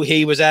to.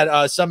 He was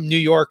at some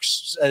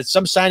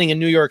signing in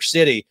New York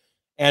City,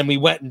 and we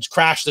went and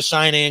crashed the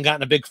signing and got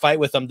in a big fight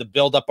with him to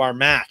build up our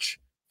match.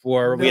 He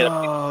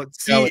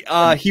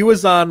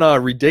was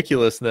on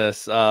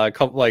Ridiculousness a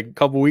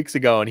couple weeks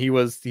ago, and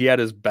he had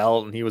his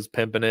belt and he was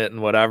pimping it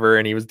and whatever,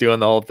 and he was doing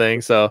the whole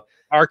thing. So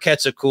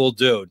Arquette's a cool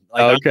dude.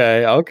 Like,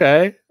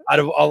 okay. Out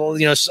of all,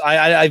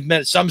 I've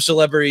met some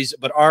celebrities,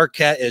 but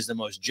Arquette is the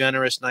most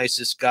generous,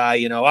 nicest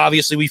guy.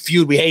 Obviously we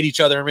feud, we hate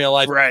each other in real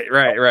life. Right.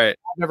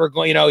 I'm never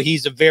going.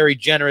 He's a very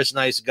generous,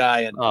 nice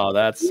guy. And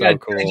that's so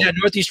cool. Yeah,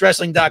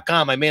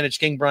 NortheastWrestling.com. I manage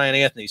King Brian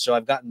Anthony, so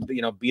I've gotten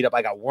beat up.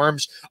 I got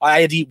worms.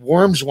 I had to eat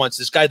worms once.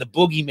 This guy, the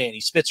Boogeyman,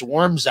 he spits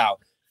worms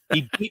out.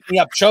 He beat me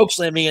up,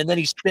 chokeslammed me, and then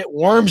he spit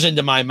worms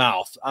into my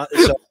mouth.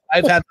 So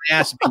I've had my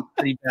ass beat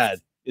pretty bad.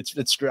 It's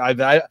I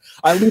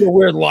lead a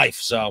weird life,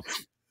 so.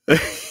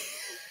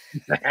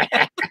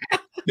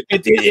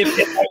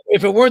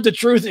 If it weren't the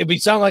truth,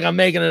 it'd sound like I'm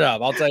making it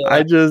up. I'll tell you.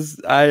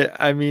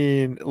 I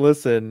mean,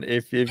 listen,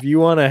 if you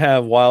want to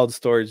have wild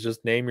stories,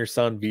 just name your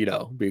son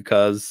Vito,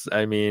 because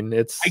I mean,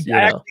 I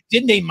actually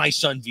did name my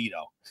son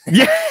Vito.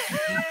 Yeah.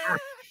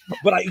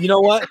 But you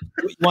know what?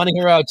 You want to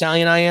hear how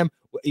Italian I am?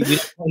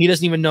 He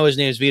doesn't even know his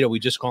name is Vito. We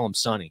just call him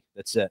Sonny.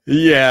 That's it.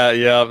 Yeah.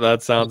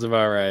 That sounds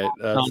about right.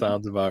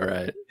 Sounds about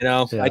right.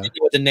 Yeah. I didn't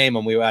know what to name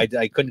him.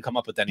 I couldn't come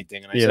up with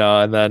anything. And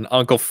and then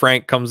Uncle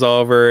Frank comes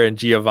over, and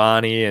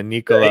Giovanni and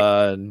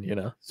Nicola,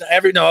 and So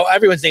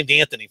everyone's named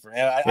Anthony for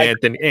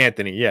Anthony.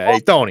 Yeah. Hey,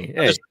 Tony.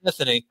 Hey.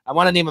 Anthony. I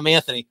want to name him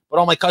Anthony, but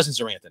all my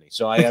cousins are Anthony.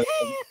 So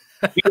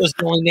Vito's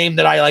the only name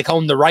that I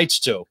own the rights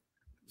to.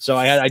 So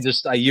I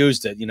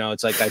used it.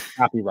 It's like I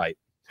copyright.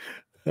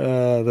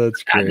 Oh,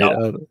 that's great.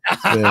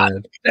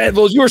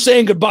 Well, you were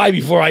saying goodbye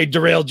before I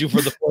derailed you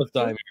for the 4th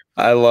time.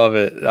 I love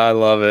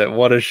it.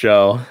 What a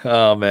show.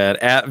 Oh man.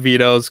 At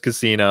Vito's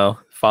Casino.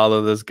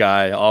 Follow this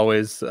guy.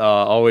 Always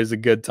a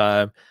good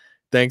time.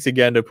 Thanks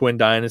again to Twin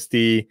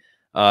Dynasty.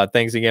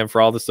 Thanks again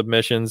for all the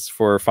submissions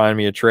for Find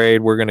Me a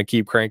Trade. We're going to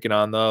keep cranking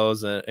on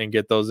those and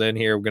get those in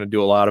here. We're going to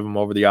do a lot of them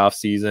over the off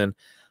season.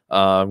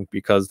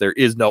 Because there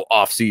is no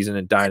off season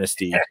in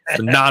Dynasty. It's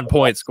a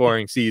non-point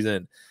scoring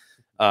season.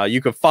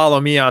 You can follow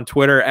me on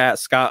Twitter at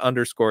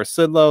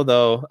Scott_Sidlow,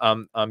 though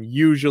I'm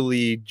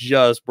usually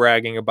just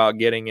bragging about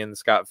getting in the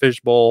Scott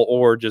Fishbowl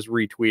or just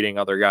retweeting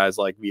other guys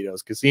like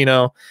Vito's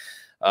Casino.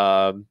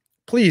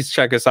 Please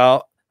check us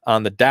out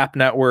on the DAP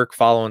Network.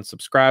 Follow and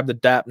subscribe to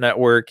DAP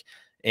Network,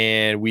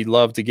 and we'd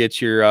love to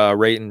get your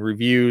rate and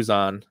reviews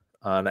on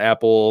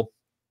Apple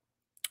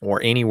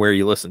or anywhere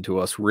you listen to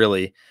us,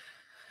 really.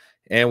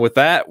 And with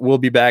that, we'll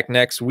be back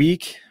next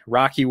week.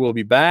 Rocky will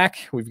be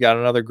back. We've got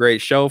another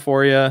great show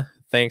for you.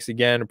 Thanks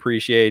again.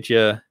 Appreciate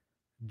you.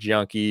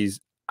 Junkies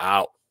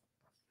out.